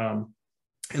California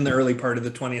in the early part of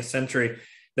the 20th century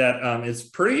that is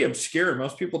pretty obscure.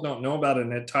 Most people don't know about it,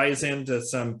 and it ties into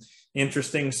some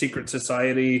interesting secret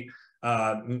society,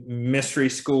 mystery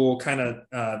school kind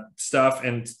of stuff,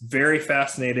 and very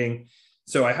fascinating.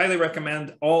 So I highly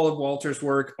recommend all of Walter's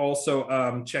work.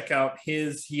 Also, check out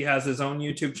he has his own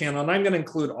YouTube channel, and I'm going to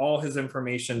include all his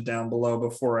information down below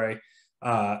before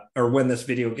or when this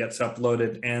video gets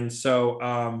uploaded. And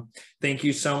so thank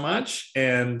you so much,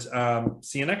 and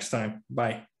see you next time.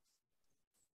 Bye.